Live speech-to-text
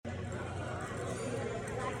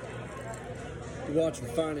You're watching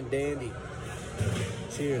Fine and Dandy.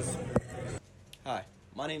 Cheers. Hi,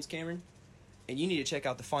 my name's Cameron, and you need to check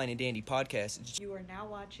out the Fine and Dandy podcast. You are now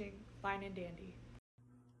watching Fine and Dandy.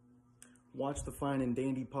 Watch the Fine and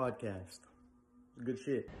Dandy podcast. Good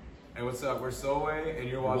shit. Hey, what's up? We're Solway, and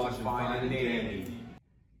you're watching Fine and Dandy.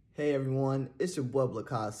 Hey everyone, it's your boy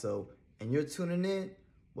Blacasso, and you're tuning in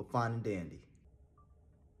with Fine and Dandy.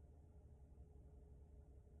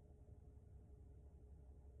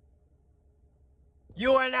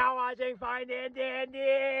 You are now watching Fine and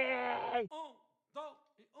Dandy!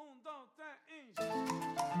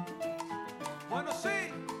 Bueno,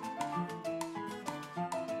 sí.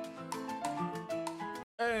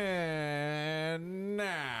 And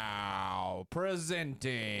now,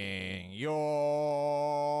 presenting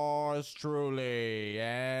yours truly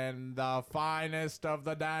and the finest of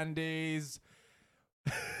the dandies.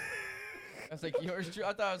 I was like, yours truly.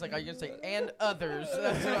 I thought I was like, are you going to say, and others?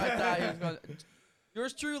 That's what I thought he was going to.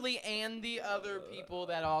 Yours truly and the other people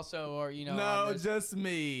that also are, you know. No, just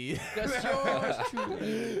me. Just yours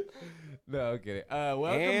truly. No, okay.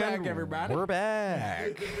 Welcome back, everybody. We're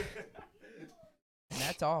back. And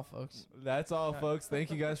that's all, folks. That's all, folks.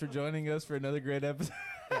 Thank you guys for joining us for another great episode.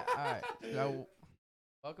 Yeah, all right. So,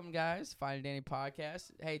 welcome, guys. Fine and Danny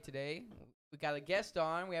podcast. Hey, today we got a guest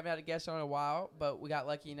on. We haven't had a guest on in a while, but we got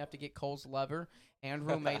lucky enough to get Cole's lover and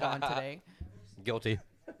roommate on today. Guilty.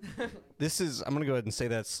 I'm gonna go ahead and say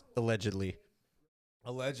that's allegedly.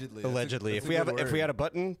 Allegedly. Allegedly. That's if we had a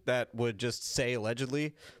button that would just say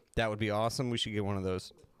allegedly, that would be awesome. We should get one of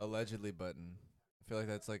those. Allegedly button. I feel like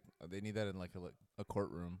that's like they need that in like a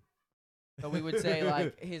courtroom. So we would say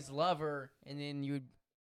like his lover, and then you would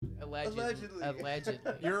allegedly.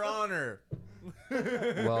 Your Honor.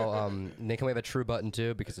 Well, then can we have a true button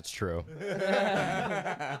too, because it's true.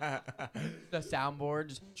 The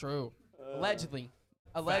soundboard is true. Allegedly.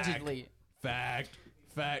 Fact.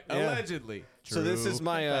 Yeah. Allegedly. So this True. is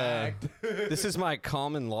my Fact. this is my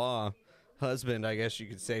common law husband, I guess you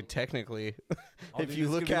could say technically. Oh, if dude, you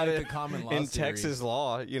this look could be at like it the common law in series. Texas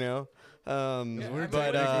law, you know. We're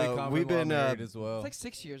But technically common we've law been married as well. It's like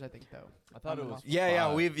 6 years, I think, though. I thought it was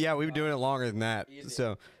we've been doing it longer than that. Easy.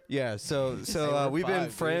 So we're we've been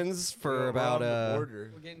 5, friends dude. for We're about on the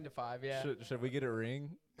border. We're getting to 5, yeah. Should we get a ring?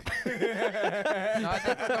 No,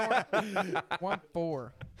 I think we're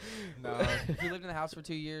 4. No, We lived in the house for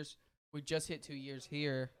 2 years. We just hit 2 years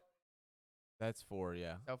here. that's 4.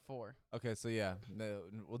 Yeah. So 4. Okay, so yeah,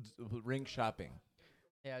 we'll ring shopping.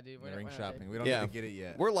 Yeah, dude. Ring we're shopping. We don't Yeah. need to get it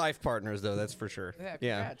yet. We're life partners, though. That's for sure.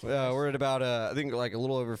 Yeah, congrats. We're at about I think like a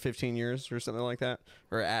little over 15 years or something like that,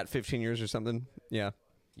 or at 15 years or something. Yeah.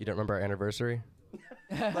 You don't remember our anniversary?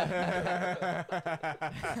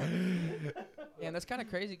 Yeah, and that's kind of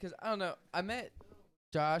crazy because I don't know. I met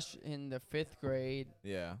Josh in the 5th grade.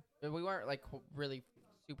 Yeah. But we weren't like really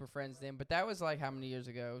super friends then. But that was like how many years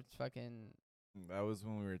ago? It's fucking. That was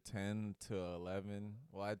when we were 10 to 11.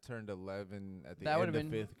 Well, I turned 11 at the That end would've of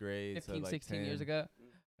been 5th grade. 15, so like 16 10, years ago.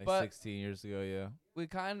 Like But 16 years ago, yeah. We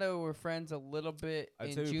kind of were friends a little bit I'd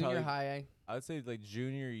in say we junior probably- high. I would say like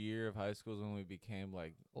junior year of high school is when we became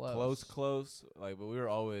like Close. close. Like, but we were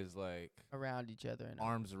always like Around each other. And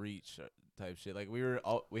arm's reach type shit. Like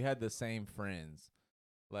we had the same friends.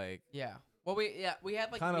 Like yeah. Well, we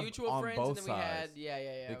had like kind of mutual on friends, both and then we had sides.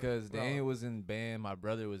 yeah. because Bro. Daniel was in band, my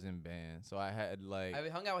brother was in band, so I had like I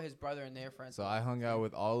hung out with his brother and their friends. so I hung out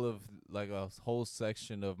with all of like a whole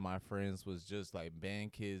section of my friends was just like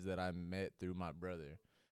band kids that I met through my brother.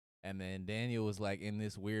 And then Daniel was like in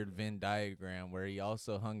this weird Venn diagram where he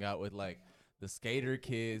also hung out with like the skater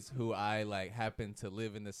kids who I like happened to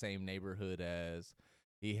live in the same neighborhood as.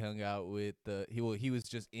 He hung out with he was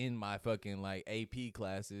just in my fucking like AP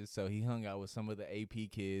classes, so he hung out with some of the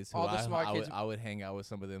AP kids. Who All the smart kids. I would hang out with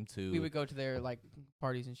some of them too. We would go to their like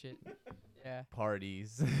parties and shit. Yeah.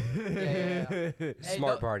 Parties. Yeah. Hey,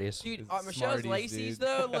 Smart parties. Dude, Smarties, Michelle's Lacey's dude.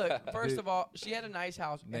 though. Look, first Dude. of all, she had a nice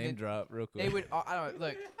house. and Name then drop real quick. They would. I don't know.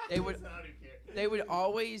 Look, they would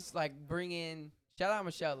always like bring in. Shout out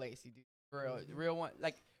Michelle Lacey, dude. For real one.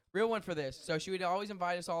 Like real one for this. So she would always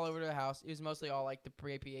invite us all over to the house. It was mostly all like the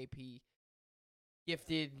pre-AP, AP,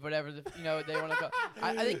 gifted, whatever they want to call.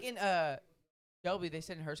 I think in Shelby, they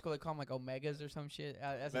said in her school they call them like Omegas or some shit.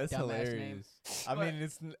 That's a dumbass hilarious. name. I mean,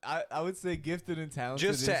 I would say gifted and talented.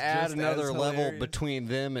 Just is to add just another as level hilarious. between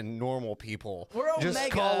them and normal people. We're Just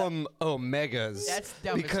Omega. call them Omegas. That's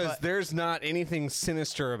dumb as because fuck. there's not anything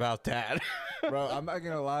sinister about that. Bro, I'm not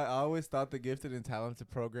gonna lie. I always thought the gifted and talented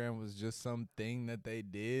program was just something that they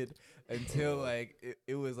did until like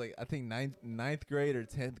it was like I think ninth grade or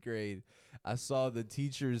 10th grade. I saw the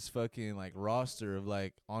teacher's fucking like roster of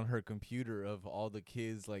like on her computer of all the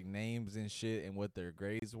kids like names and shit and what their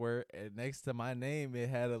grades were. And next to my name, it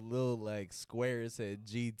had a little like square. It said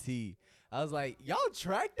GT. I was like, y'all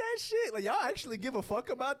track that shit? Like y'all actually give a fuck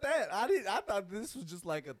about that? I thought this was just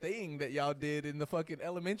like a thing that y'all did in the fucking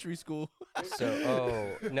elementary school.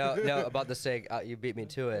 So, no, about the sake, you beat me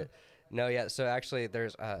to it. No, yeah. So actually, it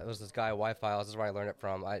was this guy Wi-Fi. This is where I learned it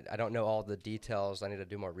from. I don't know all the details. I need to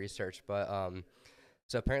do more research. But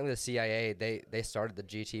so apparently the CIA they started the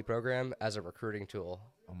GT program as a recruiting tool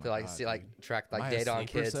to like track like data on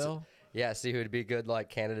kids. Cell? Yeah, see who'd be good like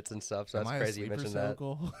candidates and stuff. So that's crazy you mentioned that.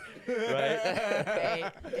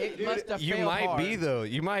 Right? It must have You failed might hard. be though.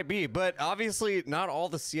 You might be, but obviously not all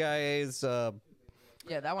the CIA's.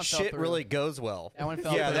 Yeah, that one fell shit through. really goes well. That one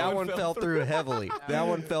fell yeah, through. that one fell through heavily. That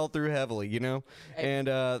one fell through heavily, you know? And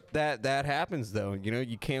that happens, though. You know,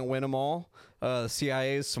 you can't win them all.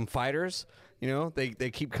 CIA is some fighters. You know, they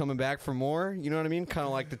keep coming back for more. You know what I mean? Kind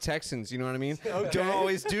of like the Texans. You know what I mean? Don't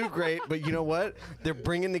always do great, but you know what? They're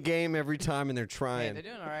bringing the game every time, and they're trying. Yeah,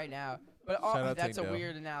 they're doing all right now. But that's a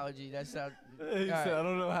weird analogy. That's He said, I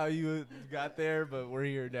don't know how you got there, but we're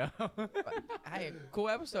here now. Hey, cool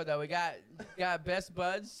episode though. We got best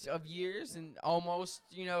buds of years and almost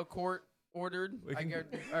court ordered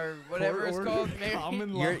or whatever it's called.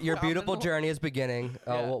 Maybe. Your beautiful journey is beginning.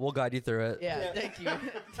 We'll guide you through it. Yeah, thank you,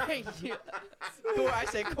 thank you. I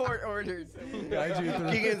said court ordered.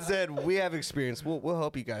 Keegan said, "We have experience. We'll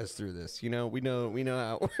help you guys through this. You know, we know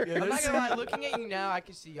how it works." I'm not gonna lie. Looking at you now, I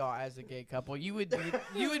can see y'all as a gay couple. You would be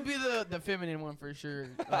the feminine one for sure.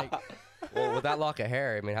 Like, well, with that lock of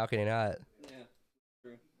hair, I mean, how can you not?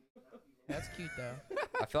 That's cute though.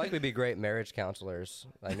 I feel like we'd be great marriage counselors.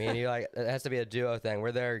 I mean, it has to be a duo thing.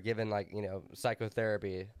 We're there giving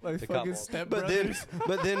psychotherapy to couples. But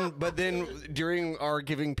then during our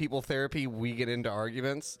giving people therapy, we get into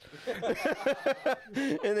arguments,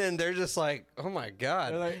 and then they're just like, "Oh my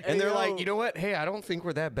god!" They're like, "You know what? Hey, I don't think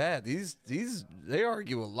we're that bad. These they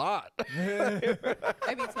argue a lot."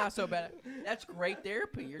 Maybe it's not so bad. That's great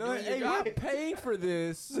therapy. You're doing your job. You're paying for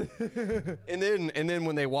this. And then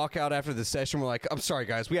when they walk out after the session, we're like, "I'm sorry,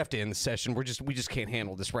 guys, we have to end the session. We just can't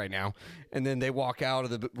handle this right now." And then they walk out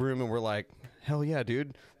of the room, and we're like, "Hell yeah,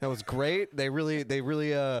 dude, that was great. They really,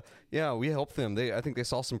 yeah, we helped them. I think they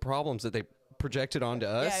saw some problems that they projected onto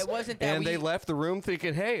us. Yeah, it wasn't that and they left the room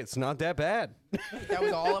thinking, hey, it's not that bad. That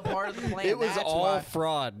was all a part of the plan. It was all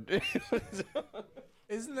fraud.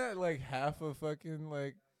 Isn't that like half of fucking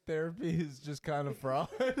like therapy is just kind of fraud?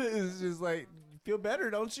 It's just like, you feel better,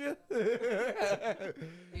 don't you?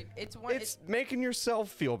 It's making yourself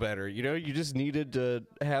feel better. You know, you just needed to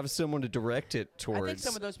have someone to direct it towards. I think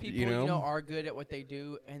some of those people, are good at what they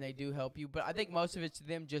do, and they do help you. But I think most of it's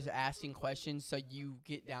them just asking questions so you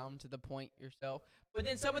get down to the point yourself. But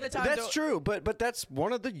then some of the time, that's true. But that's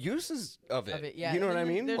one of the uses of it. Yeah, you know what I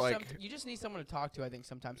mean? Like, you just need someone to talk to. I think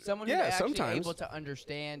sometimes someone who's actually able to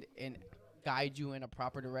understand and guide you in a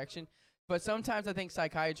proper direction. But sometimes I think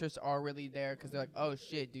psychiatrists are really there because they're like, "Oh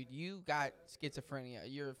shit, dude, you got schizophrenia.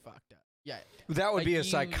 You're fucked up." Yeah, that would be a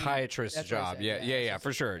psychiatrist's job. Yeah,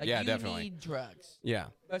 for sure. Like, yeah, you definitely. Need drugs. Yeah.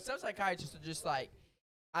 But some psychiatrists are just like,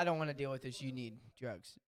 "I don't want to deal with this. You need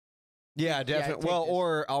drugs." Yeah, definitely. Well,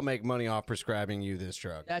 or I'll make money off prescribing you this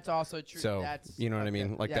drug. That's also true. So, you know what I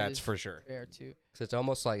mean? Like, that's for sure. Fair too. So it's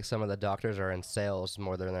almost like some of the doctors are in sales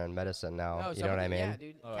more than they're in medicine now. You know what I mean? Yeah,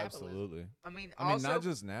 dude. Oh, absolutely. I mean, also, not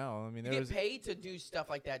just now. I mean, you get paid to do stuff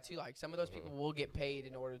like that too. Like some of those people will get paid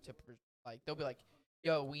in order to, they'll be like,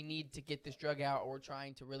 "Yo, we need to get this drug out, or we're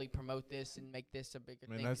trying to really promote this and make this a bigger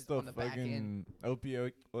thing." That's the fucking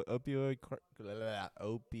opioid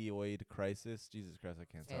crisis. Jesus Christ, I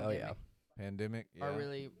can't say. Oh yeah. Pandemic, yeah. Or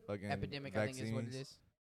really, epidemic, vaccines. I think is what it is.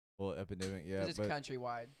 Well, epidemic, yeah. It's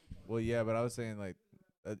countrywide. Well, yeah, but I was saying, like,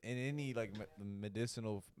 in any, like,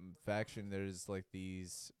 medicinal faction, there's, like,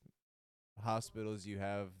 these hospitals you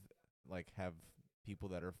have people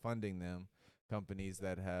that are funding them, companies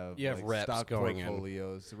that have, reps stock going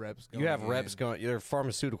portfolios, reps going You have reps going, there are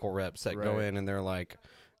pharmaceutical reps that go in, and they're like,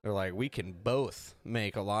 we can both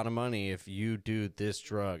make a lot of money if you do this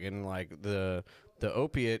drug. And, like, the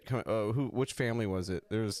opiate, which family was it?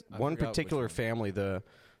 There was one particular family, the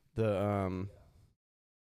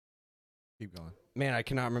keep going. Man, I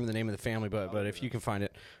cannot remember the name of the family, but if you can find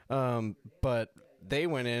it. But they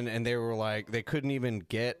went in and they were like, they couldn't even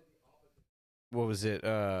get, what was it?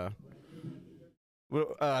 I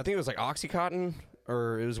think it was like Oxycontin,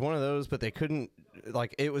 or it was one of those, but they couldn't,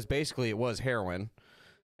 like, it was heroin.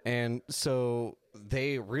 And so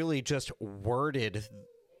they really just worded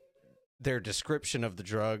their description of the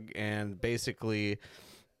drug and basically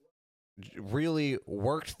really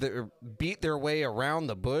beat their way around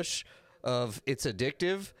the bush of it's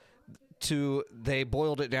addictive to they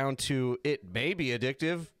boiled it down to it may be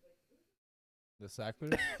addictive. The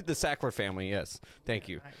Sackler? The Sackler family, yes. Thank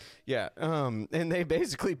you. Yeah. And they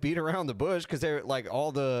basically beat around the bush because they're like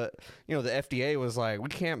all the, the FDA was like, we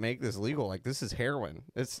can't make this legal. Like, this is heroin.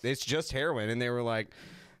 It's just heroin. And they were like,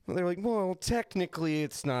 well, technically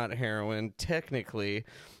it's not heroin, technically.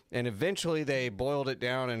 And eventually they boiled it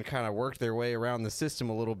down and kind of worked their way around the system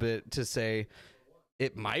a little bit to say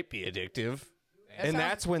it might be addictive.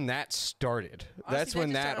 That's when that started. Honestly, that's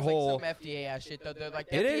when that sounds whole like some FDA ass shit though. They're like,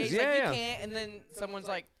 it FDA's is, yeah, like, yeah. You can't, and then someone's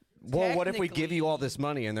like, well, what if we give you all this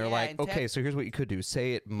money? And they're Yeah, like, and okay, so here's what you could do.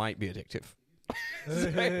 Say it might be addictive.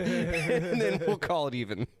 And then we'll call it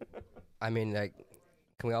even. I mean, like,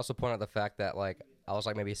 can we also point out the fact that, like, I was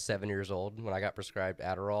like maybe 7 years old when I got prescribed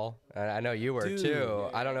Adderall. And I know you were Dude. too.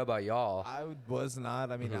 I don't know about y'all. I was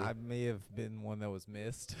not. I mean, I may have been one that was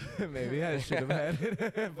missed. Maybe I should have had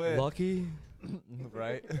it. But Lucky.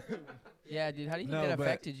 Right? Yeah, dude. How do you think No, that but-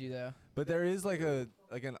 affected you though? But there is like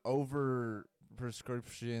an over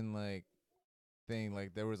prescription thing.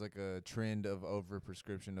 Like there was like a trend of over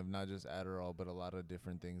prescription of not just Adderall, but a lot of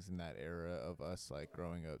different things in that era of us like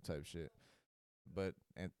growing up type shit. But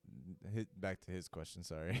back to his question.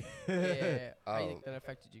 Sorry. Yeah. How do you think that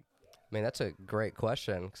affected you? I mean, that's a great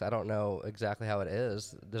question because I don't know exactly how it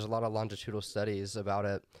is. There's a lot of longitudinal studies about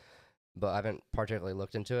it, but I haven't particularly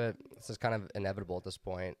looked into it. This is kind of inevitable at this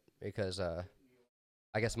point because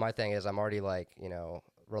I guess my thing is I'm already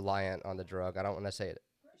reliant on the drug. I don't want to say it.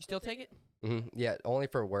 You still take it? Yeah, only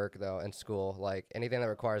for work though and school. Like anything that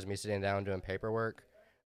requires me sitting down doing paperwork,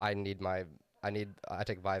 I take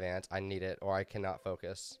Vyvanse. I need it, or I cannot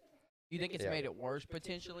focus. You think it's Yeah. made it worse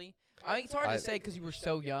potentially? I think it's hard to say because you were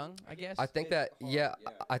so young. I guess. I think that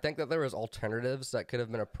I think that there was alternatives that could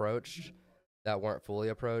have been approached that weren't fully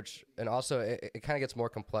approached, and also it kind of gets more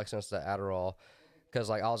complex into the Adderall because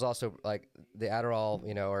like I was also like the Adderall,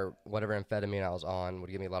 or whatever amphetamine I was on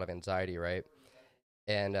would give me a lot of anxiety, right?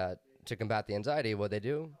 And to combat the anxiety, what they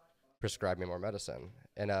do, prescribe me more medicine,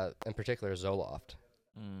 and in particular Zoloft.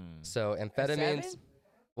 So amphetamines. 7?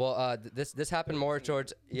 Well, this happened more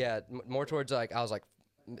towards like I was like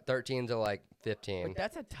 13 to like 15. But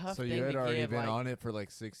that's a tough So thing you had to already give, been like, on it for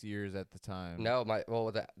like 6 years at the time. No,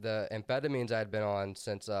 the amphetamines I had been on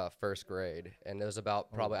since first grade, and it was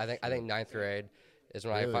about probably I think ninth grade is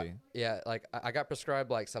when Really? I got prescribed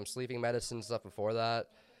like some sleeping medicine and stuff before that,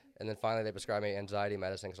 and then finally they prescribed me anxiety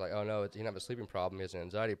medicine because like, oh no, you don't have a sleeping problem, it's an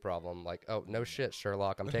anxiety problem. Like, oh no shit,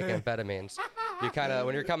 Sherlock, I'm taking amphetamines. You kind of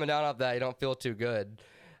when you're coming down off that, you don't feel too good.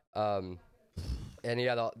 And then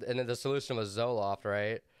the solution was Zoloft,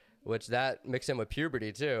 right? Which that mixed in with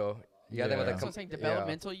puberty too. You got them with That's what I'm saying.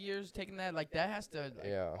 Developmental years, taking that, like that has to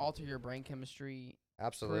alter your brain chemistry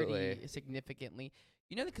absolutely pretty significantly.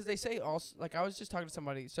 Because they say also, like I was just talking to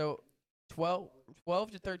somebody. So 12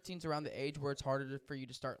 to 13 is around the age where it's harder for you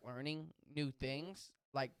to start learning new things.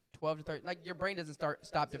 Like 12 to 13, like your brain doesn't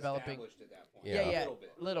stop developing. at that point. Yeah,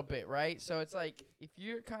 little bit, right? So it's like if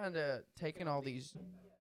you're kind of taking all these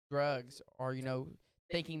drugs or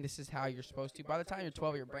thinking this is how you're supposed to, by the time you're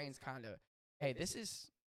 12 your brain's kind of, hey, this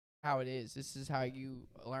is how it is, this is how you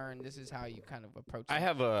learn, this is how you kind of approach it. I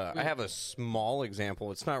have a small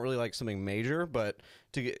example. It's not really like something major, but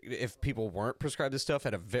if people weren't prescribed this stuff,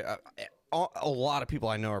 a lot of people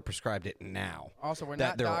I know are prescribed it now. Also, we're that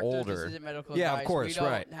not they're doctors, older. this isn't medical Yeah, advice. of course, we don't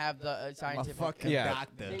right. have the scientific fucking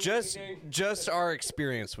doctor. Just our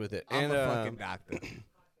experience with it. I'm and a fucking doctor.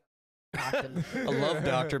 a love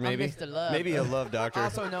doctor, maybe. I'm Mr. Love. Maybe a love doctor.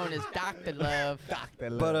 Also known as Dr. Love.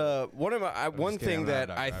 But one kidding, thing I'm that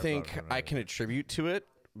not a I doctor. think I can attribute to it,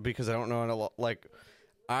 because I don't know a lot, like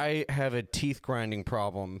I have a teeth grinding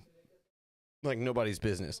problem like nobody's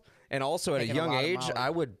business. And also at a Taking a young lot of age, Molly. I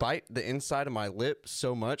would bite the inside of my lip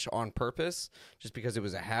so much on purpose, just because it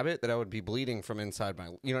was a habit, that I would be bleeding from inside my,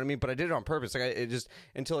 you know what I mean? But I did it on purpose. Like it just,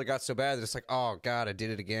 until it got so bad that it's like, oh God, I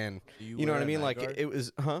did it again. You know wear what I a mean? night Like guard? it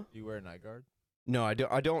was, huh? You wear a night guard? No, I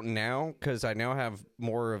don't now, because I now have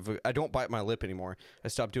more of I don't bite my lip anymore. I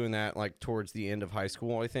stopped doing that like towards the end of high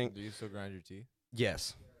school, I think. Do you still grind your teeth?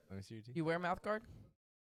 Yes. Let me see your teeth. You wear a mouth guard?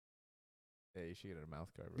 Yeah, you should get a mouth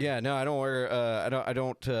guard. Bro. Yeah, no, I don't wear. I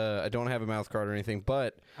don't have a mouth guard or anything.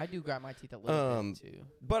 But I do grind my teeth a little bit too.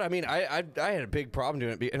 But I mean, I had a big problem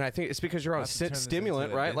doing it, and I think it's because you're on a Not to turn this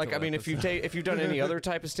stimulant, into a right? Like, I dental mean, if you've done any other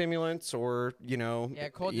type of stimulants, or Yeah,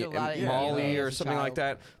 Cole did a lot of Molly MDMA or as a something like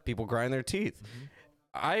child. that, people grind their teeth.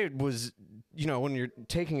 I was, when you're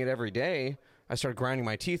taking it every day, I started grinding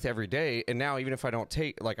my teeth every day, and now even if I don't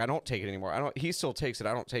take it anymore. He still takes it.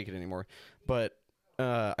 I don't take it anymore, but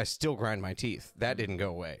I still grind my teeth. That didn't go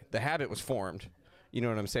away. The habit was formed. You know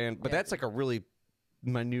what I'm saying? But that's like a really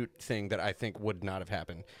minute thing that I think would not have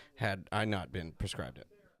happened had I not been prescribed it.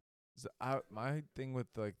 So my thing with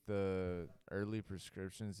like the early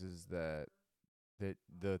prescriptions is that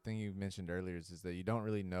the thing you mentioned earlier is that you don't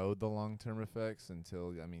really know the long-term effects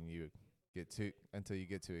until you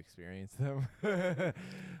get to experience them.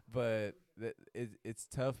 But it's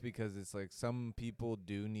tough because it's like some people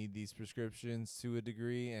do need these prescriptions to a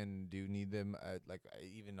degree and do need them at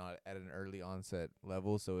even not at an early onset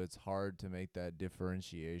level, so it's hard to make that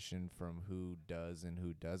differentiation from who does and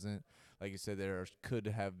who doesn't. Like you said, could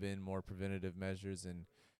have been more preventative measures, and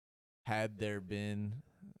had there been,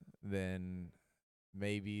 then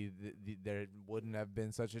maybe there wouldn't have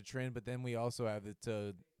been such a trend. But then we also have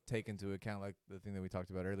to take into account, like the thing that we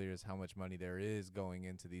talked about earlier, is how much money there is going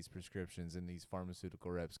into these prescriptions and these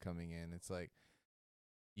pharmaceutical reps coming in. It's like,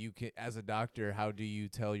 you can, as a doctor, how do you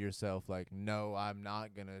tell yourself, like, no, I'm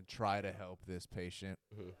not gonna try to help this patient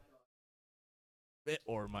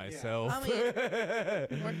or myself? I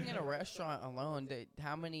mean, working in a restaurant alone,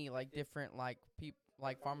 how many like different like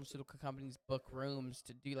pharmaceutical companies book rooms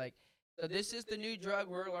to do like, so this is the new drug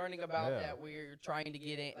we're learning about that we're trying to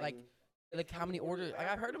get in, like how many orders, like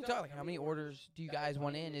I've heard them talk, like how many orders do you guys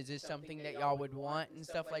want in? Is this something that y'all would want and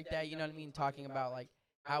stuff like that? You know what I mean? Talking about like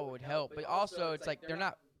how it would help, but also it's like they're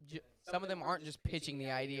not. Some of them aren't just pitching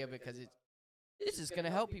the idea because this is gonna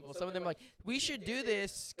help people. Some of them are like, we should do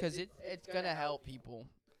this because it's gonna help people.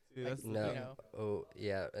 Dude, like, No. You know? Oh,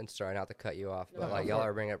 yeah. And sorry not to cut you off, but like y'all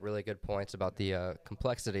are bringing up really good points about the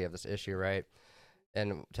complexity of this issue, right?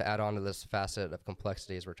 And to add on to this facet of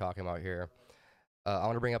complexities we're talking about here, I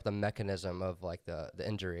want to bring up the mechanism of like the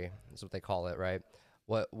injury. Is what they call it, right?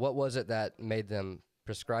 What was it that made them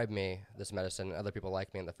prescribe me this medicine and other people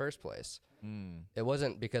like me in the first place? It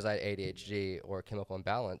wasn't because I had ADHD or chemical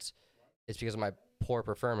imbalance. It's because of my poor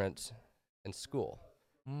performance in school,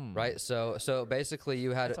 right? So basically,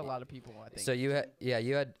 you had That's a lot of people, I think. So you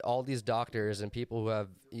had all these doctors and people who have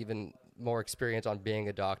even more experience on being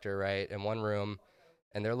a doctor, right, in one room,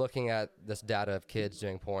 and they're looking at this data of kids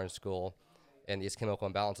doing poor in school and these chemical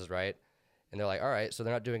imbalances, right? And they're like, all right, so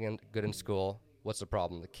they're not doing good in school. What's the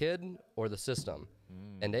problem, the kid or the system?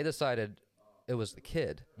 And they decided it was the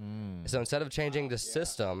kid. So instead of changing the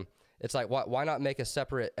system, it's like, why not make a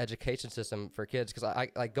separate education system for kids? Because I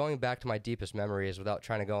like going back to my deepest memories without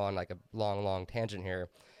trying to go on like a long tangent here.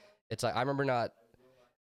 It's like I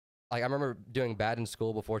remember doing bad in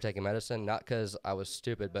school before taking medicine, not because I was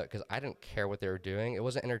stupid, but because I didn't care what they were doing. It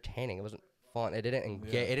wasn't entertaining. It wasn't fun. It didn't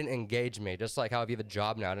engage. It didn't engage me. Just like how if you have a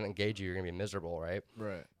job now, it didn't engage you, you're gonna be miserable, right?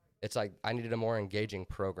 Right. It's like I needed a more engaging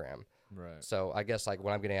program. Right. So I guess like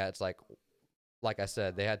what I'm getting at, it's like I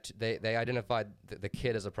said, they identified the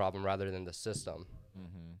kid as a problem rather than the system.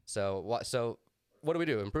 So what do we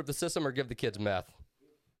do? Improve the system or give the kids meth?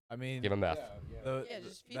 I mean, give them meth.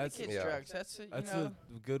 Just feed the kids drugs. That's a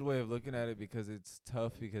good way of looking at it, because it's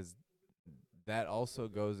tough, because that also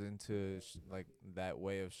goes into like that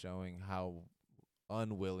way of showing how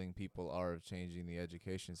unwilling people are of changing the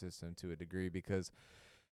education system to a degree, because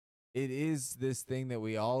it is this thing that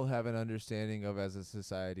we all have an understanding of as a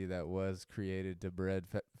society that was created to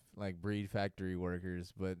breed factory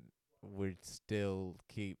workers, but we still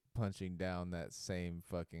keep punching down that same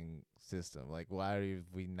fucking system. Like, why have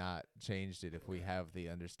we not changed it if we have the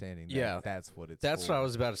understanding that that's what it's That's for? what I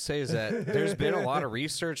was about to say, is that there's been a lot of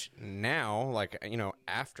research now, like,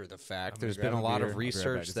 after the fact. There's been a lot of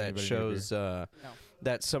research that shows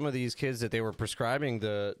that some of these kids that they were prescribing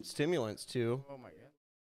the stimulants to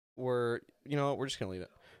were, we're just going to leave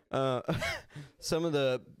it. Some of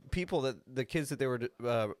the the kids that they were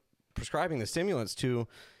prescribing the stimulants to,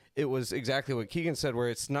 it was exactly what Keegan said, where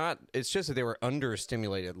it's just that they were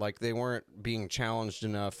understimulated. Like, they weren't being challenged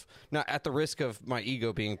enough, not at the risk of my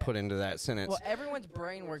ego being put into that sentence. Well, everyone's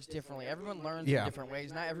brain works differently. Everyone learns in different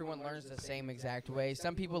ways. Not everyone learns the same exact way.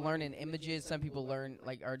 Some people learn in images. Some people learn,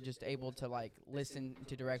 are just able to, listen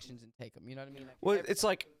to directions and take them. You know what I mean? Well, it's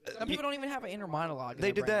like... Some people don't even have an inner monologue.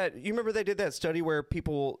 They did that. You remember they did that study where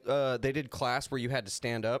people, they did class where you had to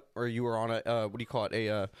stand up, or you were on a, what do you call it?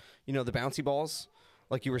 The bouncy balls?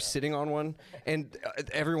 Like you were sitting on one, and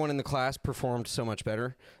everyone in the class performed so much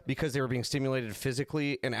better because they were being stimulated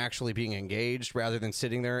physically and actually being engaged, rather than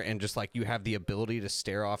sitting there and just like you have the ability to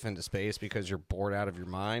stare off into space because you're bored out of your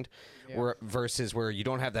mind, versus where you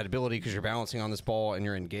don't have that ability because you're balancing on this ball and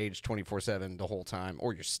you're engaged 24/7 the whole time,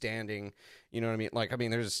 or you're standing. You know what I mean? Like, I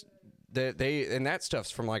mean, there's and that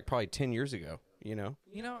stuff's from like probably 10 years ago.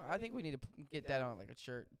 I think we need to get that on like a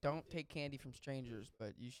shirt. Don't take candy from strangers,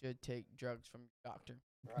 but you should take drugs from your doctor.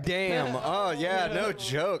 Damn. Oh yeah, no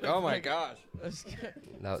joke. Oh my gosh.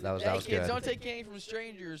 That was Hey kids, good. don't take candy from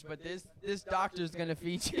strangers, but this doctor's gonna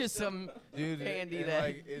feed you some candy and, that.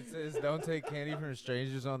 like it says don't take candy from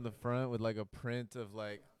strangers on the front with like a print of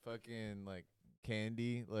like fucking like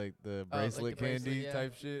candy, like the bracelet candy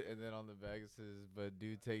type shit, and then on the back it says, "But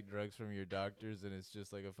do take drugs from your doctors," and it's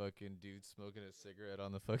just like a fucking dude smoking a cigarette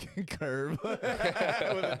on the fucking curb with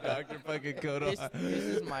a doctor fucking coat on. This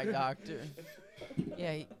is my doctor.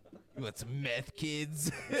 Yeah. You want some meth,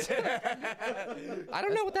 kids? I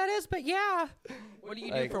don't know what that is, but yeah. What do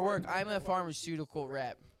you do for work? I'm a pharmaceutical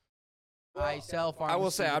rep. I sell pharmaceuticals. I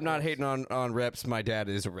will say I'm not hating on reps. My dad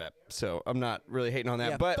is a rep, so I'm not really hating on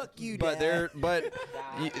that. Yeah, but fuck you, but Dad.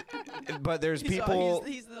 but there's people.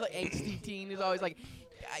 He's the angsty teen who's always like,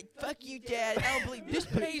 fuck you, Dad. I don't believe this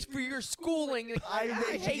pays for your schooling. I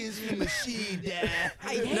hate you, machine, Dad.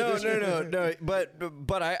 I hate you. No.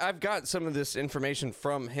 But I've got some of this information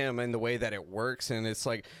from him and the way that it works, and it's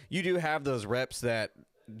like you do have those reps that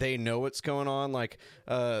they know what's going on. Like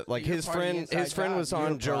his friend was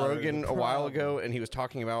on Joe Rogan a while ago, and he was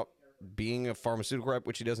talking about being a pharmaceutical rep,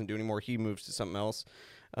 which he doesn't do anymore. He moves to something else,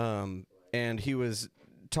 and he was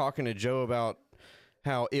talking to Joe about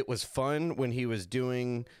how it was fun when he was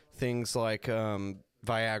doing things like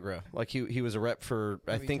Viagra. Like he was a rep for,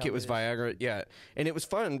 I think it was Viagra. Yeah. And it was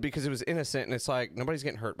fun because it was innocent, and it's like nobody's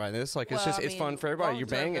getting hurt by this. Like it's fun for everybody. You're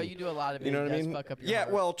banging. You do a lot of it. You know what I mean? Fuck up your yeah,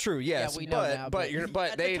 heart. well, true, yes. Yeah, we know now, but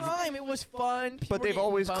at the time it was fun. People but they've were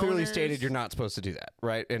always getting clearly boners. stated you're not supposed to do that,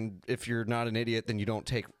 right? And if you're not an idiot, then you don't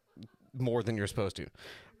take more than you're supposed to.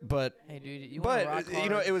 But hey, dude, you wanna rock you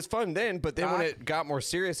know, hard? it was fun then. But then when Rock. it got more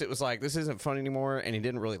serious, it was like this isn't fun anymore, and he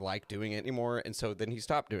didn't really like doing it anymore, and so then he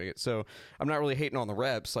stopped doing it. So I'm not really hating on the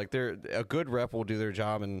reps. Like a good rep will do their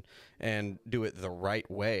job and do it the right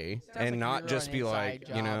way, Sounds and like not you're just an be inside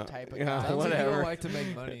like job type of guy. Sounds like you whatever. don't like to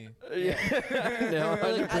make money. Yeah, no,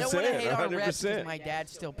 100%. I don't want to hate on reps 100%. because my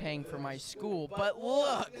dad's still paying for my school. But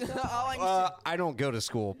look, all I'm saying. I don't go to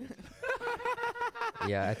school.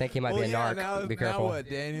 Yeah, I think he might be a narc. Now, Be careful. Now what,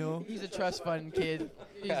 Daniel? He's a trust fund kid.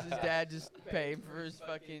 His dad just paying for his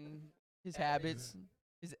fucking his habits,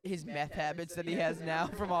 his meth habits that he has now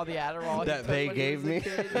from all the Adderall That they gave me.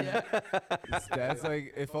 Yeah. That's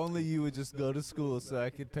like, if only you would just go to school so I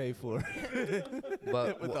could pay for it.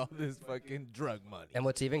 But with all this fucking drug money. And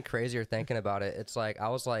what's even crazier thinking about it, it's like I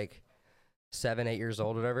was like 7, 8 years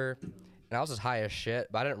old, or whatever, and I was as high as shit,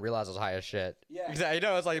 but I didn't realize I was high as shit. Yeah, exactly. You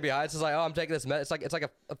know, it's like to be high. It's just like, oh, I'm taking this med. It's like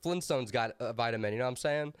a Flintstones got a vitamin. You know what I'm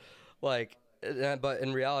saying? Like, but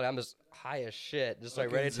in reality, I'm just high as shit, just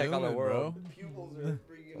like ready to take on the world.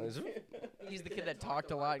 He's the kid that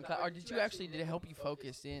talked a lot in class. Or did it help you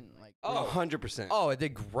focus in? Like, 100%. Oh, it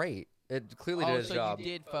did great. It clearly did its so job. you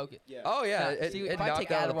did focus. Yeah. Oh yeah, See, it if I knocked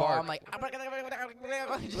take out of the Adderall, park. I'm like,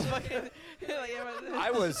 just fucking.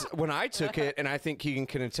 I was when I took it, and I think Keegan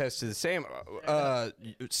can attest to the same.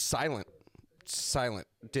 Silent.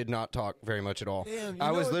 Did not talk very much at all. Damn,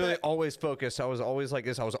 I was literally always focused. I was always like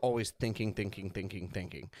this. I was always thinking.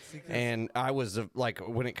 And I was like,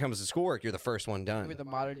 when it comes to schoolwork, you're the first one done. With the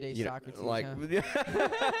modern day You know, Socrates. like,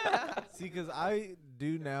 huh? See, because I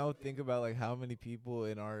do now think about like how many people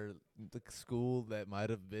in our school that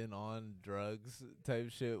might have been on drugs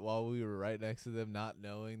type shit while we were right next to them, not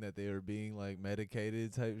knowing that they were being like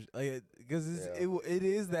medicated type. Because it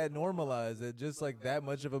is that normalized that just like that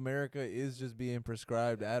much of America is just being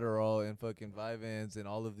prescribed Adderall and fucking Vyvanse and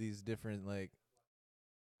all of these different like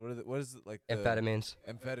what is it like Amphetamines.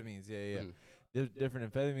 Amphetamines, yeah.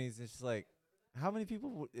 Different amphetamines. It's just like, how many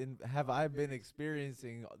people have I been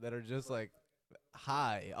experiencing that are just like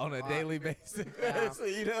high on a daily basis? So,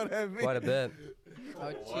 you know what I mean? Quite a bit.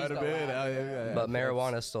 Quite a bit. But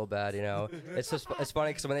marijuana's still bad, you know. It's funny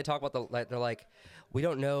because when they talk about they're like, we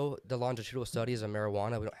don't know the longitudinal studies of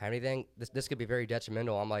marijuana. We don't have anything. This could be very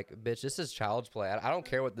detrimental. I'm like, bitch, this is child's play. I don't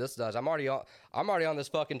care what this does. I'm already on this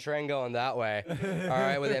fucking train going that way. All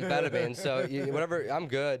right, with amphetamines. So whatever, I'm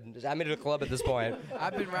good. I made it a club at this point.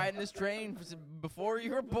 I've been riding this train before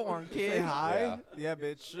you were born, kid. Say hi? Yeah,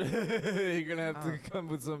 bitch. You're gonna have to come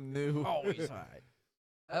with something new. Always hi.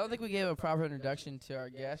 I don't think we gave a proper introduction to our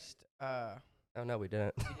guest. Oh no, we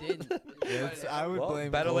didn't. We didn't. I would blame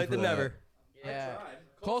better Cole late for than that. never. Yeah.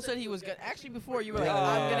 Cole said he was good. Actually, before you were like,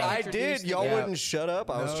 I'm gonna I introduce did. the Y'all guy. wouldn't shut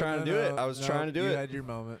up. I was trying to do it. I was trying to do you it. had your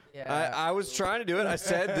moment. Yeah. I was trying to do it. I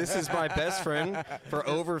said this is my best friend for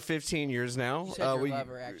over 15 years now. You said your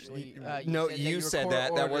lover, actually. No, said you were said court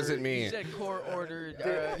that. That ordered- wasn't me. You said court ordered.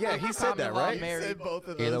 Yeah, he said that, common law right? Married. Both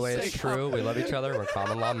of Either those. way, it's true. We love each other. We're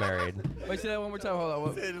common law married. Wait, say that one more time. Hold on.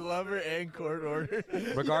 What? Said lover and court order.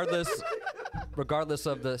 Regardless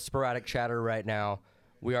of the sporadic chatter right now,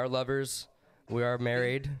 We are lovers. We are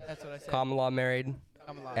married. That's what I said. Common law married.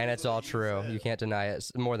 Common law. And it's all true. You can't deny it.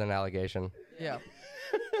 It's more than an allegation. Yeah.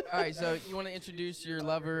 All right, so you want to introduce your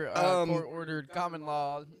lover, court-ordered common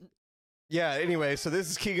law. Yeah, anyway, so this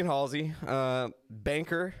is Keegan Halsey,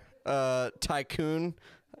 banker, tycoon.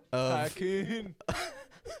 Tycoon.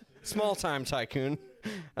 Small-time tycoon.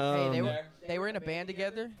 Hey, they were in a band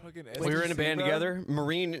together? We were in a band together.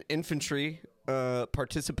 Marine infantry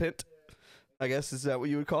participant. I guess, is that what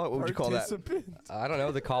you would call it? What would you call that? I don't know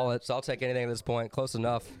what to call it, so I'll take anything at this point. Close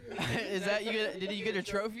enough. Is that did you get a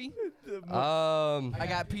trophy? I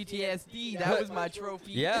got PTSD. That was my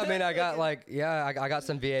trophy. Yeah, I mean, I got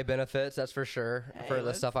some VA benefits, that's for sure, for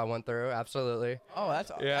the stuff I went through. Absolutely. Oh,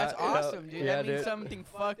 that's awesome, dude. That means something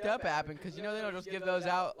fucked up happened, because they don't just give those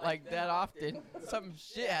out like that often. Some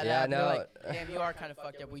shit had happened. They're like, damn, you are kind of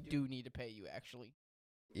fucked up. We do need to pay you, actually.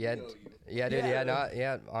 Yeah,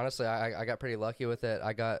 dude. Honestly, I got pretty lucky with it.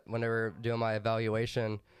 When they were doing my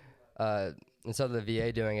evaluation, instead of the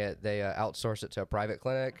VA doing it, they outsourced it to a private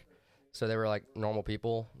clinic. So they were like normal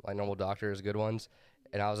people, like normal doctors, good ones.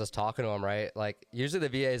 And I was just talking to them, right? Like usually the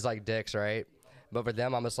VA is like dicks, right? But for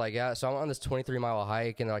them, I'm just like, yeah. So I'm on this 23-mile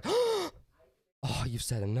hike, and they're like, oh, you've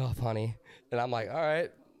said enough, honey. And I'm like, all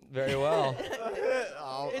right, very well.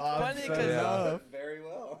 It's funny because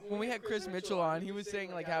when we had Chris Mitchell on, he was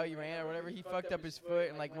saying like how he ran or whatever. He fucked up his foot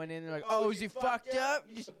and like went in and like, oh, is he fucked up?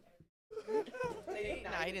 Nah,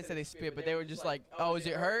 he didn't say they spit, but they were just like, oh, is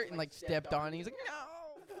it hurt? And like stepped on. And he's like,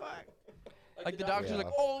 no, fuck. Like the doctor's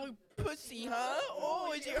like, oh, pussy, huh?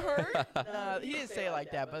 Oh, is it hurt? He didn't say it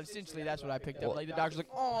like that, but essentially that's what I picked up. Like the doctor's like,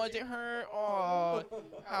 oh, is it hurt? Oh,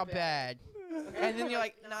 how bad? And then you're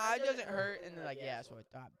like, nah, it doesn't hurt. And they're like, yeah, that's what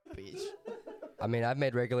I thought, bitch. I mean, I've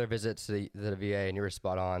made regular visits to the VA, and you were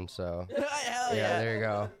spot on. So Hell yeah, there you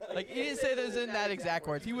go. Like he didn't say those in that exact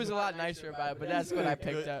words. He was a lot nicer about it, but that's what I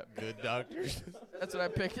picked up. Good doctors. That's what I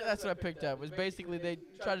picked up. Was basically they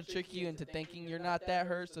try to trick you into thinking you're not that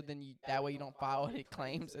hurt, so then that way you don't file any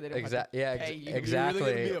claims, so they don't exactly. Exactly. Are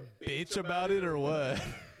you really gonna be a bitch about it or what?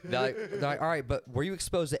 They're like, all right, but were you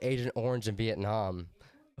exposed to Agent Orange in Vietnam?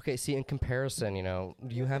 Okay, see, in comparison,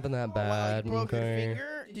 you haven't that bad. Broke your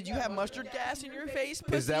finger? Did you have mustard gas in your face,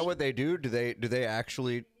 pussy? Is that what they do? Do they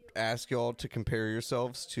actually ask y'all to compare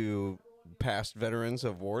yourselves to past veterans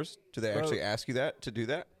of wars? Do they actually ask you to do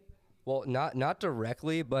that? Well, not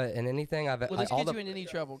directly, but in anything Well, this gets you in any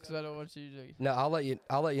trouble because I don't want you to. No, I'll let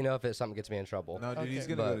you know if something gets me in trouble. No, dude, he's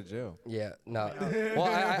gonna go to jail. Yeah, no. Well,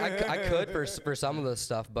 I could for some of this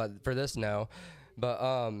stuff, but for this, no. But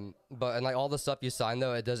and like all the stuff you sign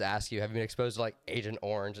though, it does ask you, have you been exposed to like Agent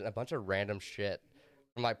Orange and a bunch of random shit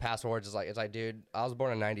from like past wars. It's like, dude, I was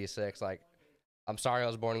born in '96. Like, I'm sorry I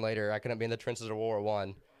was born later. I couldn't be in the trenches of World War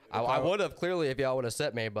I. I would have clearly if y'all would have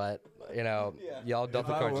set me, but y'all dumped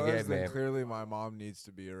the cards you gave me. Clearly, my mom needs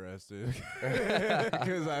to be arrested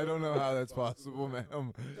because I don't know how that's possible,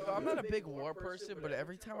 ma'am. So I'm not a big war person, but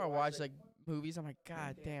every time I watch like movies, I'm like,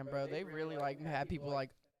 God damn, bro, they really like have people like,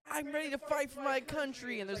 I'm ready to fight for my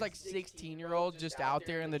country, and there's like 16-year-olds just out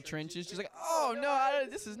there in the trenches, just like, oh no,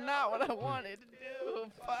 this is not what I wanted to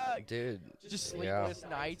do. Fuck, dude. Just sleepless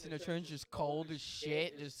nights in the trench, just cold as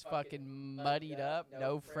shit, just fucking muddied up,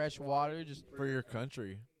 no fresh water, just for your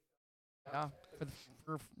country. No,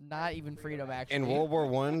 for not even freedom, actually. In World War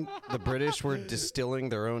I, the British were distilling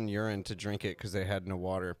their own urine to drink it because they had no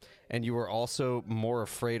water. And you were also more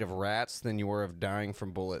afraid of rats than you were of dying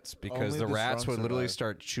from bullets because the rats would literally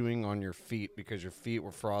start chewing on your feet because your feet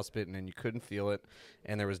were frostbitten and you couldn't feel it.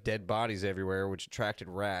 And there was dead bodies everywhere, which attracted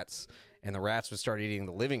rats. And the rats would start eating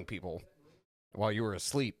the living people while you were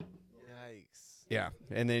asleep. Yikes. Yeah.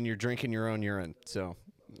 And then you're drinking your own urine. So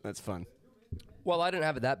that's fun. Well, I didn't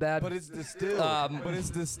have it that bad. But it's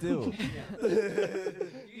distilled.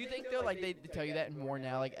 You think they're like they tell you that and more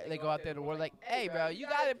now? Like they go out there to war, like, hey, bro, you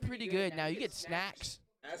got it pretty good. Now you get snacks.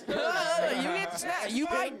 You get snacks. You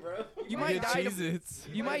might die.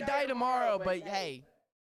 You might die tomorrow, but hey,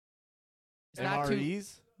 it's not too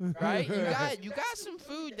right. You got some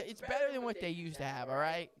food. It's better than what they used to have. All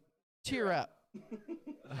right, cheer up.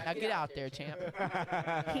 Now get out there, champ.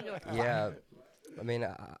 Yeah. I mean,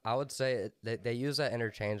 I would say they use that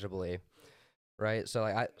interchangeably, right?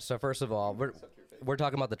 So so first of all, we're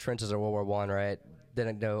talking about the trenches of World War I, right?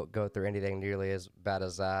 Didn't go through anything nearly as bad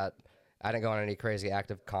as that. I didn't go on any crazy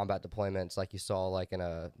active combat deployments like you saw like in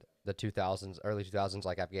the 2000s, early 2000s,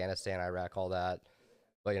 like Afghanistan, Iraq, all that.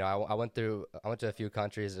 But I went to a few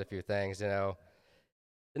countries, a few things. Didn't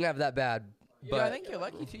have that bad. But I think you're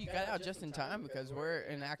lucky too. You got out just in time because we're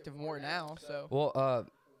in active war now. So well,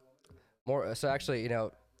 so actually,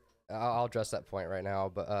 I'll address that point right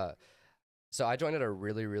now. But So I joined at a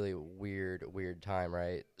really, really weird time,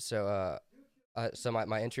 right? So so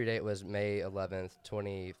my entry date was May 11th,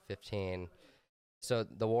 2015. So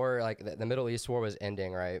the war, like the Middle East war, was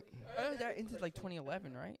ending, right? That ended like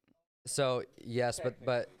 2011, right? So yes,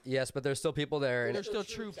 but there's still people there. And There's still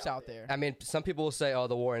troops out there. I mean, some people will say, "Oh,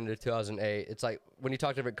 the war ended in 2008." It's like when you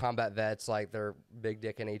talk to different combat vets, like they're big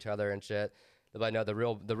dicking each other and shit. They're like, "No, the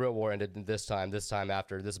real war ended this time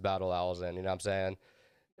after this battle I was in." You know what I'm saying?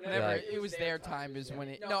 Whenever it was their time is when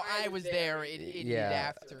it. No, I was there. It ended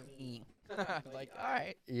after me. Like, all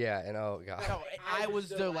right. Yeah, and oh god. No, I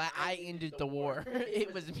was I ended the war.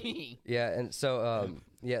 It was me. Yeah, and so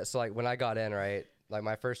so like when I got in, right, like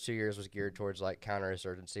my first 2 years was geared towards like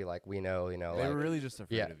counterinsurgency, like we know, They like, were really just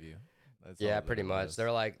afraid of you. That's all pretty that much. was.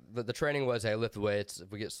 They're like the training was, hey, lift weights. If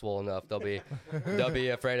we get swole enough, they'll be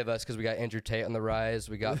afraid of us because we got Andrew Tate on the rise.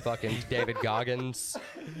 We got fucking David Goggins.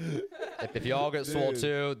 If y'all get swole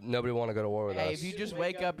too, nobody want to go to war with us. Hey, if you just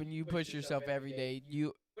wake up and you push yourself every day,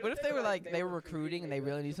 you. What if they were like they were recruiting and they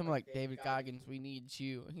really need someone like David Goggins? We need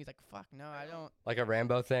you. And he's like, fuck no, I don't. Like a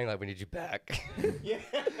Rambo thing, like we need you back. Yeah.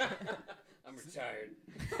 I'm retired.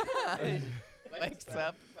 Wakes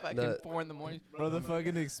up fucking 4 in the morning. Bro, the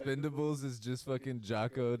fucking Expendables is just fucking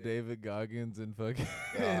Jocko, David Goggins, and fucking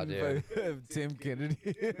dude. Tim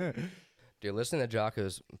Kennedy. Dude, listening to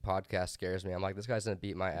Jocko's podcast scares me. I'm like, this guy's gonna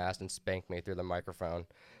beat my ass and spank me through the microphone.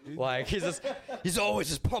 Like, he's always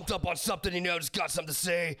just pumped up on something, just got something to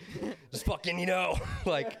say. Just fucking,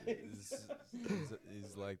 like.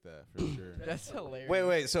 He's like that for sure. That's hilarious.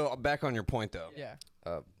 Wait. So back on your point though. Yeah.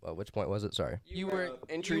 Which point was it? Sorry. You were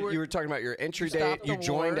You were talking about your entry you date. stopped You the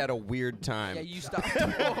joined war. at a weird time. Yeah, you stopped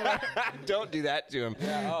the war. Don't do that to him.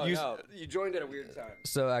 Yeah, You joined at a weird time.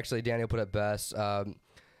 So actually, Daniel put it best.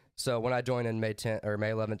 So when I joined in May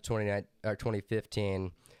 11th,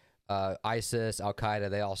 2015, ISIS, Al Qaeda,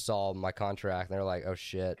 they all saw my contract and they're like, "Oh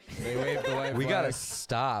shit, They waved the white we flag. gotta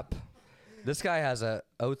stop." This guy has a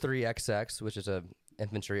 03XX, which is a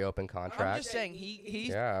infantry open contract. I'm just saying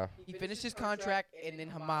he finished his contract and then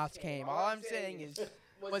Hamas came. All I'm saying is,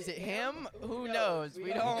 was it him? Who knows?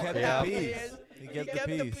 We don't. kept the peace. He kept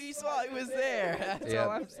the peace. peace while he was there. That's all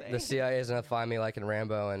I'm saying. The CIA is gonna find me like in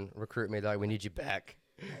Rambo and recruit me. They're like, "We need you back."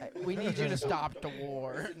 We need you to stop the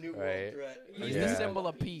war. Right. He's the symbol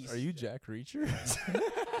of peace. Are you Jack Reacher?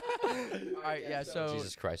 All right, yeah. So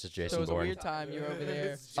Jesus Christ, it's so Jason it was a Bourne. weird time. You were over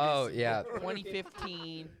there. Oh yeah.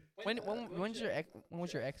 2015. When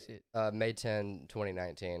was your exit? May 10,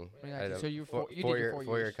 2019. 2019. So you four, did your 4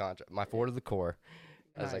 4 year years. contract. My 4 to the core,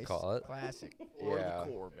 as they Nice. call it. Classic. Yeah.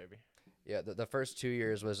 Core, baby. Yeah, the first 2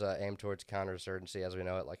 years was aimed towards counterinsurgency as we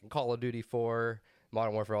know it, like in Call of Duty 4,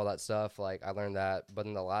 Modern Warfare, all that stuff. Like, I learned that. But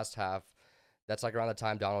in the last half, that's like around the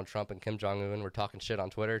time Donald Trump and Kim Jong-un were talking shit on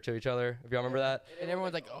Twitter to each other. If y'all remember that? And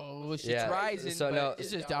everyone's like, "Oh, shit's Yeah, rising." so but no-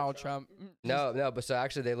 it's just Donald Trump. No, but so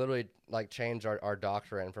actually they literally like changed our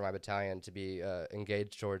doctrine for my battalion to be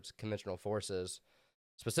engaged towards conventional forces,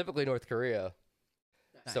 specifically North Korea.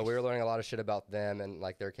 So we were learning a lot of shit about them and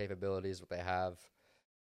like their capabilities, what they have.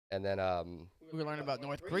 And then We were learning about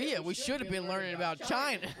North Korea. We should have been learning about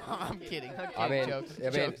China. I'm kidding. Okay, I mean, jokes.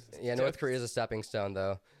 yeah, North Korea is a stepping stone,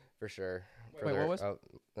 though, for sure. Wait, what was?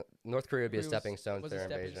 North Korea would be a Korea stepping stone to was a their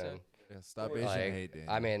stepping invasion. stone. Yeah, stop Asian Like, hate, Dan.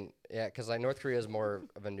 I mean, yeah, because like North Korea is more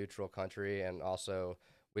of a neutral country, and also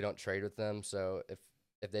we don't trade with them. So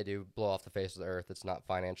if they do blow off the face of the earth, it's not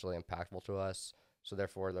financially impactful to us. So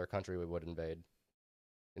therefore, their country we would invade.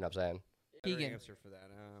 You know what I'm saying? Keegan, Answer for that.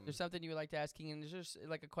 there's something you would like to ask Keegan. There's just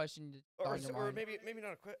like a question Or, on your or mind. maybe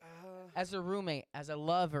not a question. As a roommate, as a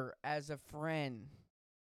lover, as a friend.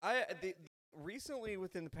 Recently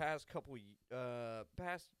within the past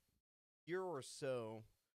past year or so,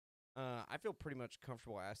 I feel pretty much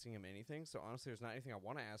comfortable asking him anything. So honestly, there's not anything I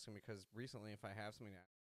want to ask him because recently, if I have something to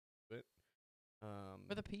ask, it.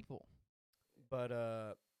 For the people. But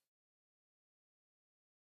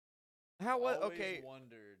how what? Always Okay.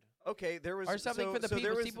 wondered. Okay, there was Or something so, for the so people-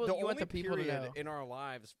 There was people- the you want only the people to period know. in our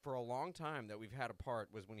lives for a long time that we've had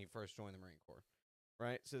apart was when he first joined the Marine Corps,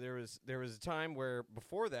 right? So there was a time where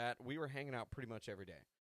before that we were hanging out pretty much every day.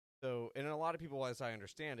 So and a lot of people, as I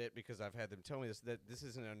understand it, because I've had them tell me this, that this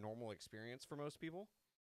isn't a normal experience for most people.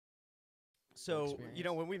 So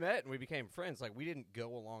when we met and we became friends, like we didn't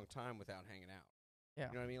go a long time without hanging out. Yeah.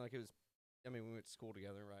 You know what I mean? Like it was. I mean, we went to school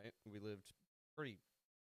together, right? We lived pretty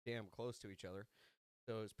damn close to each other.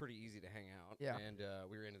 So it was pretty easy to hang out. Yeah. And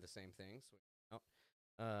we were into the same things.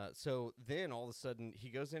 So then all of a sudden he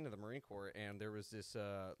goes into the Marine Corps and there was this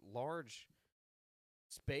large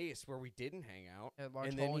space where we didn't hang out. A large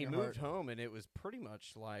And then hole in he your moved heart. home and it was pretty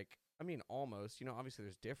much like, I mean, almost, obviously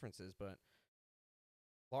there's differences, but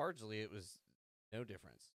largely it was no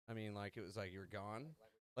difference. I mean, like it was like you're gone.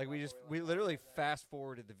 Like we literally fast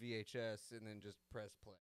forwarded the VHS and then just press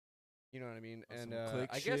play. You know what I mean? And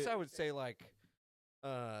I guess I would say like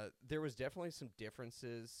there was definitely some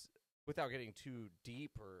differences without getting too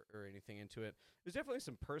deep or anything into it. There's definitely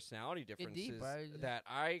some personality differences that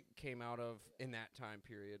I came out of in that time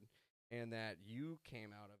period and that you came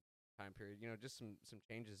out of time period. You know, just some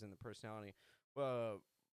changes in the personality.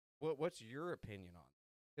 What's your opinion on it?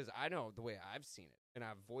 Because I know the way I've seen it and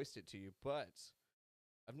I've voiced it to you, but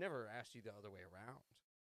I've never asked you the other way around.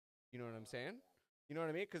 You know what I'm saying? You know what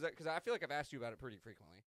I mean? Because I feel like I've asked you about it pretty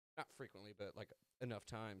frequently. Not frequently, but like enough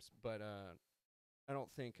times. But I don't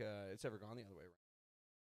think it's ever gone the other way around.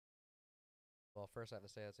 Well, first I have to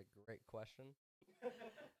say that's a great question.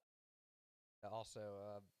 Also,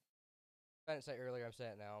 I didn't say it earlier, I'm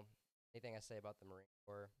saying it now. Anything I say about the Marine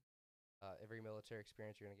Corps, every military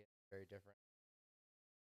experience you're going to get very different.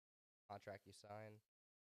 Contract you sign.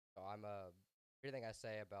 So everything I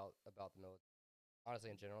say about the military, honestly,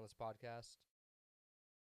 in general, in this podcast,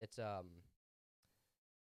 it's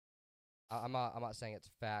I'm not saying it's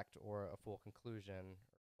fact or a full conclusion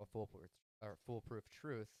or foolproof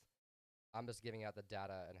truth. I'm just giving out the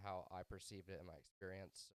data and how I perceived it in my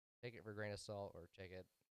experience. Take it for a grain of salt or take it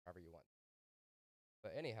however you want.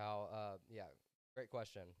 But anyhow, yeah, great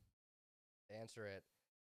question. To answer it,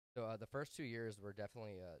 so the first 2 years were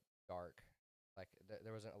definitely dark. Like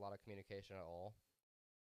there wasn't a lot of communication at all,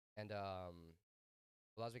 and well,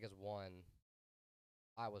 that's because one,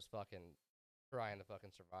 I was fucking trying to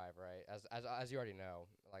fucking survive, right? As you already know,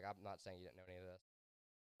 like I'm not saying you didn't know any of this.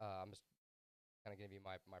 I'm just kind of giving you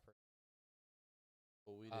my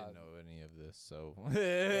Well, we didn't know any of this, so. Oh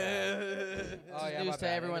yeah, news to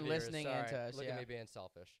everyone viewers, listening sorry. and to us. Look at me being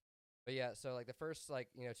selfish. But yeah, so like the first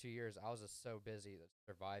 2 years, I was just so busy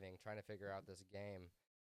surviving, trying to figure out this game.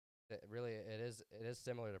 That really, it is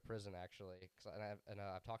similar to prison actually.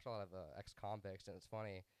 I've talked to a lot of ex-convicts, and it's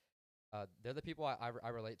funny. They're the people I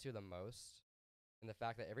relate to the most, and the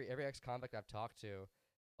fact that every ex-convict I've talked to,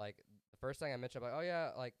 like the first thing I mentioned, I'm like, oh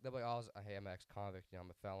yeah, like they'll be like, oh, hey, I'm an ex-convict, you know, I'm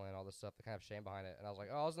a felon, all this stuff. They kind of have shame behind it, and I was like,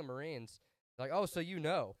 oh, I was in the Marines. They're like, oh, so you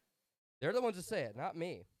know, they're the ones that say it, not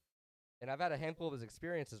me. And I've had a handful of his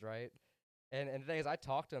experiences, right? And the thing is, I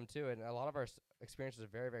talked to him too, and a lot of our experiences are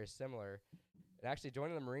very, very similar. And actually,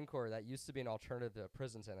 joining the Marine Corps, that used to be an alternative to a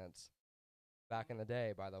prison sentence back in the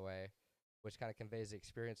day, by the way, which kind of conveys the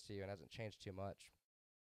experience to you and hasn't changed too much.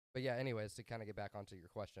 But yeah, anyways, to kind of get back onto your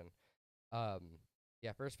question,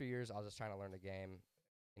 yeah, first few years I was just trying to learn the game,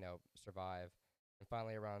 you know, survive, and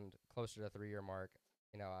finally around closer to the 3-year mark,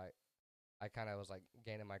 you know, I kind of was like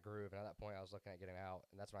gaining my groove, and at that point I was looking at getting out,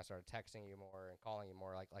 and that's when I started texting you more and calling you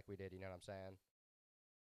more, like we did, you know what I'm saying?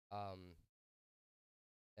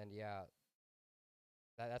 And yeah,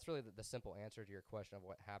 that's really the simple answer to your question of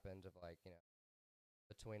what happened of like, you know,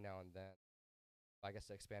 between now and then. I guess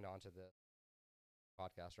to expand onto the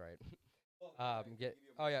podcast, right?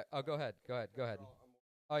 Go ahead.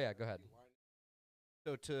 Oh yeah, go ahead.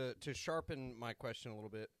 So to sharpen my question a little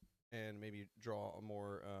bit and maybe draw a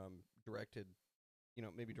more directed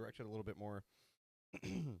a little bit more.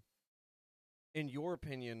 In your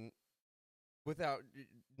opinion, without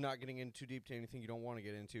not getting in too deep to anything you don't want to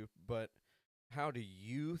get into, but how do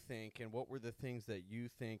you think, and what were the things that you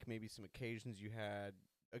think, maybe some occasions you had,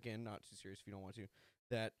 again, not too serious if you don't want to,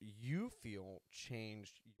 that you feel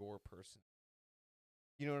changed your person?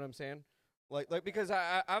 You know what I'm saying? Like because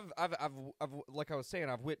I've like I was saying,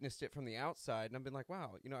 I've witnessed it from the outside, and I've been like,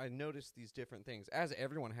 wow, you know, I noticed these different things, as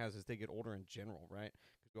everyone has as they get older in general, right?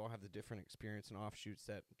 Because we all have the different experience and offshoots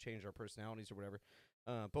that change our personalities or whatever.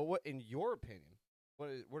 But what, in your opinion, what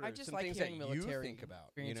are some things that you think about?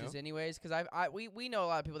 Experiences, anyways, because we know a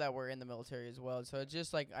lot of people that were in the military as well, so it's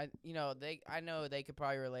just like I know they could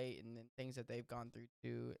probably relate and things that they've gone through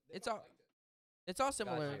too. It's all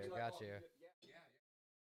similar. Got you.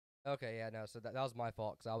 Okay, yeah, no, so that was my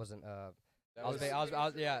fault because I wasn't.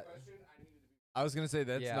 Yeah. I was gonna say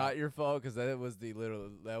that's not your fault because that was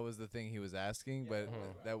the thing he was asking, but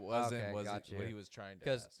that wasn't what he was trying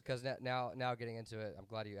to ask. Because now getting into it, I'm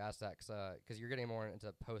glad you asked that because you're getting more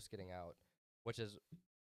into post getting out, which is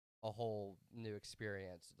a whole new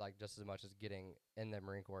experience, like just as much as getting in the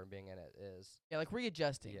Marine Corps and being in it is. Yeah, like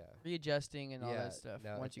readjusting and all that stuff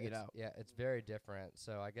once you get out. Yeah, it's very different.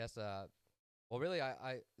 So I guess well, really,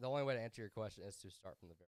 I the only way to answer your question is to start from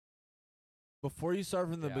the very. Before you start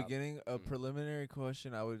from the beginning, a preliminary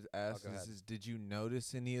question I would ask is, did you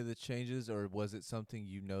notice any of the changes, or was it something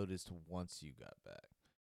you noticed once you got back?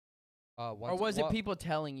 Or was it people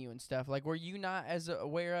telling you and stuff? Like, were you not as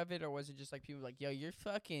aware of it, or was it just like people like, yo, you're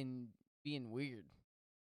fucking being weird?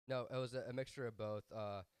 No, it was a mixture of both.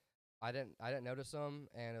 I didn't notice them,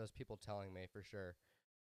 and it was people telling me for sure.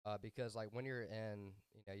 Because like when you're in,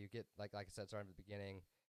 you get like I said, starting at the beginning,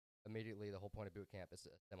 immediately the whole point of boot camp is to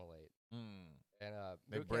assimilate. And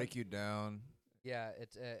they boot break camp, you down. Yeah,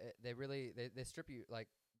 they really they strip you like.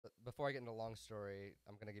 Before I get into a long story,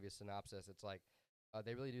 I'm gonna give you a synopsis. It's like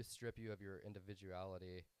they really do strip you of your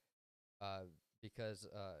individuality, because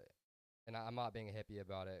and I'm not being a hippie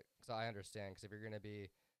about it, because I understand. Because if you're gonna be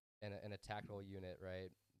in a tactical unit,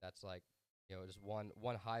 right, that's like just one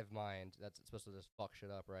hive mind that's supposed to just fuck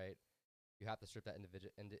shit up, right? You have to strip that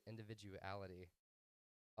individuality.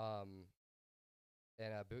 And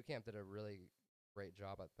boot camp did a really great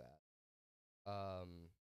job at that.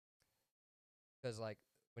 Because like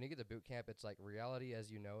when you get to boot camp, it's like reality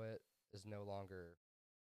as you know it is no longer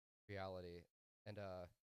reality. And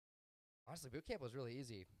honestly, boot camp was really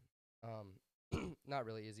easy. Not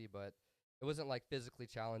really easy, but it wasn't like physically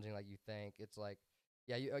challenging like you think. It's like,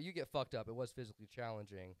 yeah, you get fucked up. It was physically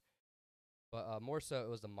challenging, but more so it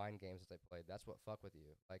was the mind games that they played. That's what fuck with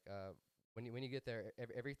you. Like when you get there,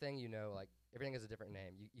 everything like everything has a different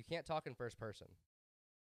name. You can't talk in first person.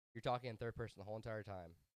 You're talking in third person the whole entire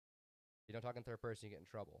time. If you don't talk in third person, you get in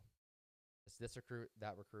trouble. It's this recruit,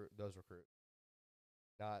 that recruit, those recruit.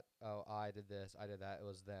 Not, oh, I did this, I did that. It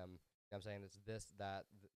was them. You know what I'm saying? It's this, that.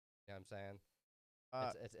 You know what I'm saying?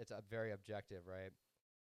 It's a very objective, right?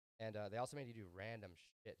 And they also made you do random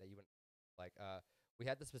shit that you wouldn't like. We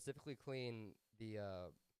had to specifically clean the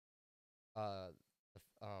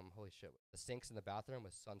holy shit, the sinks in the bathroom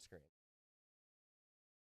with sunscreen.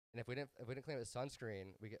 And if we didn't clean it with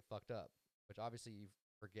sunscreen, we get fucked up. Which obviously you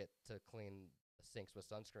forget to clean the sinks with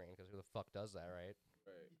sunscreen, because who the fuck does that, right?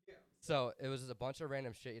 Right. Yeah. So it was just a bunch of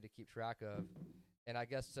random shit you had to keep track of, and I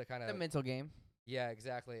guess to kind of a mental game. Yeah,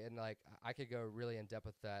 exactly. And like I could go really in depth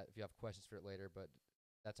with that if you have questions for it later, but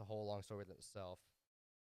that's a whole long story within itself.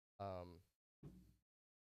 Oh,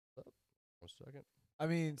 1 second. I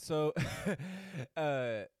mean, so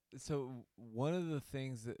one of the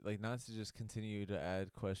things that, like, not to just continue to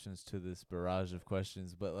add questions to this barrage of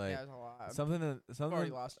questions, but like Yeah, there's a lot. something I've already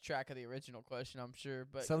lost track of the original question, I'm sure,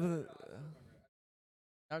 but something that,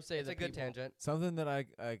 I would say it's a good tangent. something that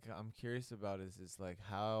I'm curious about is like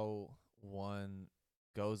how one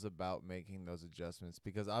goes about making those adjustments,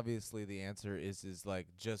 because obviously the answer is like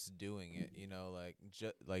just doing it,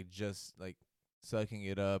 just sucking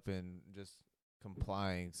it up and just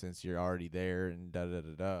complying since you're already there and da da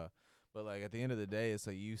da da. But like at the end of the day, it's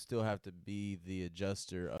like you still have to be the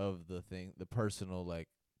adjuster of the thing, the personal like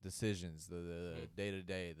decisions, the day to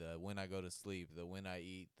day, the when I go to sleep, the when I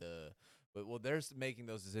eat, they're making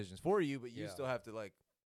those decisions for you, but you still have to like,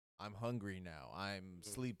 I'm hungry now, I'm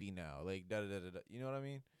sleepy now, like da da da da. You know what I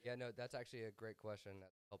mean? Yeah, no, that's actually a great question.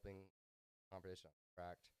 That's helping conversation on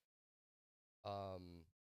track.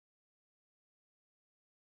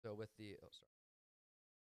 So with the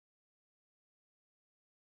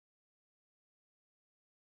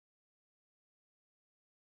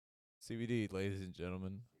CBD, ladies and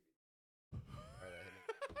gentlemen. Alright,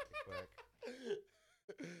 hit me quick.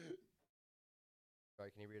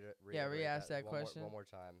 Sorry, can you re-ask that question one more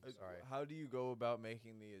time? Sorry. How do you go about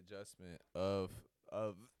making the adjustment of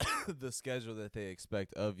the schedule that they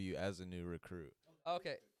expect of you as a new recruit?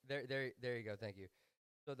 Okay, there you go. Thank you.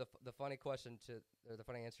 So the funny answer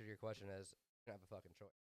to your question is you don't have a fucking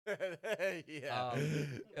choice. Yeah.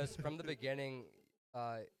 Because from the beginning,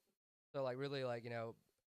 so like really like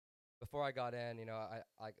before I got in, I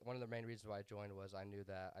like one of the main reasons why I joined was I knew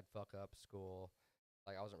that I'd fuck up school,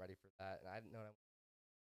 like I wasn't ready for that, and I didn't know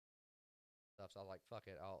stuff. So I was like, fuck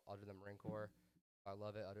it, I'll do the Marine Corps. If I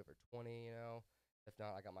love it, I'll do it for 20. If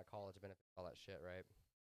not, I got my college benefits, all that shit, right?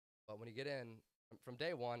 But when you get in, from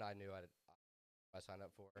day one, I knew I signed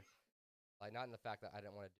up for. Like, not in the fact that I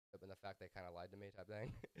didn't want to do it, but in the fact they kind of lied to me type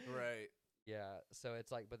thing. Right. Yeah. So it's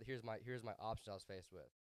like, but here's my options I was faced with.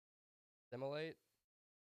 Assimilate,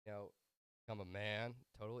 become a man,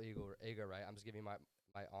 total ego, right? I'm just giving my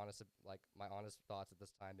honest thoughts at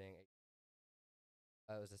this time being.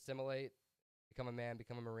 It was assimilate, become a man,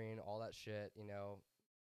 become a Marine, all that shit.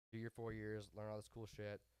 Do your 4 years, learn all this cool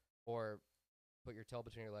shit, or put your tail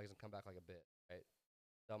between your legs and come back like a bitch, right?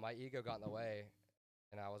 So my ego got in the way,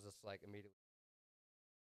 and I was just like immediately.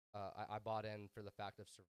 I bought in for the fact of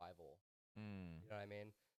survival. You know what I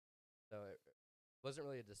mean? So it wasn't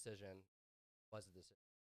really a decision. It was a decision.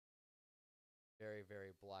 Very,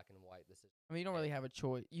 very black and white decision. I mean, you don't really have a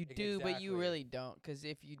choice. You do, but you really don't. Because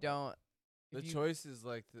if you don't, the choice is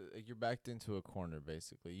like you're backed into a corner.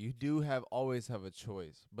 Basically, you do always have a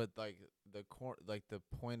choice, but like the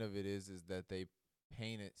point of it is that they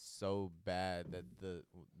paint it so bad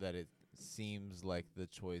that it seems like the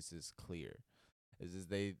choice is clear. Is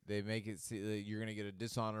they make it see that you're gonna get a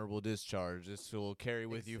dishonorable discharge. This will carry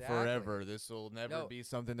with you forever. This will never be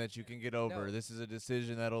something that you can get over. No. This is a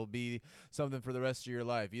decision that'll be something for the rest of your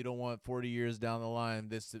life. You don't want 40 years down the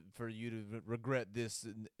line for you to regret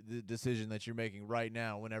the decision that you're making right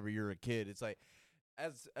now. Whenever you're a kid, it's like,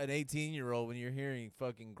 as an 18-year-old, when you're hearing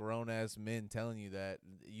fucking grown-ass men telling you that,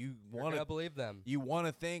 you want to believe them. You want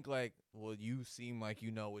to think like, well, you seem like you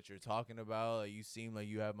know what you're talking about. Like, you seem like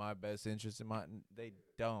you have my best interest in mind. They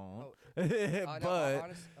don't. Oh, but no,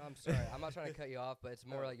 I'm sorry. I'm not trying to cut you off, but it's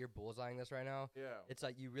more like you're bullseyeing this right now. Yeah. It's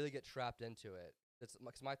like you really get trapped into it. It's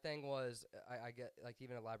cause my thing was, I get, like, to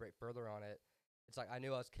even elaborate further on it, it's like I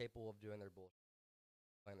knew I was capable of doing their bullshit,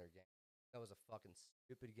 playing their game. That was a fucking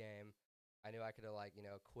stupid game. I knew I could have, like,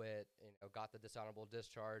 quit, got the dishonorable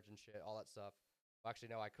discharge and shit, all that stuff. Well, actually,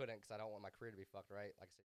 no, I couldn't because I don't want my career to be fucked, right? Like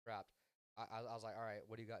I said, trapped. I was like, all right,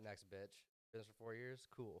 what do you got next, bitch? Been this for 4 years?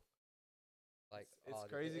 Cool. Like, it's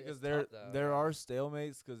crazy because there are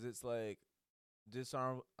stalemates, because it's like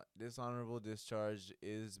dishonorable discharge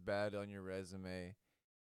is bad on your resume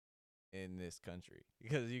in this country,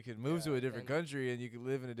 because you could move to a different country and you could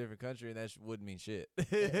live in a different country and that wouldn't mean shit.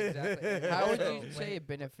 Exactly. How would you say it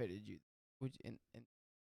benefited you?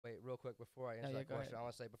 Wait, real quick before I answer that question, I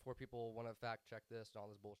want to say, before people want to fact check this and all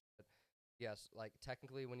this bullshit, yes, like,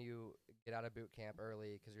 technically when you get out of boot camp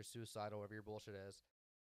early because you're suicidal, whatever your bullshit is,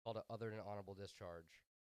 it's called an other than honorable discharge.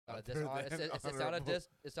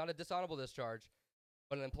 It's not a dishonorable discharge,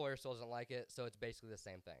 but an employer still doesn't like it, so it's basically the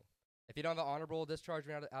same thing. If you don't have an honorable discharge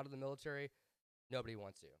when out of the military, nobody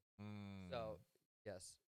wants you. So,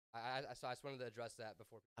 yes. I just wanted to address that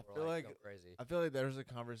before people were going crazy. I feel like there's a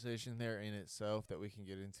conversation there in itself that we can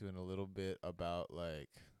get into in a little bit about, like,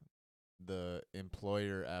 the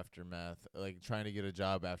employer aftermath, like trying to get a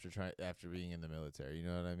job after being in the military. You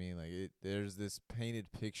know what I mean? Like, there's this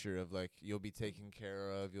painted picture of, like, you'll be taken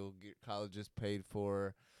care of, you'll get colleges paid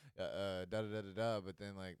for, da da da da da. But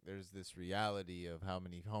then, like, there's this reality of how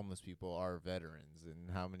many homeless people are veterans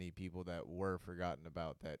and how many people that were forgotten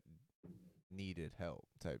about that needed help,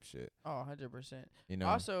 type shit. Oh, 100%.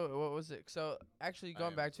 Also, what was it? So, actually,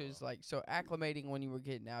 going back to is, like, so acclimating when you were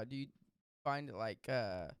getting out, do you find it like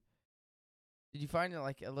did you find it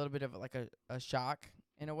like a little bit of like a shock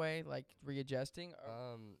in a way, like readjusting?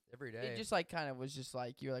 Every day. It just like kind of was just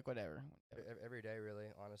like you're like whatever. Every day, really,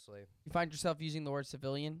 honestly. You find yourself using the word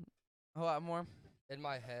civilian a lot more? In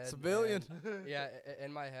my head. Civilian. Yeah,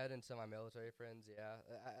 in my head and to my military friends, yeah.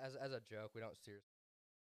 As a joke, we don't seriously.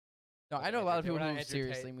 No, I know a lot of people who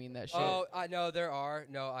seriously mean that shit. Oh, I know there are.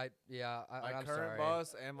 No, my I'm current sorry.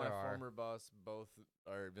 boss and my former boss both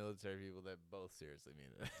are military people that both seriously mean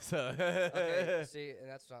it. So okay, see, and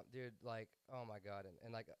that's not, dude. Like, oh my god,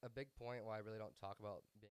 and like a big point why I really don't talk about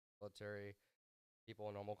being military people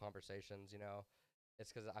in normal conversations.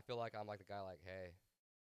 It's because I feel like I'm like the guy, like, hey,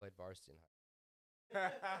 played varsity in high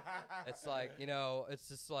school. It's like, it's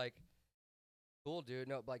just like, cool, dude.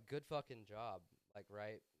 No, like, good fucking job, like,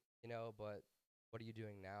 right. But what are you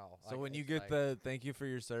doing now? So like, when you get the thank you for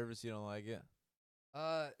your service, you don't like it?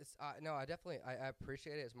 No, I definitely I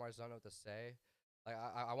appreciate it as much as I don't know what to say. Like,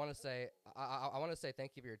 I want to say I want to say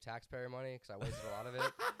thank you for your taxpayer money because I wasted a lot of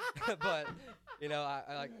it. But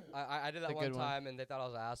I did that one time and they thought I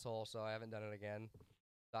was an asshole, so I haven't done it again.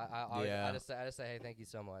 So I just say hey, thank you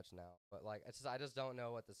so much now. But like I just don't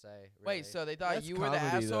know what to say. Really. Wait, so they thought you were the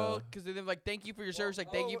asshole because they're like, thank you for your service,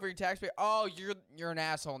 like thank you for your taxpayer. Oh, you're an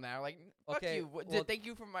asshole now. Like, fuck you. Did thank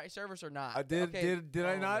you for my service or not? Did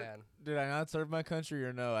I not serve my country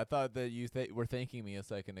or no? I thought that you were thanking me a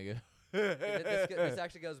second ago. This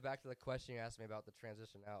actually goes back to the question you asked me about the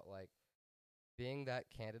transition out, like being that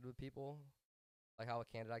candid with people. Like how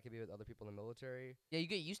candid I could be with other people in the military. Yeah, you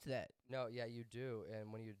get used to that. No, yeah, you do.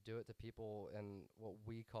 And when you do it to people in what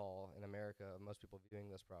we call in America, most people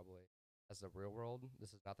viewing this probably as the real world. This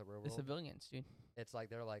is not the real world. The civilians, dude. It's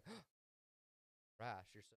like they're like, rash.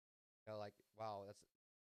 You're so, like, wow, that's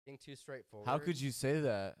being too straightforward. How could you say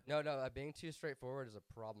that? No, being too straightforward is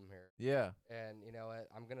a problem here. Yeah. And you know what?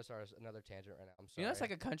 I'm gonna start another tangent right now. I'm sorry. That's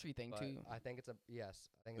like a country thing too. I think it's I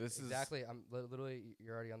think it's exactly. I'm literally.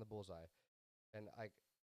 You're already on the bullseye. And I'm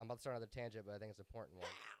about to start another tangent, but I think it's an important one.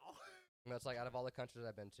 It's like out of all the countries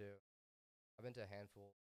I've been to a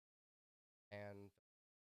handful. And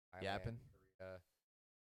Thailand, Yapping? Korea.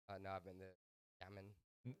 No, I've been to Yaman.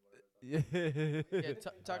 Yeah,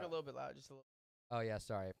 talk a little bit loud, just a little. Oh yeah,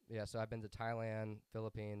 sorry. Yeah, so I've been to Thailand,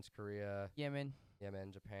 Philippines, Korea, Yemen,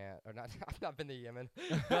 Japan. Or not? I've not been to Yemen.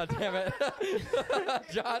 God damn it,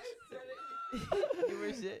 Josh. You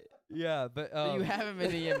were shit. Yeah, but So you haven't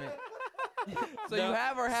been to Yemen. So No, you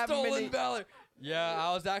have or haven't stolen been to valor. Yeah,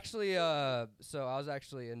 I was actually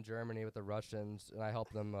in Germany with the Russians, and I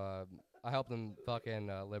helped them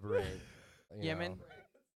fucking liberate Yemen? know.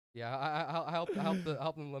 Yeah, I helped them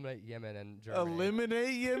eliminate Yemen and Germany.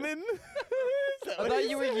 Eliminate Yemen? I thought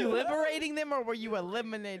you were liberating them, or were you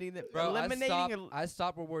eliminating them? Bro, eliminating. I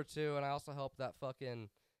stopped World War II, and I also helped that fucking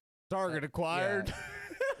Target acquired.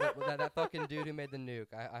 Yeah, that fucking dude who made the nuke.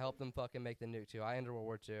 I helped them fucking make the nuke too. I ended World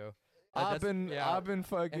War II. I've been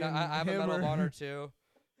fucking. And I have a Medal of hammer. Honor too.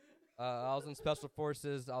 I was in Special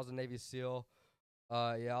Forces. I was a Navy SEAL.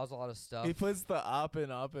 I was a lot of stuff. He puts the op in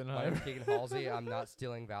My Oppenheimer. name's Keegan Halsey. I'm not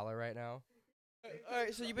stealing valor right now. All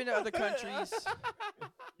right, so you've been to other countries.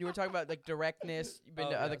 You were talking about like directness. You've been Oh,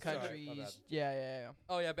 to yeah, other sorry, my countries. bad. Yeah.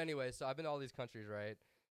 Oh yeah, but anyway, so I've been to all these countries, right?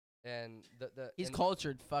 And He's and,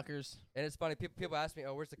 cultured, fuckers. and it's funny. People ask me,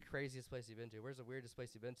 "Oh, where's the craziest place you've been to? Where's the weirdest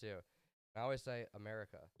place you've been to?" And I always say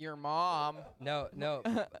America. Your mom. No,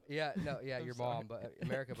 yeah, your mom, but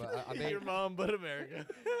America. But I'm being Your mom, but America.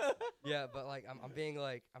 yeah, but like I'm being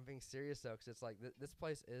serious though, 'cause it's like this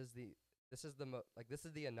place is this is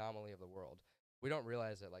the anomaly of the world. We don't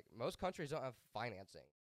realize it. Like most countries don't have financing.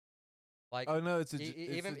 Like Oh no, it's a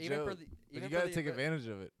even it's a even joke. for the But even you for gotta the take inve- advantage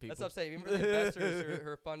of it, people. That's what I'm saying. Even for the investors who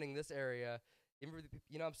are funding this area, even for the,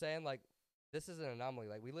 you know what I'm saying? Like this is an anomaly.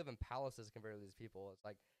 Like we live in palaces compared to these people. It's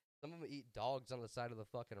like some of them eat dogs on the side of the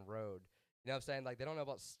fucking road. You know what I'm saying? Like they don't know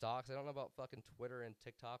about stocks. They don't know about fucking Twitter and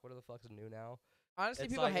TikTok. What the fuck's new now? Honestly,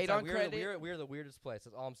 It's people like- hate it's like on we're credit. We're the weirdest place.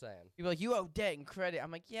 That's all I'm saying. People are like, you owe debt and credit.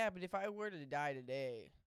 I'm like, yeah, but if I were to die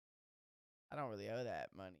today, I don't really owe that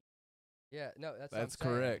money. Yeah, no, that's That's what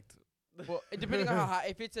I'm saying. correct. Well, depending on how high,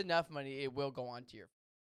 if it's enough money, it will go on to your.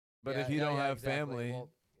 But Yeah, if you no, don't yeah, have exactly. family, Well,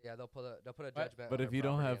 yeah, they'll put a But- judgment. but on if their you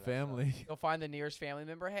don't property have and that stuff. family, You'll find the nearest family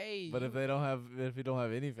member. Hey. but if you don't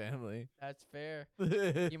have any family, That's fair.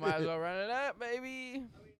 You might as well run it up, baby.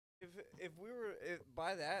 If we were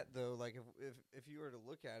by that though, like if you were to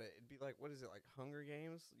look at it, it'd be like, what is it, like Hunger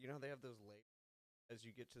Games? You know how they have those layers as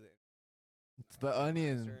you get to the It's the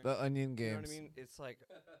onion You games. know what I mean? It's like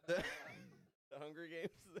the Hunger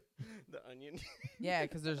Games, the onion. Yeah,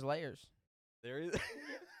 'cause there's layers. There is.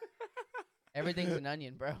 Everything's an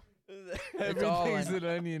onion, bro. Everything's all an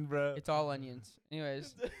onion, bro. It's all onions.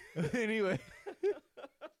 Anyways, Anyway,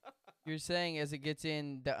 you're saying as it gets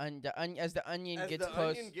in as the onion As gets the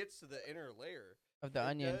close onion gets to the inner layer of the it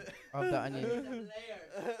onion does- of the onion.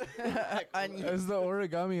 Onion. as the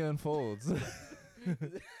origami unfolds.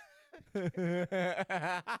 All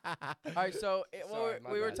right, so Sorry,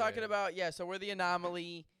 my we were bad, talking dude. about so we're the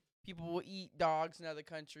anomaly. People will eat dogs in other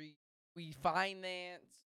countries. We finance.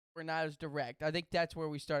 We're not as direct. I think that's where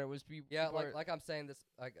we started. Was Yeah, people are- like I'm saying this.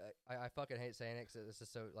 Like I fucking hate saying it 'cause it's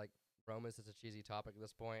just so like Rome is such a cheesy topic at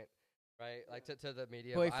this point, right? Like to the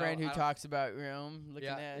media. but I boyfriend don't- who I don't- talks about Rome looking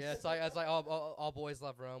Yeah, ass. yeah. It's like all boys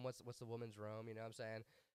love Rome. What's the woman's Rome? You know what I'm saying?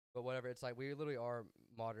 But whatever. It's like we literally are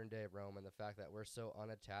modern day Rome, and the fact that we're so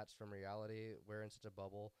unattached from reality. We're in such a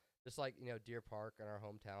bubble. Just like Deer Park and our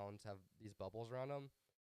hometowns have these bubbles around them.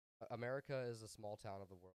 America is a small town of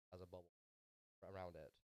the world, has a bubble around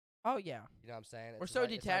it. Oh yeah, You know what I'm saying? we're It's so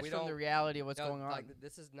like- it's like detached we from the don't- reality of what's no, going on. Like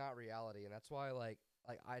this is not reality, and that's why like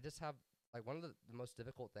I just have like one of the most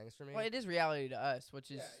difficult things for me. Well, it is reality to us,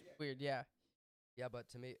 which is weird. Yeah. Yeah, but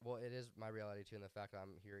to me, well, it is my reality too, and the fact that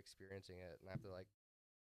I'm here experiencing it, and I have to like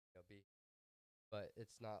be. But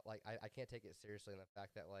it's not like I can't take it seriously in the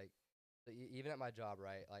fact that like so even at my job,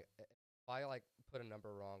 right? Like if I like put a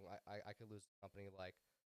number wrong, I could lose the company like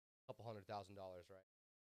a couple $100,000, right?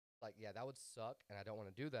 Like yeah, that would suck, and I don't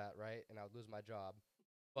want to do that, right? And I would lose my job.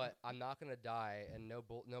 But I'm not gonna die, and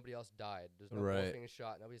nobody else died. There's no bulls Right. being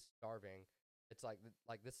shot. Nobody's starving. It's like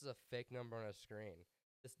this is a fake number on a screen.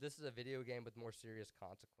 This is a video game with more serious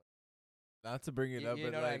consequences. Not to bring it up, You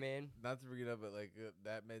but know like, what I mean? not to bring it up, but like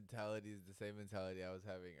that mentality is the same mentality I was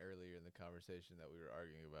having earlier in the conversation that we were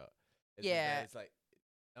arguing about. It's just that Yeah. it's like,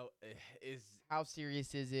 is How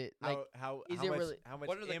serious is it? Like, how is how it much really- how much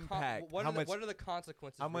What are the impact what how are the, much what are the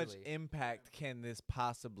consequences? how much really? impact can this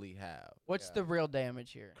possibly have? what's Yeah. the real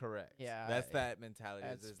damage here? Correct. Yeah, That's that mentality.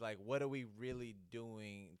 that's- Is like, what are we really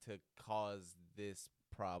doing to cause this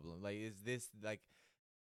problem? Like, is this like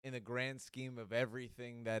in the grand scheme of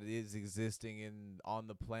everything that is existing on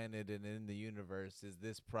the planet and in the universe, is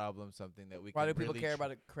this problem something that we Why can do people really care about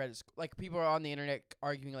a credit score? Like, people are on the internet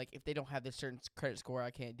arguing, like, if they don't have this certain credit score, I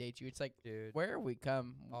can't date you. It's like, Dude, where we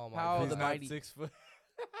come? Oh my How God. He's the not mighty 6 foot.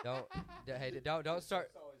 don't start.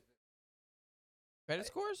 Credit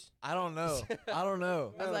scores? I don't know. I don't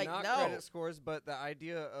know. I was like, not no. credit scores, but the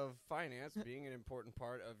idea of finance being an important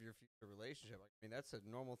part of your future relationship. Like, I mean, that's a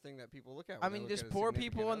normal thing that people look at. I when they mean, look there's at a poor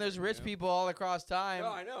significant people and there's other, rich you know? people all across time. No,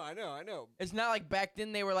 I know. It's not like back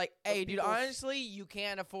then they were like, hey, dude, people honestly, you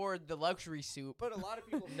can't afford the luxury soup. But a lot of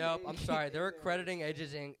people. Nope, I'm sorry. There were crediting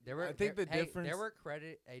agencies. I think the difference- There were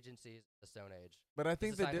credit agencies in the Stone Age. But I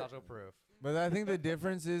think This is the psychological proof. But I think the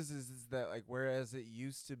difference is that like whereas it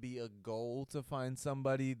used to be a goal to find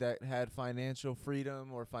somebody that had financial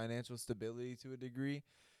freedom or financial stability to a degree,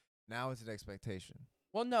 now it's an expectation.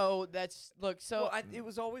 Well, no, look. So it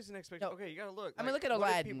was always an expectation. No. Okay, you gotta look. I mean, like, look at what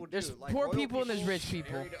do Aladdin. people do? There's Like, poor royal people and there's rich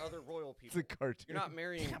people. marry to other royal people. It's a cartoon. You're not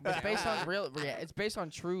marrying. it's based on it's based on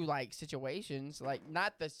true like situations, like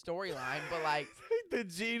not the storyline, but like The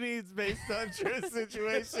genie's based on true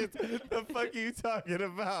situations. The fuck are you talking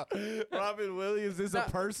about? Robin Williams is a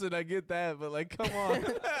person. I get that, but like, come on.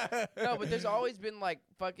 no, but there's always been like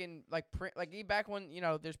fucking like back when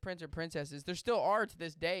there's prince or princesses. There still are to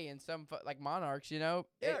this day in some like monarchs.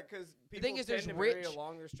 Yeah, because the thing is, there's to rich, marry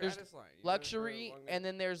along their there's stratus line, luxury, and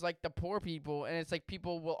then there's like the poor people, and it's like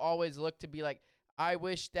people will always look to be like, I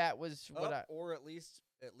wish that was what I. or at least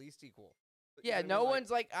equal. But Yeah, you know no what I mean? one's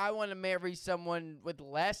like, I want to marry someone with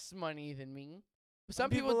less money than me. Some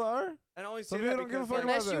people are. And I always Some say people that don't give a because, fuck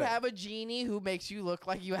like, unless you that. have a genie who makes you look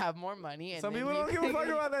like you have more money. And Some then people you don't give a fuck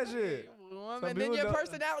about that shit. And Some then people your don't-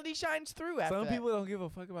 personality shines through after Some that. people don't give a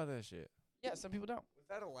fuck about that shit. Yeah, some people don't. Was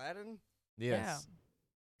that Aladdin? Yes.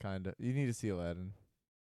 Kinda. You need to see Aladdin.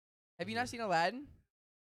 Have you not seen Aladdin?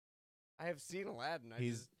 I have seen Aladdin.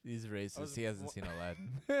 He's racist. was- He hasn't seen Aladdin.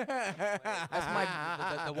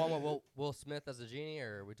 That's the one with Will Smith as a genie,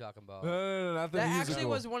 or are we talking about? No, not the That musical. actually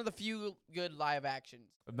was one of the few good live actions.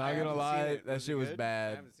 I'm not I gonna haven't seen lie, it. that Was it shit was good? I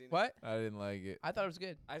bad. haven't seen it. What? I didn't like it. I thought it was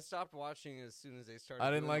good. I stopped watching as soon as they started. I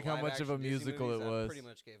didn't doing like the how live much of a action Disney musical movies. it was. I pretty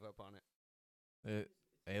much gave up on it.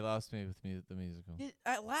 They lost me with the musical.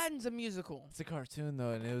 Aladdin's a musical. It's a cartoon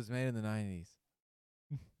though, and it was made in the 90s.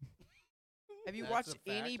 Have you That's watched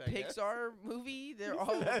a any fact, I guess. Pixar movie? They're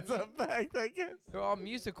all That's a fact, I guess. they're all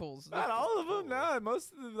musicals. Not all of them. No,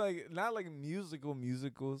 most of them not like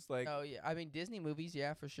musicals. Like Oh yeah, I mean Disney movies,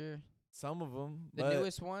 yeah, for sure. some of them. The but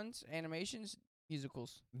newest ones, animations,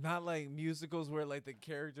 musicals. Not like musicals where like the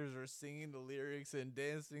characters are singing the lyrics and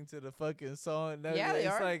dancing to the fucking song. No, Yeah, they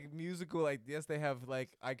it's are. like musical. Like yes, they have like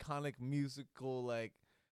iconic musical like.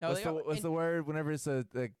 No, what's they are, what's and- the word? Whenever it's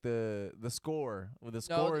like the score. Well, the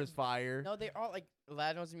score the- is fire. No, they're all like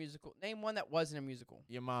Aladdin was a musical. Name one that wasn't a musical.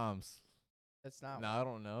 Your mom's. That's not. No, I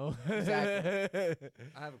don't know. Exactly.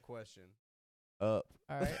 I have a question. Up.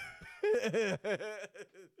 All right.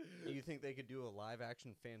 Do you think they could do a live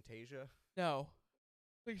action Fantasia? No.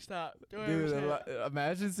 Please stop. Don't Dude, ever say that.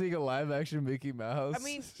 imagine seeing a live action Mickey Mouse. I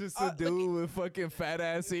mean, just a look, dude with fucking fat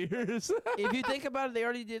ass ears. If you think about it, they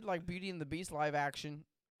already did like Beauty and the Beast live action.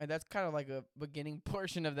 And that's kind of like a beginning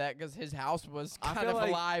portion of that because his house was I kind feel of like-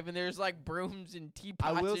 alive and there's like brooms and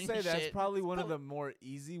teapots. I will and say that's shit. probably one of the more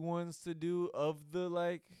easy ones to do of the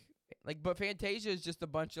like. But Fantasia is just a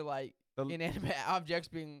bunch of like The- inanimate objects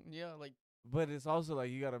being like But it's also like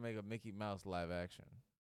you got to make a Mickey Mouse live action.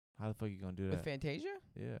 How the fuck you gonna do with that? Fantasia.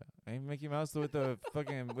 Yeah, ain't Mickey Mouse with the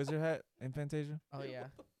fucking wizard hat in Fantasia? Oh yeah.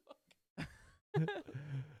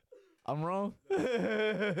 I'm wrong.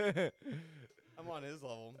 I'm on his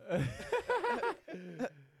level.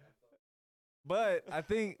 But I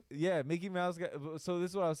think Mickey Mouse got. So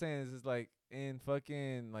this is what I was saying is like in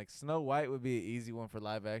fucking like Snow White would be an easy one for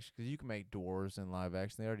live action because you can make dwarves in live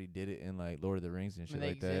action. They already did it in like Lord of the Rings and I shit mean, they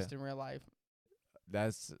like exist that. in real life.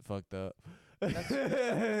 That's fucked up. How's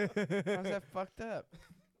that fucked up?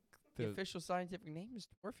 The The- official scientific name is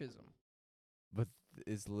dwarfism. But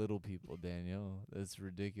it's little people, Danielle. That's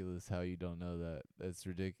ridiculous. How you don't know that? That's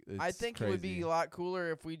ridiculous. I think it would be a lot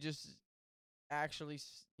cooler if we just actually,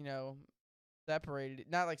 separated it.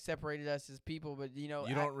 Not like separated us as people, but You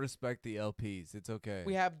don't respect the LPs. It's okay.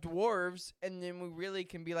 we have dwarves, and then we really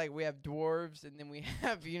can be like, we have dwarves, and then we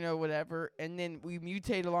have, whatever, and then we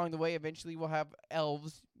mutate along the way. Eventually, we'll have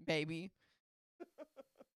elves, maybe.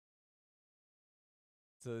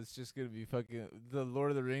 So it's just gonna be fucking. The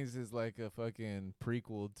Lord of the Rings is like a fucking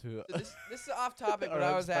prequel to. So this is off topic, but Or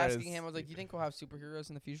I was Empire asking is- him, I was like, do you think we'll have superheroes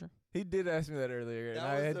in the future? He did ask me that earlier, and That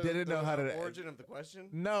I was the- didn't know how to. origin of the question.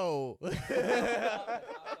 No.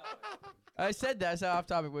 I said that. I said off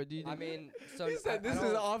topic, but do you I think? mean, so He said I this is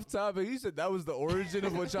don't- off topic. You said that was the origin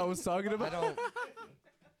of what y'all was talking I about. don't.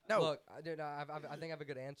 No. Look, I think I have a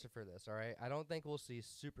good answer for this. All right, I don't think we'll see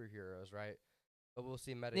superheroes, right? But we'll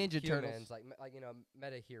see meta Ninja humans, Turtles. like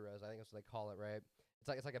meta heroes. I think that's what they call it, right?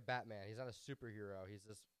 It's like a Batman. He's not a superhero. He's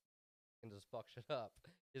this and just fuck shit up.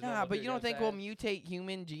 Nah, but you don't think we'll mutate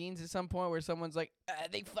human genes at some point where someone's like,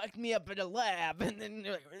 they fucked me up in a lab, and then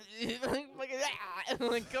they're like, and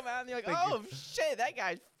like come out and you're like, oh shit, that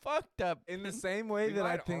guy's fucked up. In the same way We that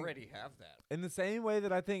I might think already have that. In the same way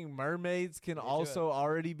that I think mermaids can also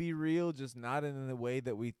already be real, just not in the way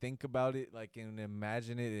that we think about it, like and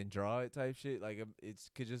imagine it and draw it type shit. Like it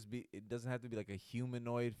could just be. It doesn't have to be like a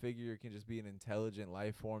humanoid figure. It can just be an intelligent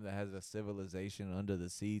life form that has a civilization under the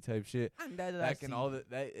sea type shit. That can all that.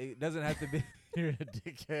 It doesn't have to be. You're a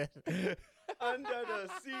dickhead. Under the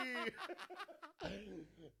sea.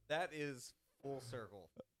 That is full circle.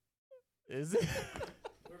 Is it?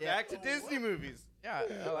 Back to Disney movies. Yeah.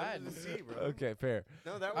 Oh, I Under the sea, bro. Okay, fair.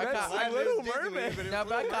 No, that I was got- Aladdin Little is Disney Mermaid. movie, but it No, was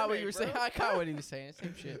but I Little caught what you Mermaid, were saying. bro. I caught what he was saying.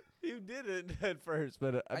 Same shit. You didn't at first,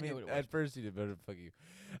 but I I knew mean, what it was. at first you did better. Fuck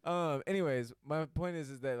you. Anyways, my point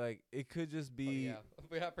is that like it could just be.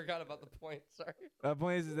 I forgot about the point. Sorry. My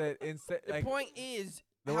point is that instead, The like, point is,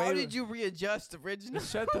 the how way- did you readjust original?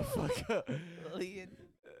 shut the fuck up. Leon?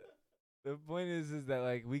 The point is that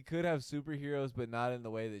like we could have superheroes, but not in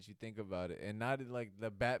the way that you think about it, and not in like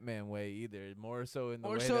the Batman way either. More so in the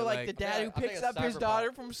Or way so that like the dad who I think picks it's up his cyberpunk.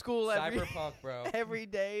 daughter from school every Cyberpunk, bro. every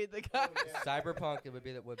day. The guy, Cyberpunk. It would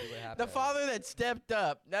be what happened. the father that stepped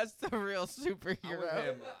up. That's the real I'm with superhero.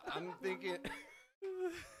 him. I'm thinking.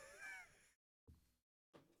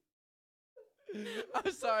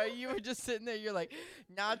 I'm sorry, you were just sitting there. You're like,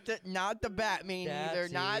 not the Batman either,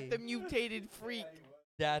 not the mutated freak.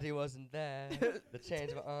 Daddy wasn't there. The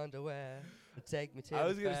change of underwear. To take me to I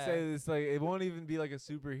was the gonna fair. say this, like it won't even be like a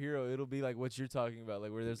superhero. It'll be like what you're talking about,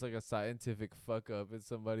 like where there's like a scientific fuck up and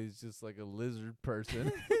somebody's just like a lizard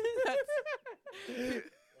person.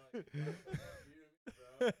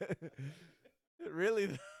 Really?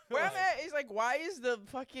 though. Where I'm at is like, why is the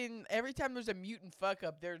fucking every time there's a mutant fuck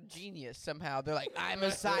up, they're genius somehow. They're like, I'm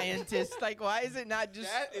a scientist. Like, why is it not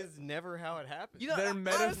just? That is never how it happens. You know, They're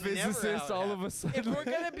honestly, metaphysicists never how it all of a if sudden. we're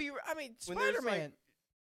gonna be, I mean, When there's, Spider-Man.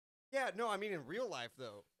 Yeah, no, I mean in real life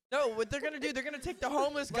though. No, what they're gonna do? They're gonna take the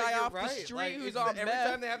homeless Like, guy you're off the right. street Like, who's it's on every meth.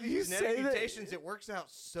 time they have You these say genetic that- mutations, it works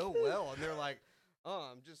out so well, and they're like, "Oh,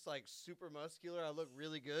 I'm just like super muscular. I look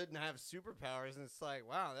really good, and I have superpowers." And it's like,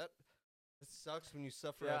 wow, that sucks when you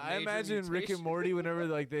suffer. Yeah, a I major imagine Rick and mutation. Morty whenever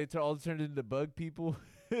like they all turned into bug people.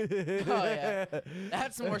 Oh, yeah.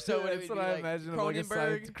 That's more so what it That's would what be I like imagine of like a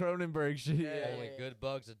Cronenberg. Cronenberg shit. Yeah. Only good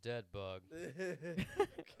bug's a dead bug.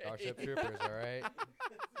 Starship Troopers, all right.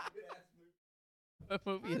 What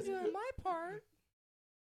movie is it? my part.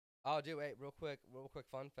 Oh, dude, wait, real quick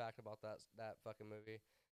fun fact about that fucking movie.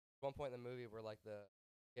 At one point in the movie where like the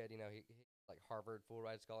kid, you know, he like Harvard full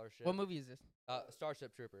ride scholarship. What movie is this?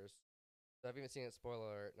 Starship Troopers. So I've even seen it. Spoiler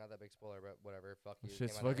alert, not that big spoiler, but whatever. Fuck you.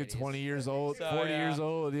 Shit's came out in the fucking 80s. 20 years old, So, 40 yeah. years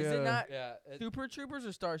old. Yeah. Is it not Yeah. Super Troopers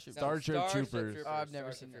or Starship? No, Starship Troopers. Oh, I've never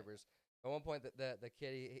Starship seen that. Troopers. At one point, the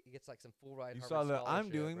kid he gets like some full ride. You Harvard saw the I'm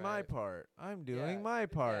scholarship, doing my right? part. I'm doing Yeah. my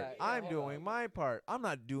part. Yeah, yeah, I'm hold doing on. my part. I'm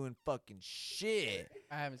not doing fucking shit.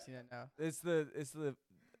 I haven't seen that now. It's the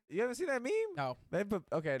you haven't seen that meme? No.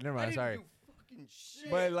 Okay, never I mind. didn't Sorry. do fucking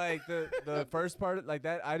shit. But like the first part like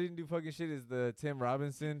that, I didn't do fucking shit is the Tim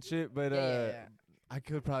Robinson shit. But Yeah. I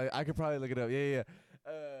could probably look it up. Yeah.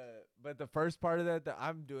 But the first part of that,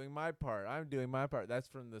 I'm doing my part. I'm doing my part. That's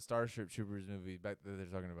from the Starship Troopers movie back that they're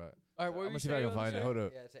talking about. All right, what I'm were gonna you see if I saying? can find it. Hold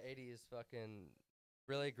up. Yeah, it's an 80s fucking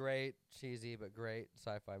really great, cheesy but great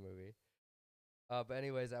sci-fi movie. But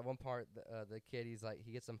anyways, at one part, the kid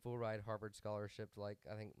he gets some full ride Harvard scholarship to like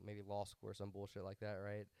I think maybe law school or some bullshit like that,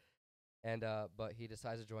 right? And but he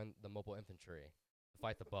decides to join the mobile infantry to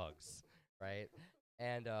fight the bugs, right?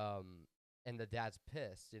 And the dad's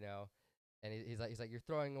pissed, you know, and he's like you're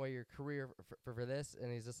throwing away your career for this,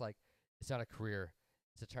 and he's just like it's not a career,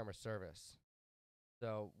 it's a term of service.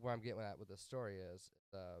 So where I'm getting at with this story is,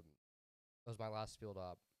 it was my last field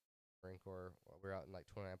op, Marine Corps. We were out in like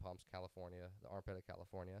 29 Palms, California, the armpit of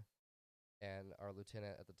California, and our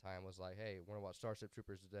lieutenant at the time was like, "Hey, we're gonna watch Starship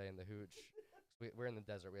Troopers today in the hooch." We're in the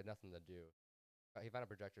desert. We had nothing to do. He found a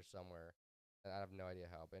projector somewhere, and I have no idea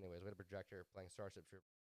how. But anyways, we had a projector playing Starship Troopers.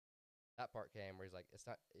 That part came where he's like, "It's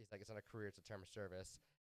not a career. It's a term of service."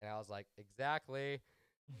 And I was like, "Exactly."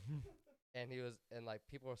 And like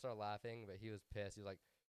people were started laughing, but he was pissed. He was like,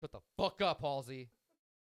 "Shut the fuck up, Halsey."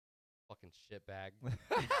 Fucking shitbag.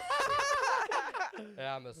 And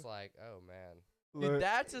I'm just like, oh man. Dude,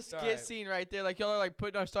 that's a skit Alright. scene right there. Like y'all are like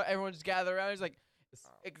putting on star. Everyone just gather around. He's like,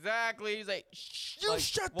 exactly. He's like, you Like,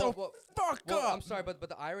 shut well, the fuck well, up. I'm sorry, but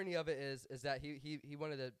the irony of it is that he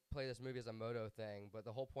wanted to play this movie as a moto thing, but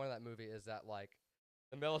the whole point of that movie is that like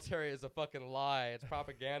the military is a fucking lie. It's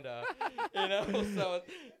propaganda, you know. So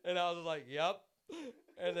and I was like, yep,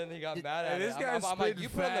 And then he got mad at Hey, it. this guy's I'm like, spitting you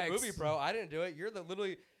put on the movie, facts. bro. I didn't do it. You're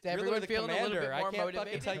literally everyone the feeling a little commander. bit more I can't fucking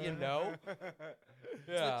motivated? tell you no.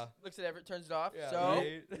 Yeah. Looks at Everett, turns it off. Yeah, So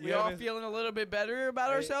right. we You all haven't- feeling a little bit better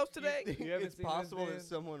about ourselves today. You think haven't it's seen this, possible Dan? that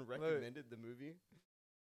someone recommended the movie?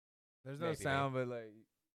 There's no Maybe. sound, but like.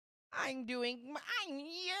 I'm doing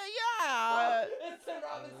yeah. It's Tim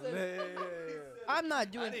Robinson. I'm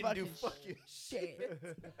not doing didn't fucking, do fucking shit.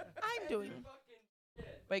 I'm doing.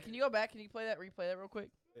 Wait, can you go back? Can you replay that real quick?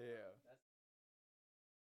 Yeah.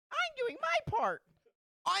 I'm doing my part.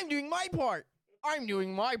 I'm doing my part. I'm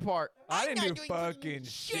doing my part. I I'm didn't not do doing fucking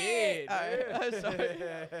shit. All right, sorry.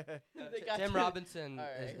 Tim Robinson All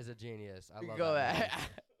right. is a genius. I We love go that back. movie.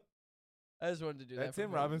 I just wanted to do that. That for Tim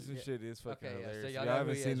fun. Robinson Yeah. shit is fucking Okay, yeah, so hilarious. y'all Y'all know who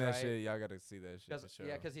haven't he seen is, that right? shit. Y'all gotta see that shit for sure.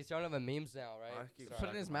 Yeah, because he's showing him the memes now, right? keep Sorry. Put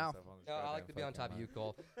it in his mouth. No, I like to be on top of you,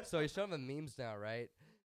 Cole. So he's showing him the memes now, right?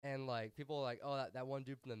 And like people are like, oh, that one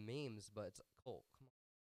dude from the memes, but it's Cole. Come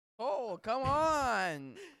on. Oh, come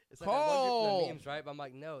on. It's like that one dude from Cole. the memes, right? But I'm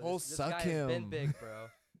like, no, Cole, this suck guy has been him. big, bro.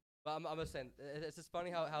 But I'm just saying, it's just funny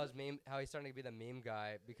how he's starting to be the meme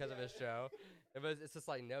guy because of his show. It's just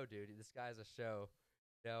like, no, dude, this guy's a show.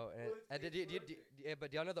 You know, and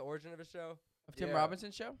but do y'all know the origin of his show? Of Tim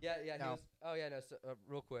Robinson's show? Yeah. No. So,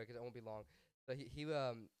 real quick, 'cause it won't be long. So he was,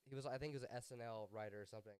 I think he was an SNL writer or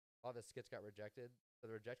something. All of his skits got rejected. So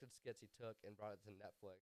the rejected skits he took and brought it to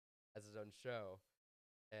Netflix as his own show,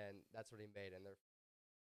 and that's what he made. And they're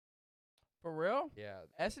For real? yeah.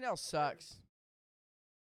 SNL sucks.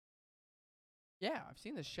 Yeah, I've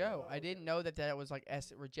seen the show. I didn't know that was like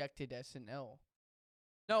rejected SNL.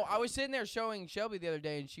 No, I was sitting there showing Shelby the other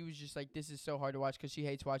day, and she was just like, "This is so hard to watch," because she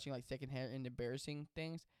hates watching like secondhand and embarrassing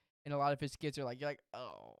things. And a lot of his skits are like, you're like,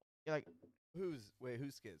 oh, you're like, Who's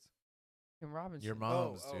kids? Tim Robinson. Your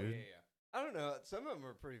mom's, oh, dude. yeah. I don't know. Some of them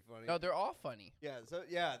are pretty funny. No, they're all funny. Yeah,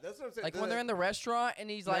 that's what I'm saying. Like when they're in the restaurant, and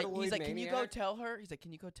he's like, Metalloid "Can you go Maniac? tell her?" He's like,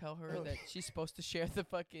 "Can you go tell her that she's supposed to share the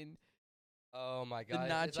fucking." Oh my The god!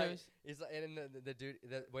 nachos. It's like, and then the dude,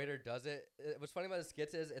 the waiter does it. What's funny about the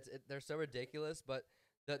skits is they're so ridiculous, but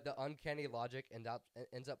the uncanny logic ends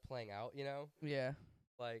up playing out. You know? Yeah.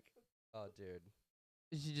 Like, oh, dude.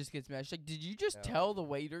 She just gets mad. She's like, "Did you just No. tell the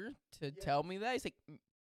waiter to tell me that?" He's like,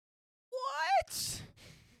 "What?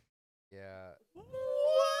 Yeah. What?"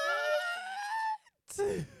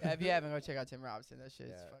 Yeah, if you haven't, go check out Tim Robinson. That shit's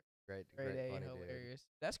Yeah. fucking Great, grade A, funny hilarious.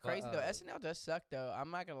 That's But, crazy though. SNL does suck though.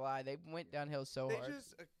 I'm not gonna lie. They went downhill so They hard.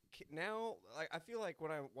 just now, like, I feel like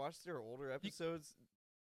when I watch their older episodes,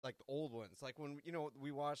 like the old ones, like when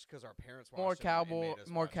we watched because our parents watched More them and made us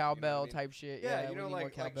more watch it, you know what I cowbell mean? type shit. Yeah, we need more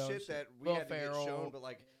like cowbell shit that we Will had to get shown, Ferrell. but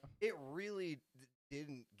like it really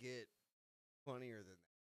didn't get funnier than that.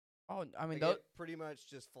 Oh, I mean, Like, it pretty much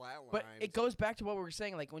just flatlined. but it goes back to what we were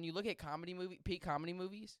saying. Like when you look at peak comedy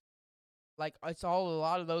movies, like it's all a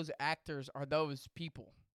lot of those actors are those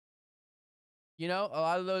people. You know, a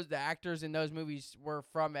lot of the actors in those movies were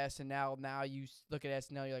from SNL. Now you look at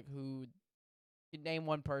SNL, you're like, who? You name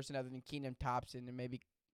one person other than Keenan Thompson and maybe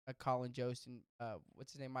Colin Jost and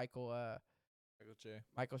what's his name, Michael Shea.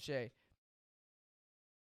 Michael Shea.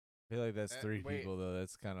 I feel like that's three wait. people though.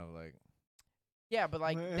 That's kind of like. Yeah, but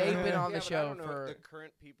like they've been on Yeah, the but I show don't know, for. the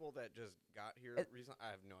current people that just got here And- recently. I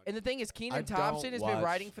have no idea. And the thing is, I Keenan don't Thompson has been watch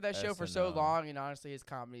writing for that show for so SNL. long, and honestly, his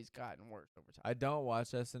comedy's gotten worse over time. I don't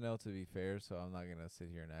watch SNL to be fair, so I'm not gonna sit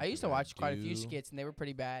here and. Act I used to like watch quite a few do. skits, and they were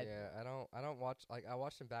pretty bad. Yeah, I don't watch, like, I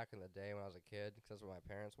watched them back in the day when I was a kid because that's what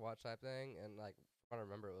my parents watched type thing, and like I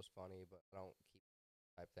remember it was funny, but I don't keep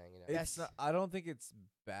type thing, you know. It's not, I don't think it's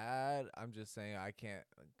bad. I'm just saying I can't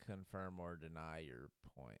confirm or deny your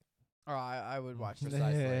point. Oh, I would watch this.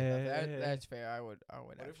 Precisely. That's fair. I would.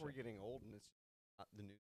 What if actually. we're getting old and it's not the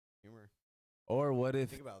new humor? Or what if?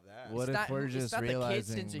 Think about that. What It's if not, we're it's just not the kids'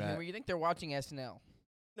 realizing sense of that? humor. You think they're watching SNL?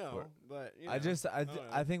 No, but you know, I just don't know.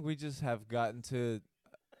 I think we just have gotten to.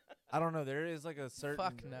 I don't know. There is like a certain.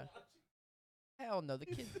 Fuck no. Hell no. The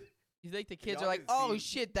kids. You think the kids Y'all are like, can oh see-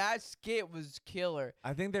 shit, that skit was killer.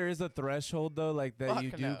 I think there is a threshold though, like that Fuck you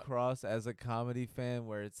do no. cross as a comedy fan,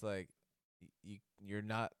 where it's like you're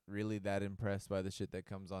not really that impressed by the shit that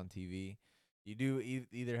comes on TV. You do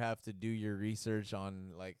either have to do your research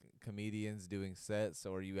on like comedians doing sets,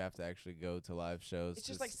 or you have to actually go to live shows. It's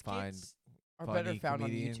just like find skits are better funny found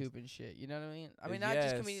comedians. on YouTube and shit. You know what I mean? I mean, Uh, not just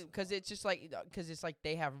yes. comedians, because it's just like it's like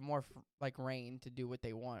they have more like reign to do what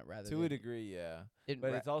they want rather to than a degree, yeah. it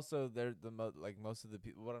But ra- it's also they're like most of the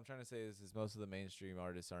people. What I'm trying to say is most of the mainstream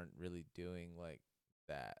artists aren't really doing like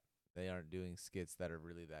that. They aren't doing skits that are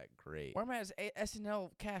really that great. Where am I as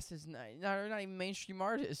SNL cast is not even mainstream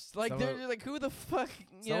artists. Like Some they're of- just like who the fuck?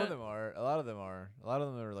 You Some know? of them are. A lot of them are. A lot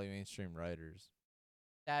of them are like mainstream writers.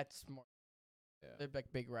 That's more. Yeah. They're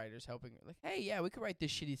like big writers helping. Like, hey, yeah, we could write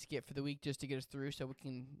this shitty skit for the week just to get us through, so we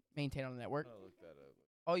can maintain on the network. I'll look that up.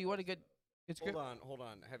 Oh, you want a good script? Hold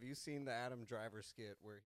on. Have you seen the Adam Driver skit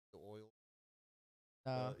where he's the oil?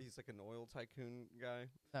 No. He's like an oil tycoon guy.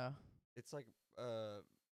 No. It's like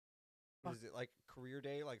what is it, like career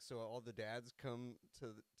day? Like, so all the dads come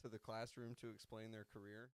to the classroom to explain their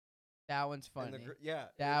career. That one's And funny. yeah,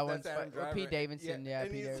 That that's one's Adam funny. Driver. Pete Davidson, yeah, and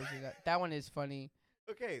Pete he's Davidson. That one is funny.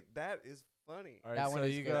 Okay, that is funny. All right, That so one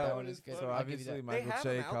is you good. got That one is good. So I'll give you obviously that. They Michael have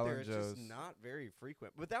Che, him out Colin there. It's Jost, just not very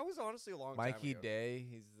frequent. But that was honestly a long time Mikey ago. Day.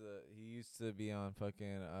 He used to be on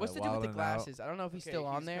fucking. What's the dude with the Wildin' Out. glasses? I don't know if he's still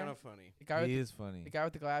on he's there. kind of funny. The guy with He the, is funny. the guy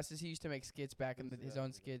with the glasses. He used to make skits back in his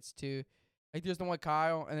own skits too. Like there's the one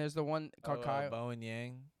Kyle, and there's the one called Kyle. Bowen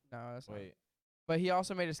Yang. No, that's not. Wait. But he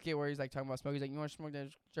also made a skit where he's like talking about smoke. He's like, "You want to smoke that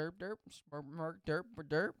derp,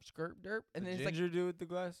 derp, skirt, derp?" And then The he's like, ginger dude with the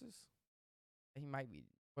glasses. "He might be."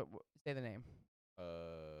 What? Say the name.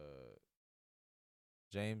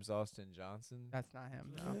 James Austin Johnson. That's not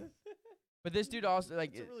him. No. But this dude also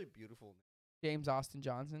like It's a really beautiful. James Austin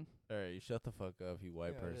Johnson. All right, you shut the fuck up, you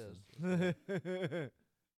white Yeah, it person.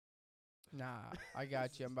 Nah, I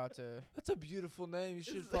got you. I'm about to. That's a beautiful name. You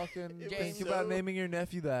should fucking It think was about so- naming your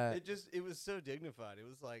nephew that. It was so dignified. It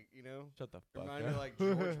was like, Shut the fuck reminded up. me of like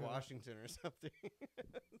George Washington or something.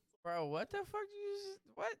 Bro, what the fuck did you just,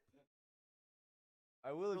 what?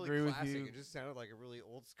 I will Really agree with classic. you. It just sounded like a really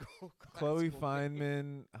old school. Chloe classical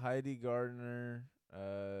name. Feynman, Heidi Gardner,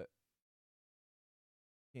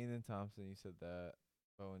 Keenan Thompson. You said that.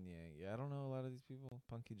 Bowen Yang. Yeah, I don't know a lot of these people.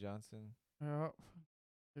 Punky Johnson, Oh,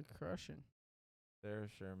 you're crushing. Sarah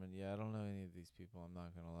Sherman. Yeah, I don't know any of these people. I'm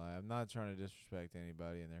not gonna lie. I'm not trying to disrespect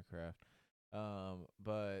anybody in their craft.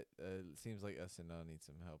 But it seems like SNL needs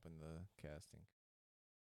some help in the casting.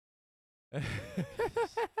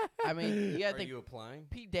 I mean, yeah, I Are think you applying?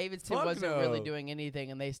 Pete Davidson Fuck wasn't really no. doing anything,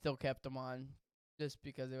 and they still kept him on just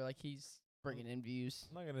because they were like, he's bringing in views.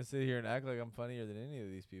 I'm not gonna sit here and act like I'm funnier than any of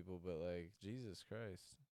these people, but like Jesus Christ,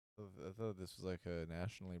 I thought this was like a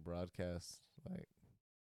nationally broadcast like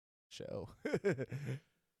show.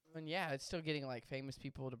 And yeah, it's still getting like famous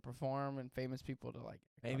people to perform and famous people to like.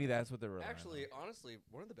 Maybe that's what they're relying Actually, on. honestly,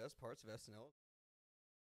 one of the best parts of SNL.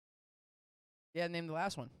 Yeah, name the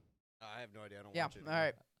last one. I have no idea. I don't Yeah, watch it. all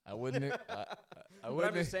right. I wouldn't. I But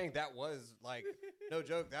wouldn't. I'm just saying that was like no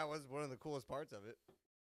joke. That was one of the coolest parts of it.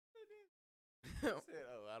 Oh,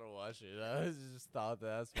 I don't watch it. I just thought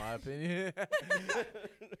that's my opinion.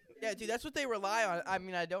 Yeah, dude, that's what they rely on. I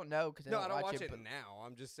mean, I don't know because No, I don't watch it. it But now.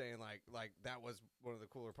 I'm just saying like that was one of the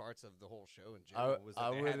cooler parts of the whole show in I- general was that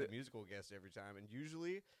I they had would- the musical guest every time, and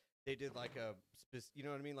usually they did like a you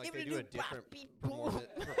know what I mean? Like Give they it do a a different people.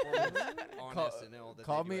 performance on Call- SNL. That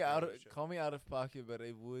call they do me at the out of radio show. call me out of pocket, but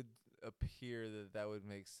it would appear that would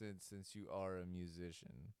make sense since you are a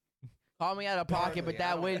musician. Call me out of pocket, but Hardly, I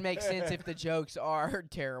that don't- would make sense if the jokes are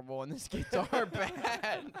terrible and the skits are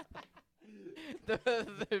bad. No,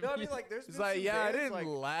 I mean like there's It's been like, some yeah, I bands, didn't like,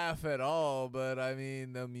 laugh at all, but I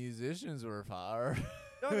mean, the musicians were fire.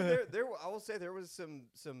 No, I mean, I will say there was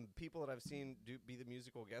some people that I've seen be the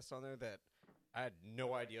musical guests on there that I had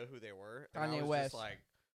no idea who they were. And I Kanye was West. just like,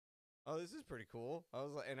 oh, this is pretty cool. I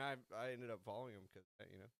was like, and I ended up following him because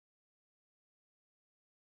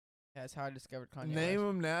That's how I discovered Kanye. Name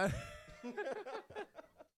them now. You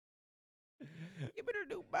better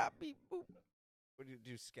do bop beep boop. What do you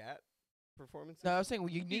do? Scat performances? No, I was saying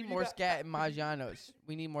you need you more got- scat in Maggiano's.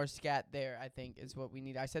 We need more scat there. I think is what we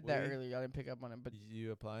need. I said that We? earlier. I didn't pick up on it, but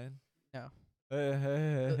You applying? no.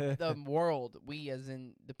 the The world, we as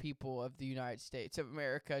in the people of the United States of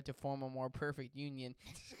America, to form a more perfect union,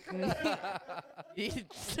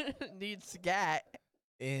 needs scat.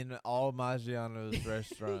 in all Maggiano's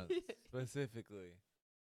restaurants, specifically.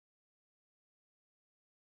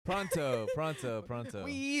 Pronto.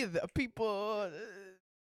 We the people.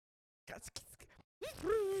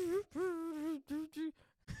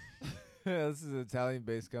 This is an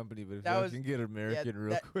Italian-based company, but if That I was- can get American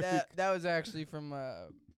real quick. That was actually from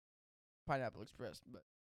Pineapple Express, but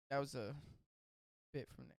that was a bit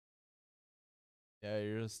from there. Yeah,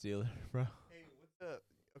 you're a stealer, bro. Hey, what's the?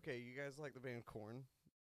 Okay, you guys like the band Korn?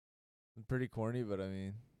 Pretty corny, but I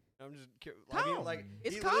mean, I'm just. I mean, like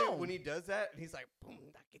It's he literally- Korn. when he does that, and he's like, boom,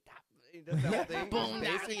 da, get that. He does that whole thing. Boom,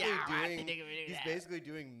 da, He's yeah, basically doing. He's basically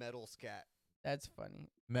doing metal scat. That's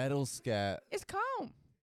funny. metal scat. It's calm.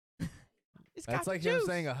 It's That's got like the him juice.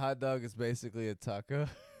 saying a hot dog is basically a taco.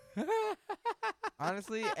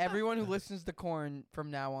 Honestly, everyone who listens to Korn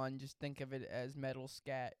from now on, just think of it as metal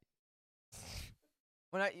scat.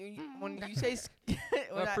 When you say when I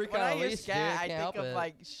hear Freak out at scat, least, dude. I Can't think help of it.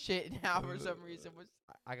 like shit now for some reason. Which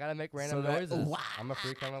I gotta make random that- noises. Wow. I'm a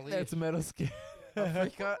freak on a leash. That's metal scare. A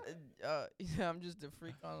freak on, yeah, I'm just a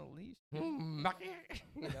freak on a leash. you know what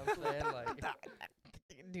I'm saying? Like,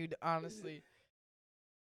 Dude, honestly.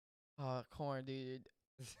 Oh, corn, dude.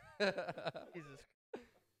 Jesus.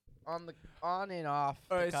 On and off.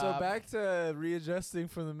 All the right, so cob. back to readjusting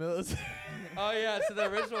from the military. oh yeah, so the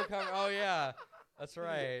original cover. Oh yeah, that's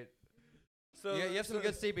right. So you have some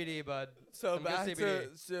good CBD, bud. So Some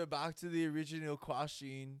good back to the original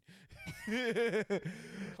question.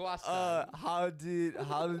 Question. How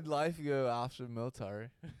did life go after military?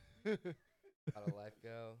 How did life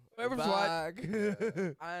go? Whoever's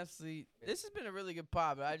Back. Honestly, this has been a really good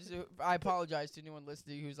pod, but I apologize to anyone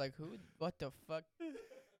listening who's like, what the fuck?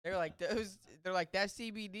 They're like that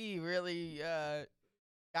CBD really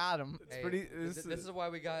got him. It's Hey, pretty. This is why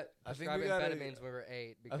we got I think prescribed we got amphetamines when we were 8.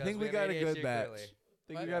 I Because think we have got a ADHD good batch. clearly. I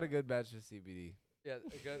think we got a good batch of CBD. Yeah,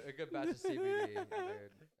 a good batch of CBD, dude.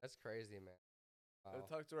 That's crazy, man. Wow. I'll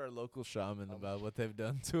talk to our local shaman about what they've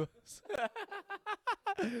done to us.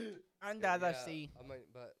 And Yeah, I see. I mean,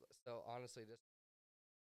 but so honestly, just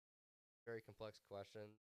very complex question.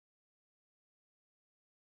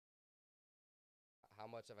 How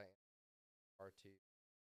much have I R2?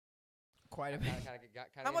 Quite a bit. Kinda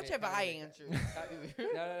How much have I answered?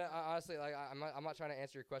 no. Honestly, like I'm not trying to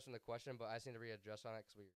answer your question, but I just need to readjust on it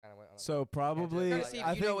because we kind of went on. So probably, Trying to see if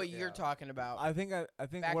I you know think what you're talking about. I think Back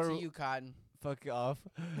we're to you, Cotton. fuck off.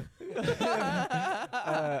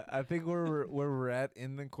 I think where we're at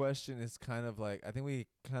in the question is kind of like I think we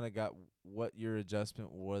kind of got what your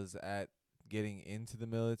adjustment was at getting into the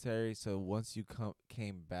military. So once you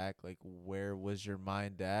came back, like where was your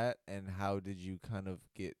mind at, and how did you kind of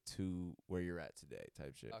get to where you're at today,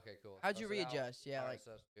 type shit. Okay, cool. How'd So you now- readjust? Yeah, alright,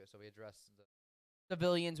 like so we addressed the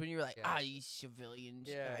civilians when you were like, Yeah. these civilians.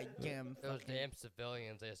 Yeah. I damn those fucking. damn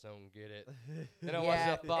civilians. They just don't get it. They don't watch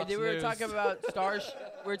Yeah, the Fox and then we were News. talking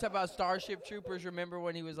about Starship Troopers. Remember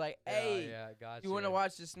when he was like, "Hey, yeah, got you want to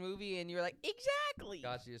watch this movie?" And you're like, "Exactly."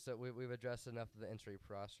 Got you. So we've addressed enough of the entry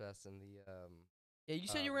process and the Yeah, you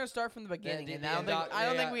said you were gonna start from the beginning, the and I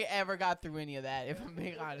don't think yeah. we ever got through any of that. If I'm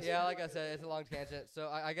being honest. Yeah, like I said, it's a long tangent. So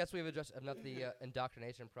I guess we've addressed enough of the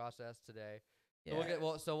indoctrination process today. So Yeah.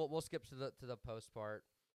 we'll skip to the post part.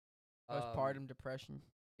 Postpartum depression.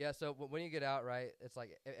 Yeah, so when you get out, right, it's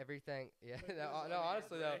like everything. Yeah, no,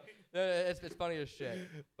 honestly though, no, it's funny as shit.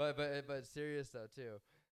 But it's serious though too.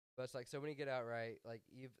 But it's like so when you get out, right, like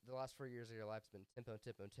the last 4 years of your life's been tempo.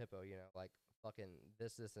 You know, like fucking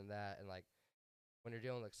this and that, and like when you're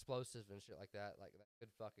dealing with explosives and shit like that could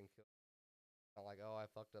fucking kill. Not like I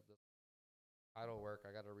fucked up this title work.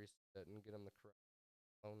 I got to reset it and get them the correct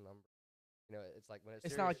phone number. You know, it's like when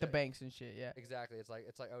it's not like the shit. banks and shit. Yeah. Exactly. It's like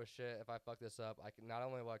oh shit, if I fuck this up, I can not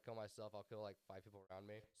only will I kill myself, I'll kill like 5 people around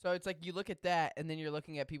me. So it's like you look at that, and then you're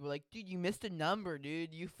looking at people like, dude, you missed a number,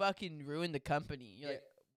 dude. You fucking ruined the company. You're like,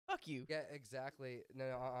 fuck you. Yeah, exactly. No,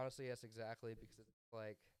 honestly, yes, exactly. Because it's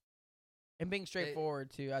like And being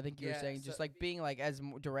straightforward too. I think you were yeah, saying just so- like being like as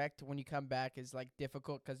direct when you come back is like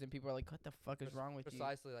difficult because then people are like, what the fuck is wrong with you?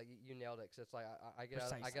 precisely like you nailed it. 'Cause it's like I get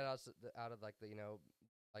out of like the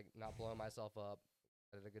like not blowing myself up.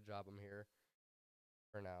 I did a good job. I'm here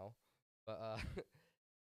for now, but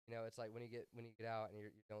it's like when you get out and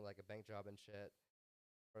you're doing like a bank job and shit,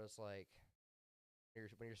 where it's like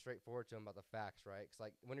when you're straightforward to them about the facts, right? 'Cause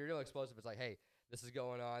like when you're doing explosive, it's like, hey, this is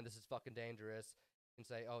going on. This is fucking dangerous. You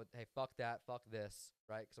can say, oh, hey, fuck that, fuck this,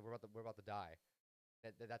 right? 'Cause we're about to die.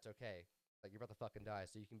 That's okay. Like you're about to fucking die,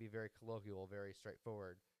 so you can be very colloquial, very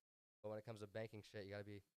straightforward. But when it comes to banking shit, you gotta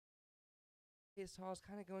be. Hey, so I was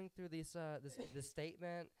kind of going through this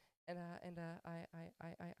statement, and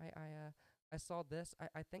I saw this.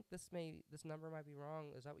 I think this number might be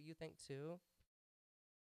wrong. Is that what you think too?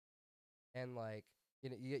 And like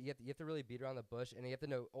you have to really beat around the bush, and you have to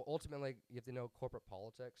know ultimately you have to know corporate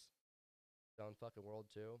politics, its own fucking world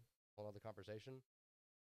too. Whole other conversation,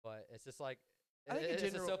 but it's just like I think it's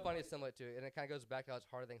just so funny. It's similar to it, and it kind of goes back to how it's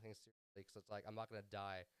hard to take things seriously because it's like I'm not gonna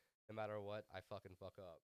die no matter what. I fucking fuck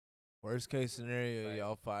up. Worst case scenario, Right.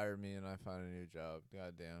 y'all fire me and I find a new job.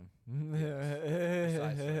 Goddamn.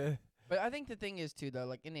 Precisely. But I think the thing is too though,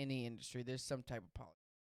 like in any industry, there's some type of politics.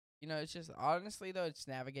 You know, it's just honestly though, it's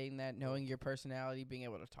navigating that, knowing your personality, being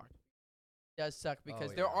able to talk. It does suck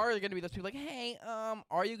because there yeah. are going to be those people like, hey,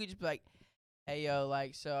 or you could just be like, hey, yo,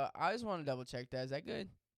 like, so I just want to double check that. Is that good?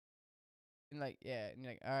 And like, yeah, and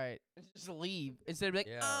you're like, all right, just leave instead of like,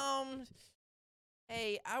 Yeah.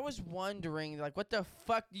 hey, I was wondering, like, what the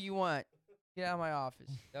fuck do you want? Get out of my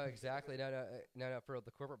office. No, exactly. No. For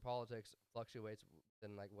the corporate politics fluctuates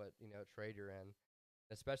than like what trade you're in,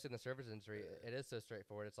 especially in the service industry. It is so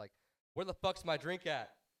straightforward. It's like Where the fuck's my drink at?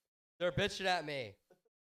 They're bitching at me.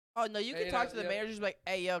 Oh no, you can talk to the managers like,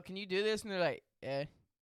 hey yo, can you do this? And they're like, yeah.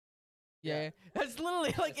 Yeah. That's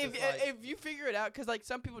literally like if you figure it out, because like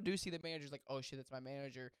some people do see the managers like, oh shit, that's my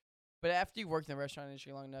manager. But after you work in the restaurant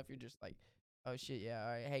industry long enough, you're just like, oh shit, yeah,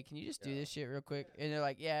 all right. Hey, can you just do this shit real quick? And they're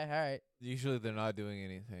like, yeah, all right. Usually they're not doing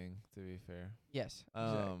anything, to be fair. Yes.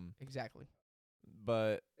 Exactly.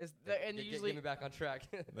 But and usually get me back on track.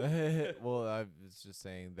 well, I was just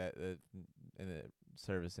saying that in the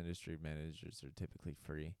service industry, managers are typically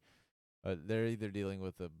free. They're either dealing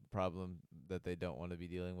with a problem that they don't want to be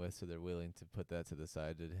dealing with, so they're willing to put that to the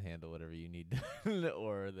side to handle whatever you need done,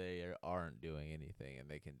 or they aren't doing anything and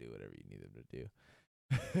they can do whatever you need them to do.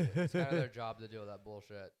 It's kind of their job to deal with that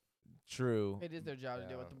bullshit. True. It is their job to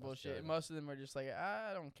deal with the bullshit. And most of them are just like,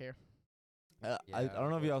 I don't care. I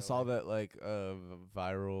don't know if y'all saw that like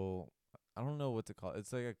viral. I don't know what to call it.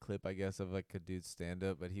 It's like a clip, I guess, of like a dude's stand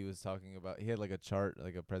up, but he was talking about, he had like a chart,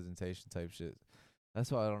 like a presentation type shit. That's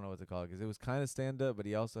why I don't know what to call it, because it was kind of stand up, but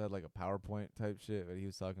he also had like a PowerPoint type shit. But he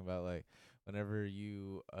was talking about like whenever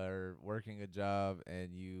you are working a job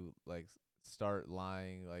and you like start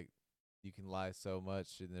lying, like you can lie so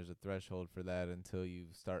much, and there's a threshold for that until you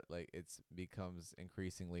start like it's becomes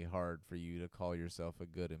increasingly hard for you to call yourself a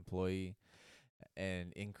good employee,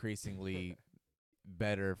 and increasingly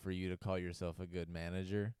better for you to call yourself a good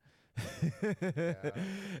manager.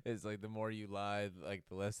 It's like the more you lie, like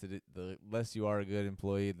the less you are a good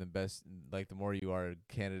employee, the best, like the more you are a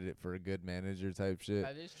candidate for a good manager type shit.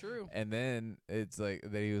 That is true. And then it's like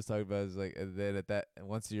that he was talking about is like, and then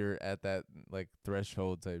once you're at that like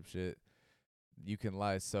threshold type shit, you can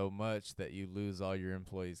lie so much that you lose all your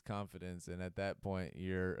employees' confidence, and at that point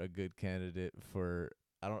you're a good candidate for,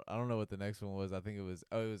 I don't know what the next one was. I think it was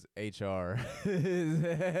HR.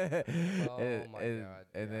 My God.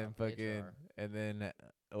 And then fucking HR. and then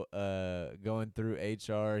going through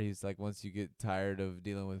HR, he's like, once you get tired of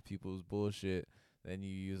dealing with people's bullshit, then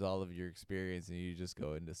you use all of your experience and you just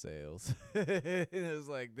go into sales. It was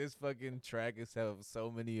like, this fucking track is how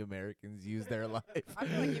so many Americans use their life. I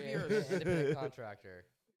feel like if you're an independent contractor,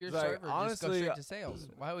 you're a Like, server, just go honestly, straight to sales.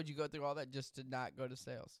 Why would you go through all that just to not go to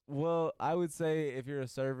sales? Well, I would say if you're a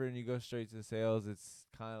server and you go straight to sales, it's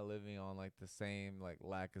kind of living on like the same like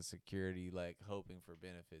lack of security, like hoping for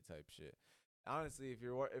benefit type shit. Honestly, if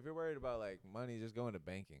you're worried about like money, just go into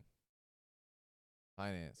banking,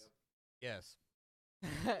 finance. Yes.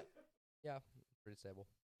 Yeah, pretty stable.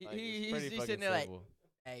 Like, it's He's pretty fucking sitting there like, simple.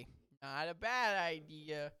 hey, not a bad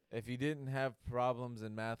idea. If you didn't have problems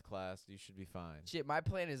in math class, you should be fine. Shit, my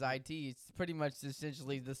plan is IT. It's pretty much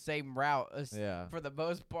essentially the same route as for the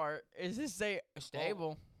most part. It's just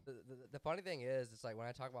stable. The funny thing is, it's like when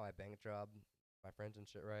I talk about my bank job, my friends and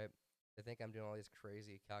shit, right? They think I'm doing all these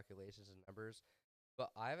crazy calculations and numbers, but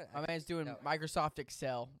I haven't. My man's doing Microsoft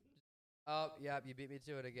Excel. Yeah, you beat me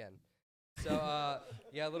to it again. So,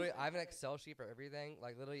 yeah, literally, I have an Excel sheet for everything.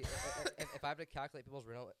 Like, literally, if I have to calculate people's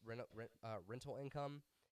rental income,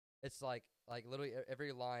 it's like literally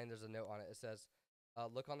every line, there's a note on it. It says,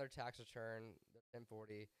 look on their tax return,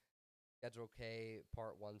 1040, Schedule K,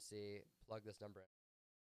 Part 1C, plug this number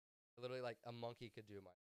in. Literally, like, a monkey could do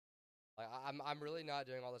mine. Like, I'm really not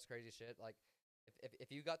doing all this crazy shit. Like,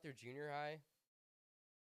 if you got through junior high,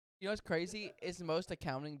 you know what's crazy is most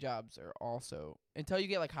accounting jobs are also, until you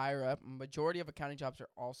get like higher up, majority of accounting jobs are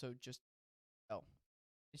also just,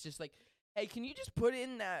 it's just like, hey, can you just put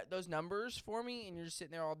in those numbers for me? And you're just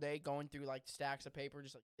sitting there all day going through like stacks of paper,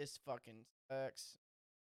 just like, this fucking sucks.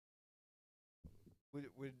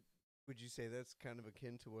 Would you say that's kind of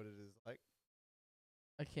akin to what it is like?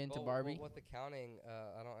 Akin to Barbie? Well, with accounting,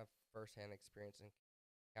 I don't have firsthand experience in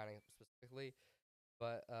accounting specifically.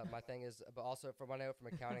 But my thing is, but also from what I know from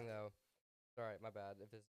accounting though, sorry, my bad if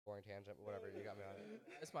this is a boring tangent, but whatever, you got me on it.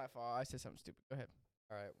 It's my fault. I said something stupid. Go ahead.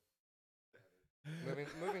 All right.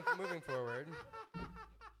 Moving forward.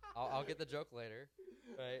 I'll get the joke later.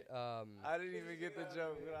 Right. I didn't even get the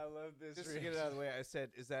joke, but I love this. Just to get it out of the way, I said,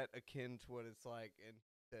 is that akin to what it's like? And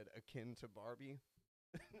said akin to Barbie.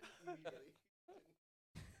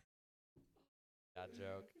 That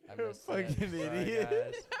joke. I missed fucking it. idiot.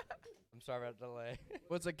 Sorry, guys. I'm sorry about the delay.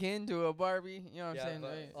 What's akin to a Barbie? You know what I'm saying?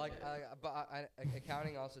 But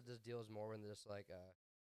accounting also just deals more with just like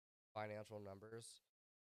financial numbers.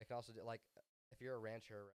 It can also do, like, if you're a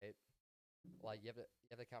rancher, right? Like you have to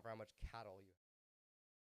account for how much cattle you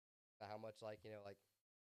have, how much like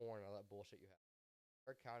corn and all that bullshit you have.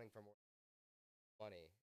 You're accounting for more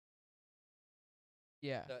money.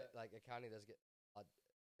 Yeah. So, like accounting does get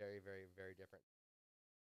very, very, very different.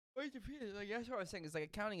 Like that's what I was saying. Is like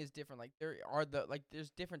accounting is different. Like there's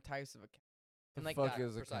different types of accounting. And like fuck Yeah,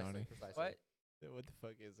 is a precisely, county? precisely. what? What the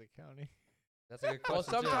fuck is a county? That's a good Well,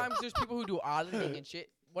 question. too. sometimes there's people who do auditing and shit.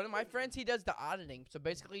 One of my friends, he does the auditing. So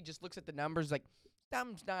basically, he just looks at the numbers like,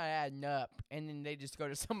 something's not adding up. And then they just go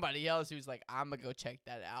to somebody else who's like, I'm going to go check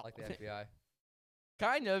that out. Like the FBI.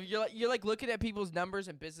 Kind of. You're like looking at people's numbers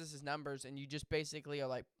and businesses' numbers, and you just basically are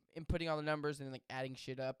like inputting all the numbers and like adding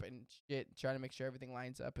shit up and shit, trying to make sure everything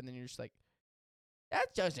lines up. And then you're just like,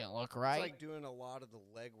 that doesn't look right. It's like doing a lot of the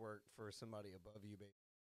legwork for somebody above you.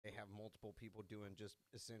 They have multiple people doing just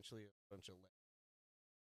essentially a bunch of leg.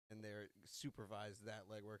 And they're supervise that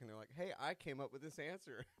legwork, and they're like, "Hey, I came up with this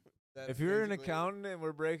answer." If you're an accountant and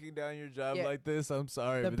we're breaking down your job Yeah. like this, I'm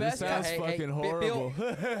sorry, The but this best guy- sounds Hey, fucking Bill- horrible.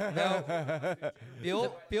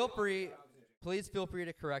 Feel free. Please feel free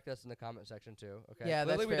to correct us in the comment section too. Okay. Yeah,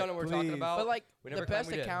 that's Clearly we fair. don't know what we're talking Please. about. But like we the never claimed best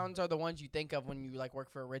we did. accountants are the ones you think of when you like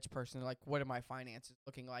work for a rich person. They're like, what are my finances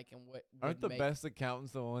looking like, and what Aren't would the make- best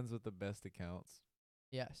accountants the ones with the best accounts?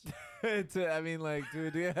 Yes, I mean, like,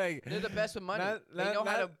 dude, yeah, like, they're the best with money. Not, they not, know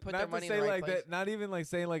how to not- put not their to money in say the right like place. that. Not even like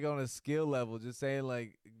saying like on a skill level. Just saying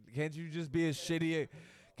like, can't you just be a shitty?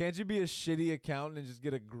 Can't you be a shitty accountant and just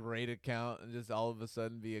get a great account and just all of a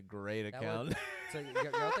sudden be a great That would- accountant? So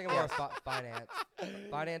you're thinking more of finance.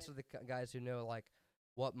 Finance are the guys who know like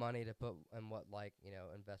what money to put and what like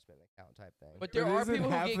investment account type thing. But there But are isn't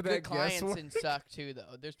people half who of get that good clients guesswork? and suck too,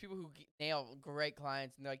 though. There's people who nail great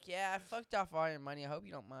clients and they're like, yeah, I fucked off all your money. I hope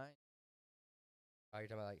you don't mind. Oh, you're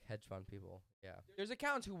talking about like hedge fund people. Yeah. There's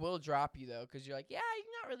accountants who will drop you though, because you're like, yeah,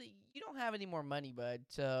 you don't have any more money, bud,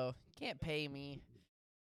 so you can't pay me.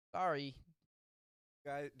 Sorry.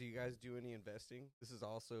 Do you guys do any investing? This is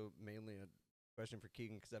also mainly a question for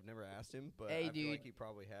Keegan because I've never asked him, but Hey, I feel like dude. he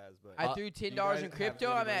probably has. But I threw do you $10 guys in have crypto.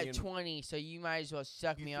 any I'm money at in- 20, so you might as well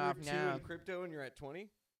suck You me threw off 2 now. in crypto and you're at 20.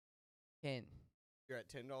 10. You're at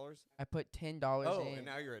 $10. I put $10 Oh, in, and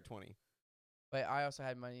now you're at 20. but I also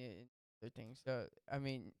had money in other things. So I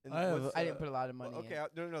mean, And I have- what's, I didn't put a lot of money okay,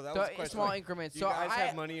 in. no, that So was a question. small like, increments. do So you guys I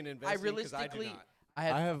have money in investing? 'Cause I do realistically, not. I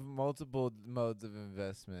had I have multiple modes of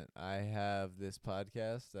investment. I have this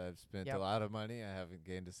podcast. I've spent Yep. a lot of money. I haven't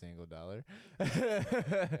gained a single dollar.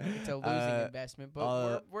 it's a losing investment,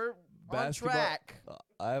 but we're on basketball- track.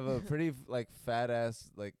 I have a pretty like fat ass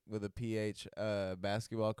like with a PH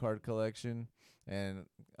basketball card collection, and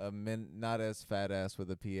a not as fat ass with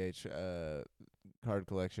a PH card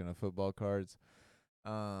collection of football cards.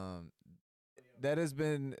 That has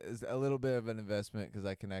been a little bit of an investment because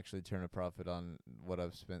I can actually turn a profit on what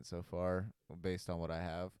I've spent so far based on what I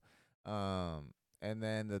have. And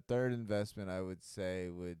then the third investment I would say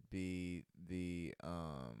would be the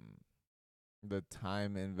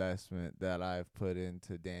time investment that I've put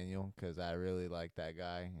into Daniel because I really like that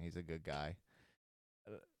guy. He's a good guy.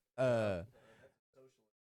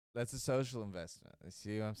 That's a social investment.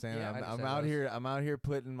 See what I'm saying? Yeah, I I'm understand out those. here. I'm out here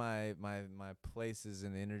putting my places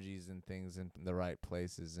and energies and things in the right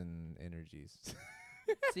places and energies.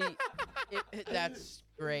 See, that's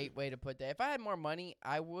a great way to put that. If I had more money,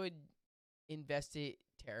 I would invest it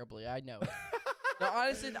terribly. I know it. No,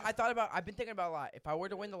 honestly, I've been thinking about a lot. If I were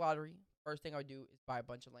to win the lottery, first thing I would do is buy a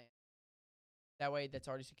bunch of land. That way, that's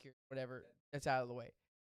already secured. Whatever, that's out of the way.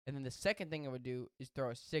 And then the second thing I would do is throw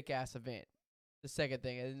a sick ass event. The second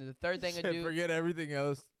thing, and then the third thing I'd do. Forget everything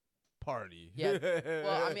else. Party. Yeah.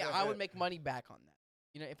 Well, I mean, I would make money back on that.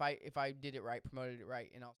 You know, if I did it right, promoted it right,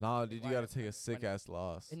 and also. No, make dude, you money got to off take a it. sick ass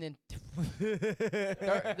loss. And then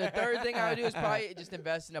the third thing I would do is probably just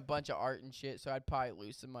invest in a bunch of art and shit. So I'd probably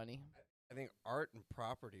lose some money. I think art and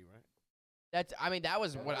property, right? That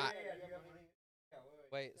was what I.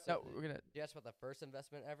 Wait, So so we're gonna. did you ask about the first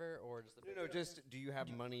investment ever, or just the No, just do you have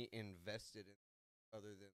money invested in other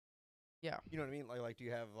than? Yeah. You know what I mean? Like do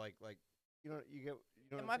you have like you know Yeah,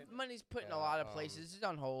 what my I'm saying? money's put in a Yeah, lot of places. It's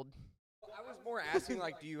on hold. I was more asking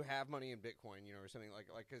like, do you have money in Bitcoin, or something like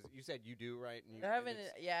because you said you do, right? And you, I haven't. and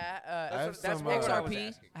it's- Yeah. I have That's some, XRP. what I was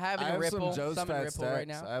asking. I have I in a have Ripple. some Joe's Some in Fat Ripple Stacks. right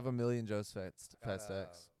now. I have a million Joe's Fat got,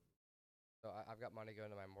 Stacks. So I've got money going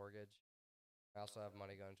to my mortgage. I also have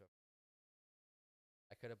money going to.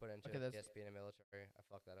 I could have put into Okay, a that's- PSP in the military. I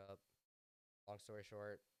fucked that up. Long story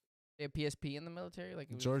short, They have PSP in the military,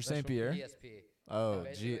 like it was George St. special? Pierre. PSP. Oh,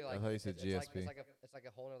 Basically, I thought you said it's GSP. it's like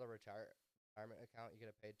a whole nother retirement account you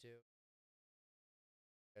get paid to.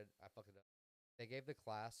 I fucked it up. They gave the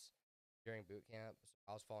class during boot camp. So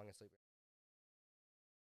I was falling asleep.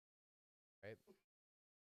 Right.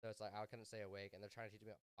 So it's like I couldn't stay awake, and they're trying to teach me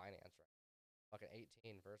about finance. Right. Fucking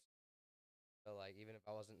 18 versus. So like even if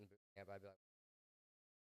I wasn't in boot camp, I'd be like.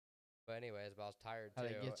 But anyways, but I was tired too, How'd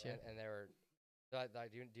they get you? and they were like,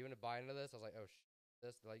 do you want to buy into this? I was like, oh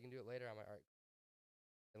this, like you can do it later. I'm like, all right.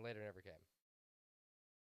 And later never came.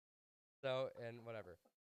 So and whatever,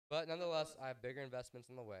 but nonetheless, I have bigger investments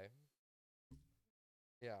in the way.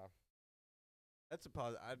 Yeah. That's a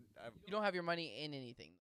positive. You don't have your money in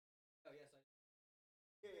anything.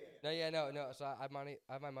 No, yeah, no. So I have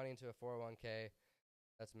my money into a 401k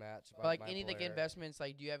that's matched by But like my any like employer. investments,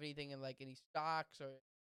 like do you have anything in like any stocks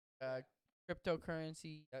or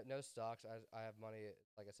cryptocurrency? No stocks. I have money,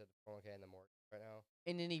 like I said, 401k in the mortgage right now.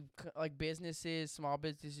 In any like businesses, small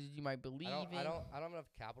businesses you might believe in? I don't have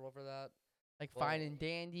enough capital for that. Like Well, Fine and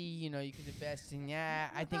Dandy, you know, you can invest in.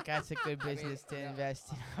 Yeah, I think that's a good business to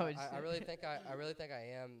invest in. I really think I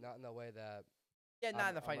am, not in the way that. Yeah, not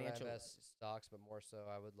in the I'm gonna financial. invest stocks, but more so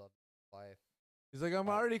I would love life. He's like, I'm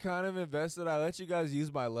already kind of invested. I let you guys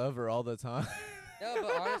use my lever all the time. No,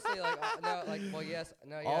 but honestly, well, yes,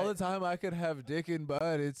 no, yeah. All the time I could have dick and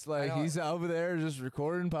butt. It's like he's over there just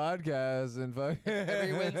recording podcasts and fuck.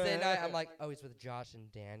 Every Wednesday night, I'm like, oh, he's with Josh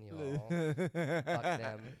and Daniel. Fuck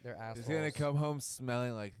them, they're assholes. He's gonna come home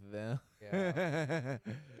smelling like them. Yeah.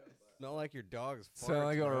 Smell like your dog's farts. Smell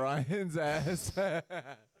like Orion's ass.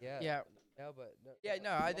 Yeah. No, but no, Yeah,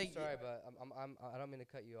 no, I think. Sorry, but I don't mean to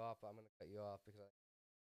cut you off. But I'm gonna cut you off because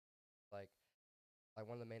like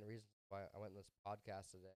one of the main reasons why I went on this podcast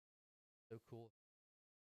today. So cool.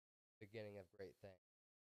 Beginning of great things.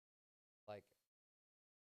 Like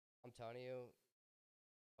I'm telling you,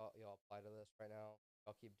 y'all apply to this right now.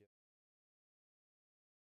 Y'all keep doing.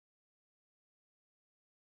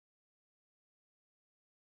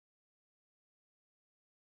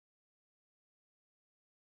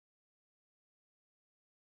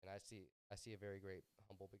 And I see a very great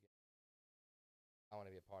humble beginning. I want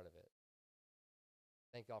to be a part of it.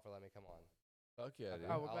 Thank y'all for letting me come on. Fuck yeah, dude.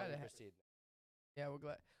 Oh, we're glad to have. proceed. Yeah, we're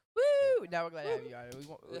glad. Woo! Now we're glad to have you on it. We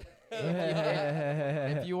want,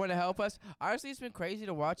 if you want to help us, honestly, it's been crazy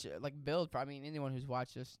to watch it. Like build. I mean, anyone who's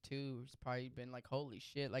watched us too has probably been like, holy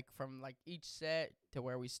shit! Like from like each set to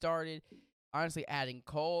where we started. Honestly, adding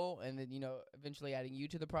Cole and then eventually adding you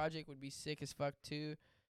to the project would be sick as fuck too.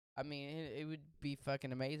 I mean, it would be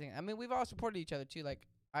fucking amazing. I mean, we've all supported each other too. Like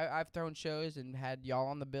I've thrown shows and had y'all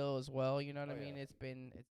on the bill as well. You know what I mean? Yeah. It's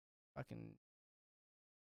fucking.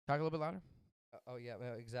 Talk a little bit louder. Oh yeah,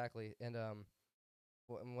 no, exactly. And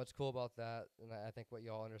and what's cool about that, and I think what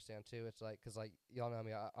y'all understand too, it's like, cause like y'all know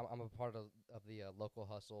me, I'm a part of the local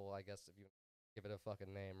hustle, I guess if you give it a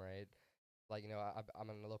fucking name, right? Like I'm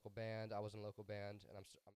in a local band. I was in a local band, and I'm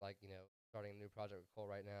like starting a new project with Cole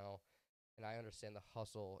right now, and I understand the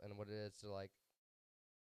hustle and what it is to like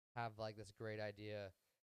have like this great idea,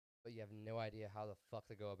 but you have no idea how the fuck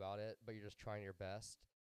to go about it, but you're just trying your best.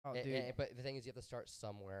 Oh, dude. But the thing is, you have to start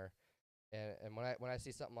somewhere. And when I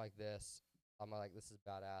see something like this, I'm like, this is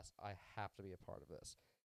badass. I have to be a part of this.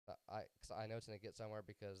 Cause I know it's gonna get somewhere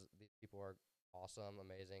because these people are awesome,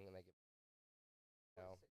 amazing, and they get.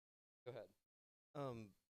 Go ahead.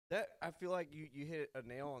 That I feel like you hit a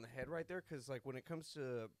nail on the head right there, because like when it comes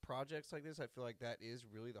to projects like this, I feel like that is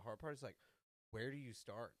really the hard part. It's like, where do you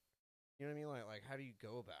start? You know what I mean? Like how do you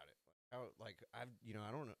go about it? Like how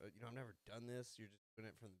I don't know. I've never done this. You're just doing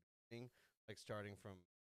it from the beginning, like starting from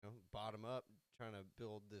bottom up, trying to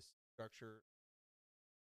build this structure.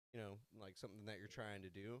 Like something that you're trying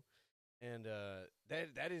to do. And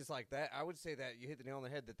that is like that. I would say that you hit the nail on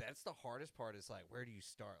the head. That's the hardest part. Is like, where do you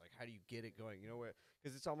start? Like, how do you get it going?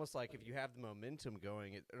 Because it's almost like if you have the momentum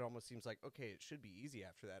going, it almost seems like okay, it should be easy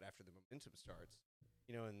after that. After the momentum starts,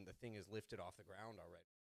 and the thing is lifted off the ground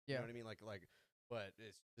already. Yeah. You know what I mean? Like, but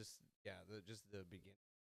it's just the beginning.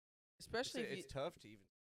 Especially it's tough to even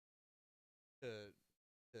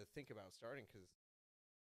to think about starting because.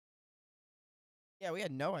 Yeah, we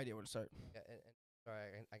had no idea where to start. Yeah, and sorry,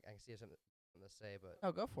 I can see something to say, but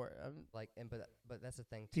Oh, go for it. But that's the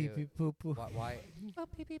thing Pee too. pee poo poo. Why? Oh,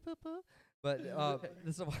 pee pee poo poo. But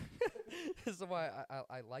this is why this is why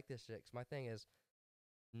I like this shit. 'Cause my thing is,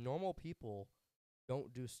 normal people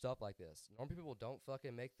don't do stuff like this. Normal people don't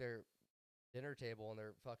fucking make their dinner table in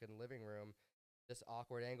their fucking living room this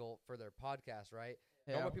awkward angle for their podcast, right?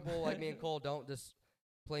 Yeah. Normal people like me and Cole don't just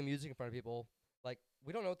play music in front of people. Like,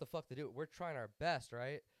 we don't know what the fuck to do. We're trying our best,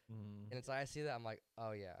 right? And it's like, I see that, I'm like,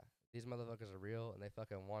 oh yeah, these motherfuckers are real, and they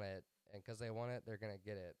fucking want it. And because they want it, they're going to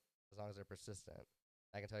get it, as long as they're persistent.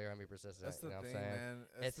 I can tell you're going to be persistent. That's the you know thing, what I'm saying? man.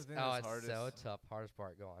 That's the thing that's it's hardest. so tough. Hardest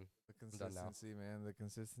part. Go on. The done now. consistency, man. The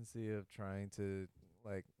consistency of trying to,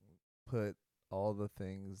 like, put all the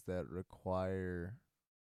things that require,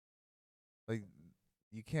 like,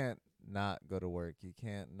 you can't not go to work. You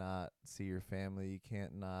can't not see your family. You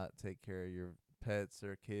can't not take care of your pets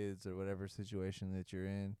or kids or whatever situation that you're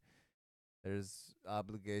in. There's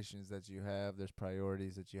obligations that you have. There's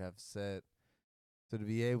priorities that you have set. So to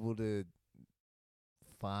be able to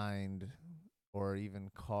find or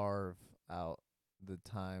even carve out the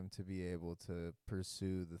time to be able to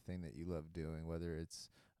pursue the thing that you love doing, whether it's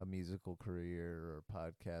a musical career or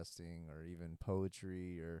podcasting or even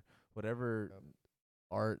poetry or whatever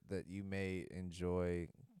art that you may enjoy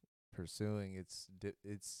pursuing. It's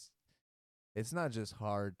not just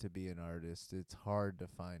hard to be an artist, it's hard to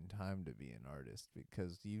find time to be an artist,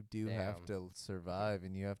 because you do have to survive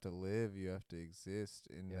and you have to live, you have to exist,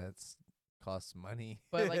 and that's costs money.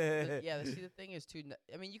 But like, see, the thing is too.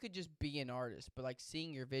 I mean, you could just be an artist, but like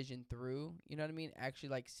seeing your vision through, you know what I mean? Actually,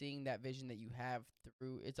 like seeing that vision that you have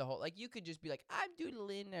through, it's a whole. Like, you could just be like, I'm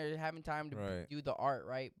doodling or having time to do the art,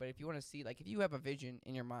 right? But if you want to see, like, if you have a vision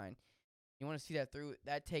in your mind, you want to see that through.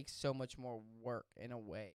 That takes so much more work in a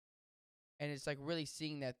way, and it's like really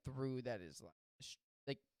seeing that through. That is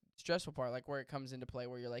like stressful part, like where it comes into play,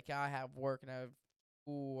 where you're like, I have work and I have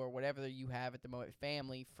school or whatever that you have at the moment,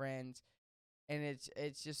 family, friends. And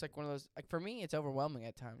it's just like one of those, like, for me, it's overwhelming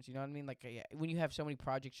at times. You know what I mean? Like, when you have so many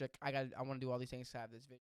projects, you're like, I want to do all these things to have this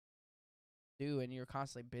vision, and you're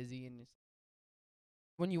constantly busy. And it's,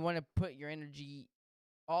 when you want to put your energy,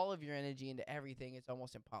 all of your energy into everything, it's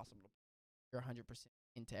almost impossible. You're 100%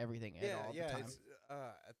 into everything at all the time. It's,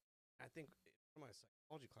 I think from my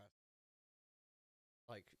psychology class,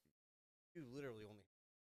 like, you literally only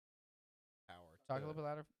have power. Talk a little bit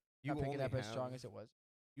louder. You not picking up as strong as it was.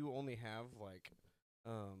 You only have like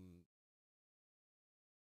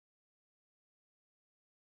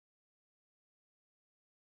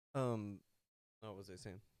what was I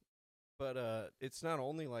saying? But it's not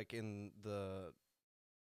only like in the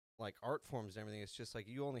like art forms and everything, it's just like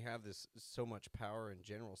you only have this so much power in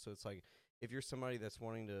general. So it's like if you're somebody that's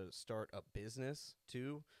wanting to start a business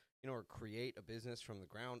too, you know, or create a business from the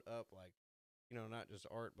ground up, like, you know, not just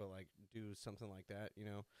art, but like do something like that, you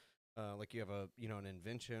know. Like you have a, you know, an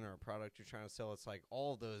invention or a product you're trying to sell. It's like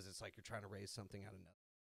all of those, it's like you're trying to raise something out of nothing,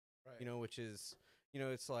 right? You know, which is, you know,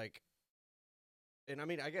 it's like, and I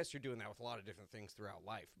mean, I guess you're doing that with a lot of different things throughout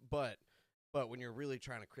life, but when you're really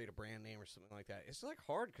trying to create a brand name or something like that, it's like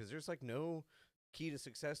hard because there's like no key to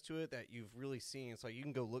success to it that you've really seen. It's like you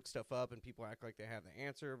can go look stuff up and people act like they have the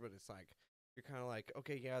answer, but it's like, you're kind of like,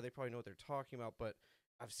 okay, yeah, they probably know what they're talking about, but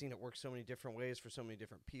I've seen it work so many different ways for so many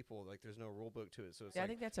different people. Like, there's no rule book to it, so it's like, I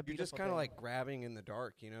think that's a you're just kind of like grabbing in the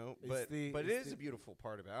dark, you know. But it is a beautiful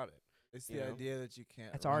part about it. It's the idea that you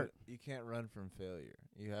can't. That's art. You can't run from failure.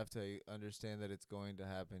 You have to understand that it's going to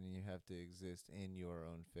happen, and you have to exist in your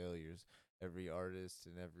own failures. Every artist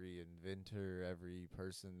and every inventor, every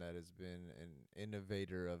person that has been an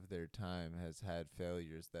innovator of their time has had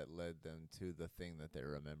failures that led them to the thing that they're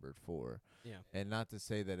remembered for. Yeah. And not to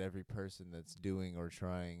say that every person that's doing or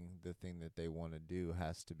trying the thing that they want to do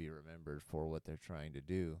has to be remembered for what they're trying to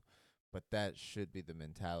do. But that should be the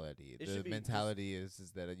mentality. The mentality is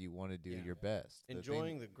that you want to do your best.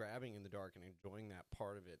 Enjoying the grabbing in the dark and enjoying that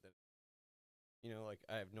part of it. That, you know, like,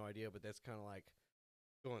 I have no idea, but that's kind of like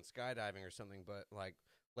going skydiving or something, but like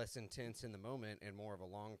less intense in the moment and more of a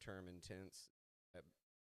long-term intense.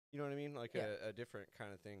 You know what I mean? Like a different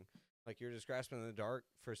kind of thing. Like, you're just grasping in the dark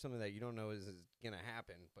for something that you don't know is going to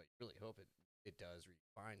happen, but you really hope it does, or you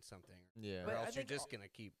find something. Yeah. Or else you're just going to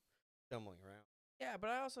keep stumbling around. Yeah,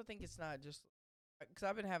 but I also think it's not just because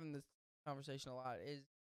I've been having this conversation a lot.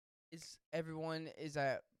 Is everyone is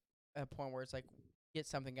at a point where it's like get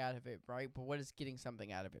something out of it, right? But what does getting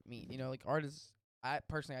something out of it mean? You know, like art is. I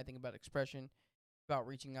think about expression, about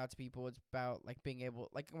reaching out to people. It's about like being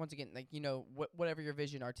able, like, once again, like, you know, whatever your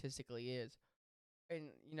vision artistically is, and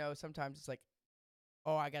you know, sometimes it's like,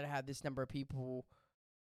 oh, I gotta have this number of people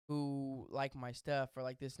who like my stuff, or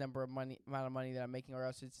like this amount of money that I'm making, or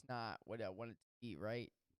else it's not what I want it to be,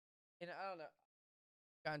 right? And I don't know,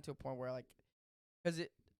 gotten to a point where like, because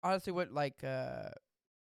it honestly, what like kind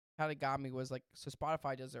of got me was like, so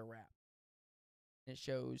Spotify does their rap, and it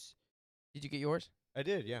shows. Did you get yours? I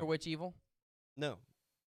did, yeah. For which evil? No.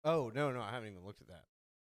 Oh, no, I haven't even looked at that.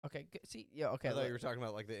 Okay, see, yeah, okay. I thought you were talking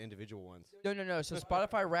about like the individual ones. No. So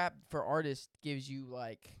Spotify Rap for artists gives you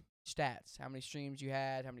like stats, how many streams you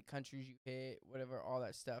had, how many countries you hit, whatever, all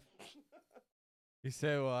that stuff. You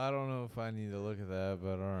say, well, I don't know if I need to look at that,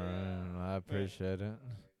 but all right, I appreciate it.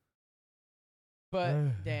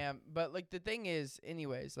 But damn, but like the thing is,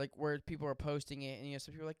 anyways, like where people are posting it, and you know,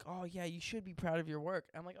 some people are like, oh yeah, you should be proud of your work.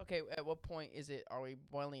 I'm like, okay, at what point is it? Are we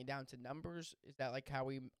boiling it down to numbers? Is that like how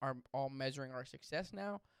we are all measuring our success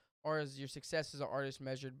now, or is your success as an artist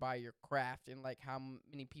measured by your craft and like how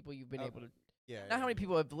many people you've been able to? Yeah. Not how many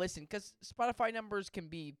people have listened, because Spotify numbers can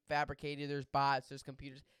be fabricated. There's bots, there's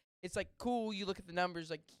computers. It's like cool. You look at the numbers,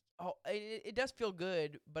 like, oh, it does feel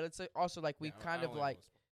good, but it's like also like we kind of like.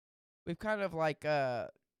 we've kind of like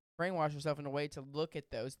brainwashed ourselves in a way to look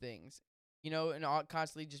at those things, and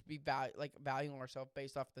constantly just be valuing ourselves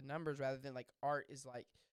based off the numbers rather than like art is like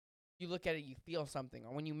you look at it, you feel something,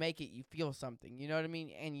 or when you make it, you feel something. You know what I mean?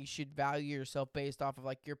 And you should value yourself based off of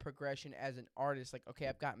like your progression as an artist. Like, okay,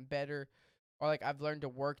 I've gotten better, or like I've learned to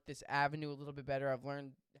work this avenue a little bit better. I've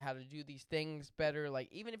learned how to do these things better.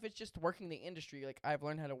 Like, even if it's just working the industry, like I've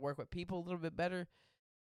learned how to work with people a little bit better.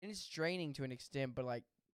 And it's draining to an extent, but like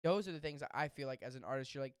those are the things that I feel like as an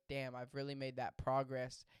artist, you're like, damn, I've really made that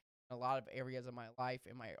progress in a lot of areas of my life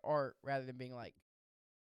and my art, rather than being like,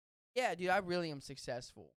 yeah, dude, I really am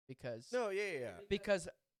successful because because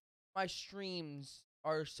my streams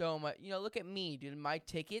are so much. Look at me, dude. My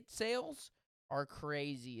ticket sales are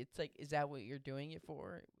crazy. It's like, is that what you're doing it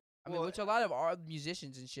for? I mean, which a lot of our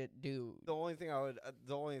musicians and shit do. The only thing I was,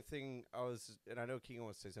 and I know Keegan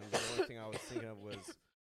wants to say something, but the only thing I was thinking of was,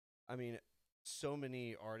 I mean, so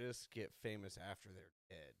many artists get famous after they're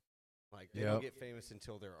dead. Like, they don't get famous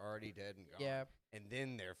until they're already dead and gone. Yeah. And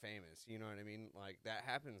then they're famous. You know what I mean? Like, that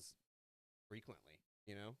happens frequently,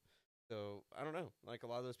 So, I don't know. Like, a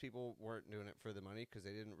lot of those people weren't doing it for the money because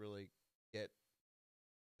they didn't really get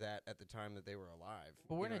that at the time that they were alive.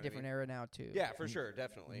 But we're in a different era now, too. Yeah, for sure.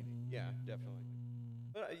 Definitely. Yeah, definitely.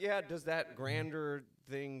 But, does that grander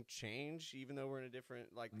thing change even though we're in a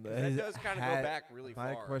different, like, 'cause that does kind of go back really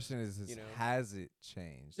far. My question is has it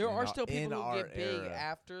changed? There are still people who get big era.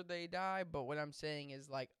 after they die, but what I'm saying is,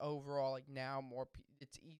 like, overall, like, now more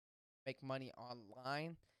it's easy to make money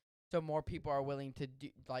online, so more people are willing to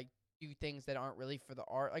do things that aren't really for the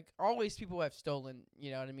art. Like, always people have stolen,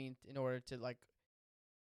 you know what I mean, in order to, like,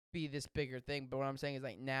 be this bigger thing. But what I'm saying is,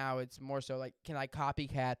 like, now it's more so like, can I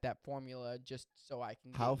copycat that formula just so I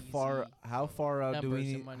can how get far easy out do we numbers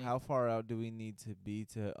and need money? how far out do we need to be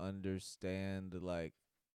to understand like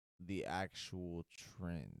the actual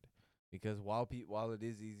trend? Because while it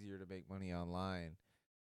is easier to make money online,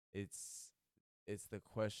 it's the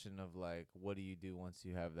question of like, what do you do once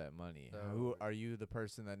you have that money? Who are you? The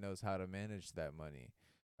person that knows how to manage that money?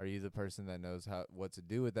 Are you the person that knows what to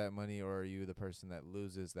do with that money, or are you the person that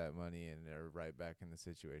loses that money and are right back in the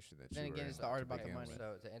situation that Then you were again, in it's the art to about the begin money. with?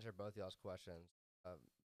 So to answer both y'all's questions,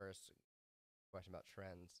 first question about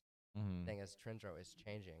trends. Mhm. Thing is, trends are always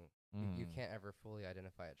changing. You can't ever fully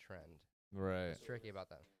identify a trend. Right. It's tricky about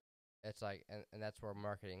that. It's like, and that's where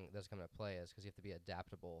marketing does come into play, is because you have to be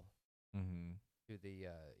adaptable to the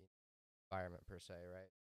environment per se, right?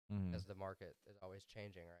 As the market is always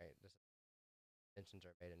changing, right? Just inventions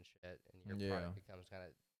are made and shit, and your product becomes kind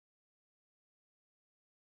of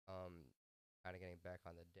getting back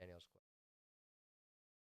on the Daniel's question.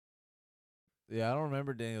 Yeah, I don't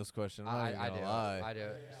remember Daniel's question. I'm not even gonna lie. I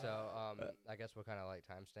do. So I guess we'll kind of like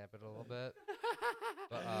timestamp it a little bit.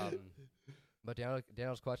 But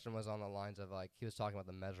Daniel's question was on the lines of like, he was talking about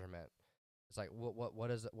the measurement. It's like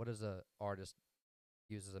what is a artist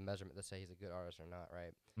use as a measurement to say he's a good artist or not,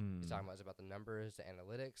 right? He's talking about, is it about the numbers, the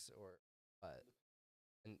analytics, or what?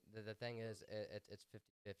 And the thing is, it's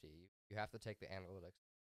 50-50. You have to take the analytics,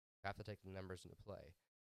 you have to take the numbers into play,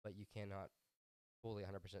 but you cannot fully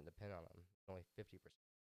 100% depend on them. Only 50%.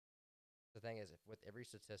 The thing is, if with every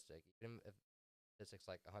statistic, even if statistics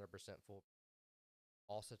like 100% full,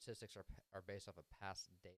 all statistics are based off of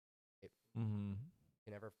past data. Right?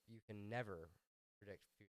 You can never predict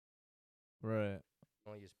future. Right. You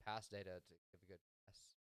can only use past data to give a good guess.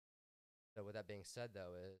 So with that being said,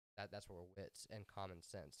 though, is that's where wits and common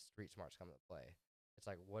sense, street smarts come into play. It's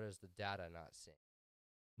like, what is the data not seeing?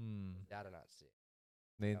 Data not seeing.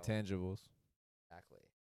 The intangibles. Exactly.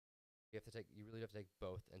 You really have to take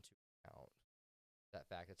both into account. That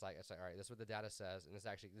fact. It's like, all right, this is what the data says, and this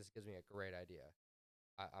gives me a great idea.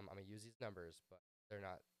 I'm gonna use these numbers, but they're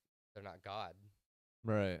not God.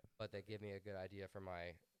 Right. But they give me a good idea for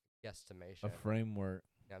my guesstimation. A framework.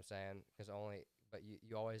 You know what I'm saying? But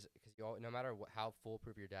you always, no matter how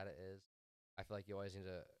foolproof your data is, I feel like you always need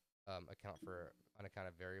to account for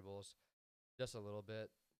unaccounted variables just a little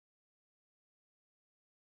bit.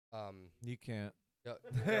 You can't. Go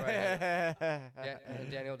right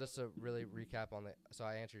ahead. Daniel, just to really recap so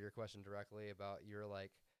I answered your question directly about you're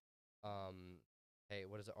like, hey,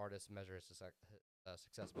 what does an artist measure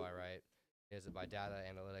success by, right? Is it by data,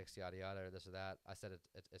 analytics, yada yada, or this or that? I said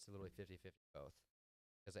it's literally 50-50 both.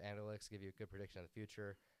 Because the analytics give you a good prediction of the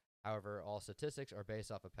future. However, all statistics are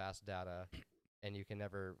based off of past data, and you can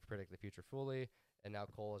never predict the future fully. And now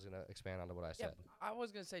Cole is gonna expand on what I said. I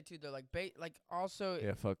was gonna say too, though, like also.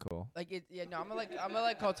 Yeah, fuck Cole. Like I'm gonna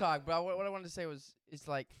let Cole talk. But what I wanted to say is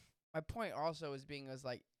like, my point also is being as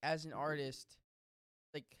like, as an artist,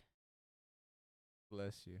 like.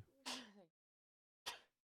 Bless you.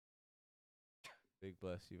 Big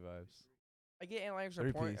bless you vibes. I get analytics are 3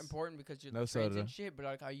 important, piece. important because you're No the trends soda. and shit, but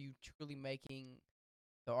like, are you truly making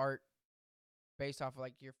the art based off of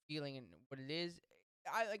like your feeling and what it is?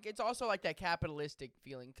 I like it's also like that capitalistic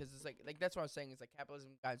feeling because it's like that's what I was saying. It's like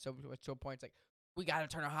capitalism got so much to a point. It's like we got to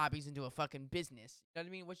turn our hobbies into a fucking business. You know what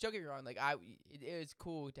I mean? Which don't get me wrong. Like it is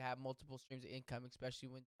cool to have multiple streams of income, especially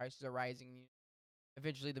when prices are rising.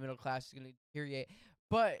 Eventually, the middle class is going to deteriorate.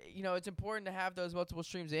 But it's important to have those multiple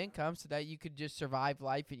streams of income so that you could just survive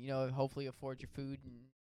life and hopefully afford your food and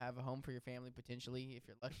have a home for your family potentially if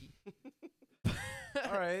you're lucky.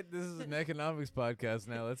 All right, this is an economics podcast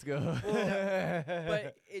now. Let's go.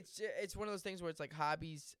 But it's one of those things where it's like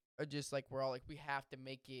hobbies are just like we're all like we have to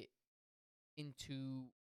make it into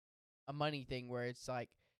a money thing where it's like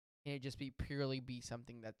can it just purely be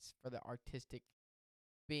something that's for the artistic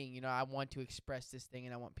being. I want to express this thing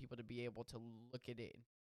and I want people to be able to look at it.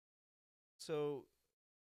 So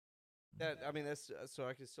that's so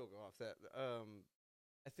I can still go off that.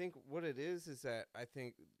 I think what it is that I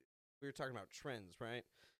think we were talking about trends, right?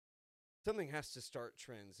 Something has to start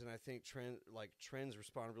trends, and I think trends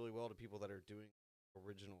respond really well to people that are doing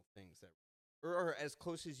original things that or as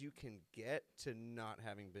close as you can get to not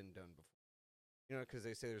having been done before. Because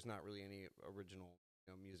they say there's not really any original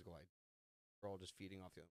musical ideas. We're all just feeding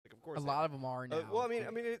off the like. Of course, a lot of them are now. Well,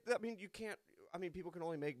 you can't. People can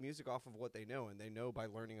only make music off of what they know, and they know by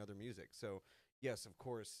learning other music. So, yes, of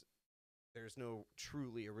course, there's no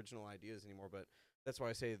truly original ideas anymore. But that's why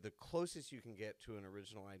I say the closest you can get to an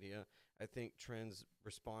original idea, I think trends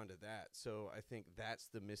respond to that. So I think that's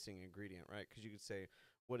the missing ingredient, right? Because you could say,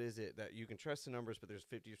 what is it that you can trust the numbers, but there's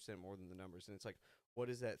 50% more than the numbers, and it's like, what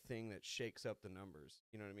is that thing that shakes up the numbers?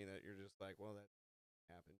 You know what I mean? That you're just like, well, that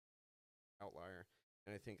happened. Outlier.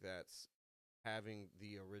 And I think that's having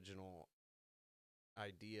the original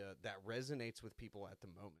idea that resonates with people at the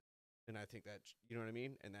moment. And I think that, you know what I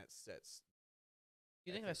mean? And that sets.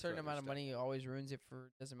 You think a certain amount of money always ruins it for,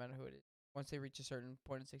 doesn't matter who it is. Once they reach a certain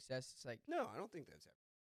point of success, it's like. No, I don't think that's happening.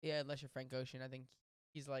 Yeah, unless you're Frank Ocean. I think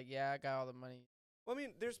he's like, yeah, I got all the money. Well,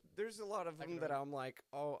 there's a lot of them that I'm like,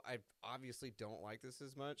 oh, I obviously don't like this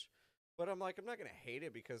as much. But I'm like, I'm not going to hate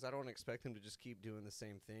it because I don't expect him to just keep doing the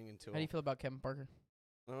same thing until. How do you feel about Kevin Parker?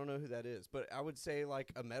 I don't know who that is, but I would say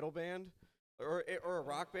like a metal band or a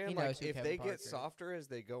rock band. He Like knows who if Kevin they Parker get is. softer as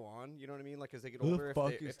they go on, you know what I mean? Like as they get Who older, the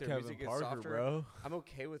fuck if is their Kevin music gets Parker, softer, bro? I'm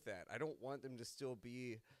okay with that. I don't want them to still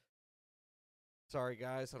be. Sorry,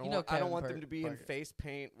 guys. I don't Kevin want them to be Parker. in face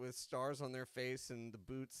paint with stars on their face and the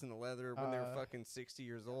boots and the leather when they're fucking 60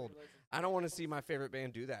 years old. I don't want to see my favorite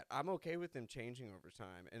band do that. I'm okay with them changing over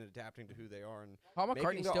time and adapting to who they are and Paul making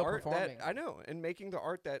McCartney's the still art performing. that I know and making the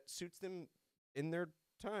art that suits them in their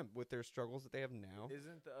time with their struggles that they have now.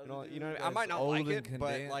 Isn't the And other all, dude you know, I that's might not old like and it, but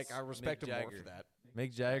condensed? like I respect Mick him more Jagger. for that.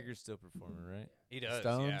 Mick Jagger's still performing, right? He does,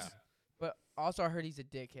 Stones. yeah. But also, I heard he's a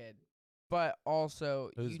dickhead. But also,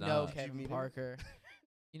 Who's you know not? Did you Kevin meet him? Parker.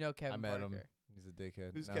 You know Kevin I met Parker. him. He's a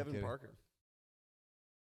dickhead. Who's No, I'm Kevin kidding. Parker?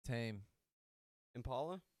 Tame.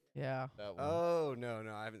 Impala? Yeah. That one. Oh no,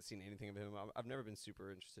 I haven't seen anything of him. I've never been super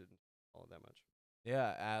interested in all that much.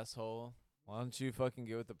 Yeah, asshole. Why don't you fucking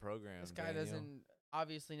get with the program? This guy Daniel? doesn't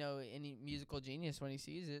obviously know any musical genius when he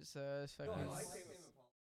sees it, so it's fucking.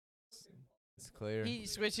 It's clear. He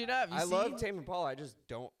switch it up. You I see? love Tame Impala. I just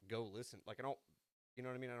don't go listen. Like I don't, you know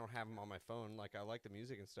what I mean? I don't have him on my phone. Like I like the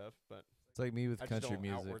music and stuff, but It's like me with I just country don't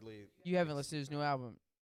music. outwardly. You haven't listened to his new album.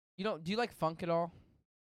 You don't? Do you like funk at all?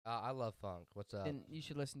 I love funk. What's up? Then you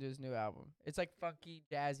should listen to his new album. It's like funky,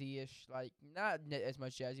 jazzy-ish, like not as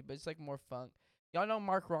much jazzy, but it's like more funk. Y'all know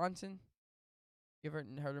Mark Ronson? You ever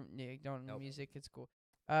heard of him? Yeah, you don't know Nope. music. It's cool.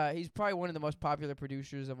 He's probably one of the most popular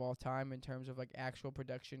producers of all time in terms of like actual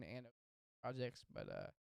production and projects. But yeah,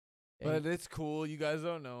 But it's cool. You guys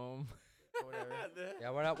don't know him. whatever.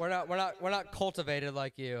 Yeah, we're not cultivated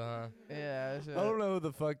like you, huh? Yeah, it's, I don't know who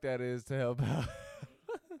the fuck that is to help out.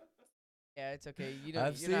 yeah, it's okay. You don't.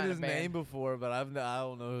 I've you're seen not in a his band. name before, but I don't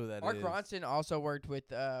know who that is. Mark Ronson also worked with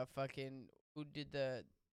fucking who did the.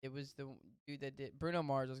 It was the dude that did Bruno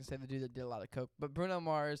Mars. I was gonna say the dude that did a lot of coke, but Bruno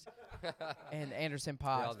Mars and Anderson all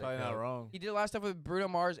 .Paak. did Probably not coke. wrong. He did a lot of stuff with Bruno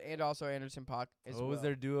Mars and also Anderson .Paak as What well. was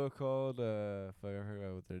their duo called? Fuck, I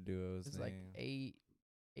forgot what their duo's It was name. like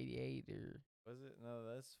 88 or Was it?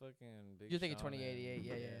 No, that's fucking Big you're thinking Sean 2088, and-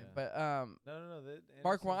 yeah. But no. That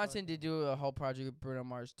Mark Anderson Ronson did do a whole project with Bruno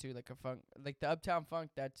Mars too, like a funk, like the Uptown Funk.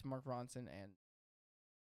 That's Mark Ronson and.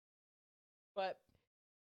 But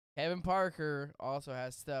Kevin Parker also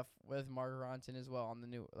has stuff with Mark Ronson as well on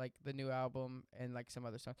the new album and like some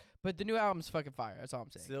other songs. But the new album's fucking fire. That's all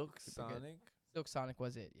I'm saying. Silk Super good. Sonic. Silk Sonic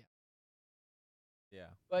was it? Yeah. Yeah,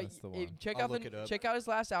 But that's the one. check I'll out look it up. check out his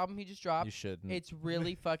last album he just dropped. You shouldn't. It's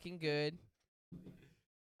really fucking good.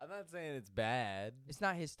 I'm not saying it's bad. It's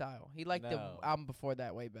not his style. He liked No. the album before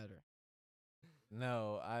that way better.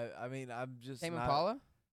 No, I mean, I'm just Tame not. Impala?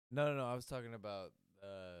 No. I was talking about.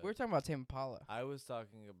 We were talking about Tame Impala. I was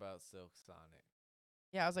talking about Silk Sonic.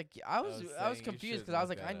 Yeah, I was like, I was saying you confused should because I was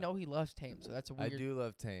look like, I that know up. he loves Tame, so that's a I weird. do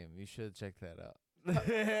love Tame. You should check that out.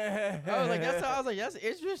 I was like, that's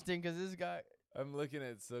interesting because this guy. I'm looking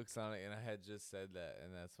at Silk Sonic, and I had just said that,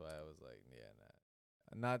 and that's why I was like, yeah,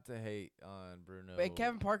 nah. Not to hate on Bruno. But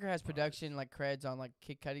Kevin Parker has Mars. production like creds on like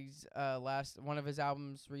Kid Cudi's last one of his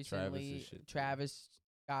albums recently. shit, too. Travis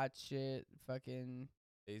Scott shit, fucking.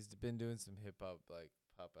 He's been doing some hip hop like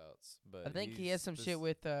pop outs, but I think he he's has some this- shit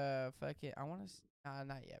with fucking. I want to.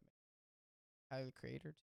 Not yet. Tyler the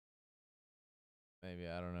Creator. Maybe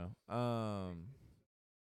I don't know.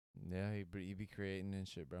 Yeah, he be creating and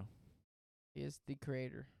shit, bro. He is the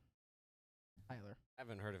creator. Tyler. I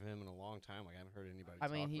haven't heard of him in a long time. Like I haven't heard anybody. I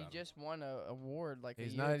mean, talk he about him. just won a award like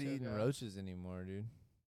He's a year or not two eating ago. roaches anymore, dude.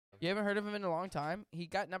 You haven't heard of him in a long time? He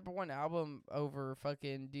got #1 album over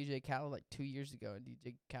fucking DJ Khaled like 2 years ago, and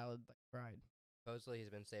DJ Khaled like cried. Supposedly he's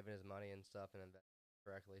been saving his money and stuff and investing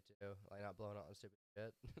correctly too, like not blowing it on stupid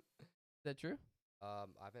shit. Is that true? I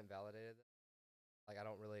haven't validated that. Like I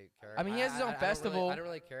don't really care. I mean, he has his own festival. I don't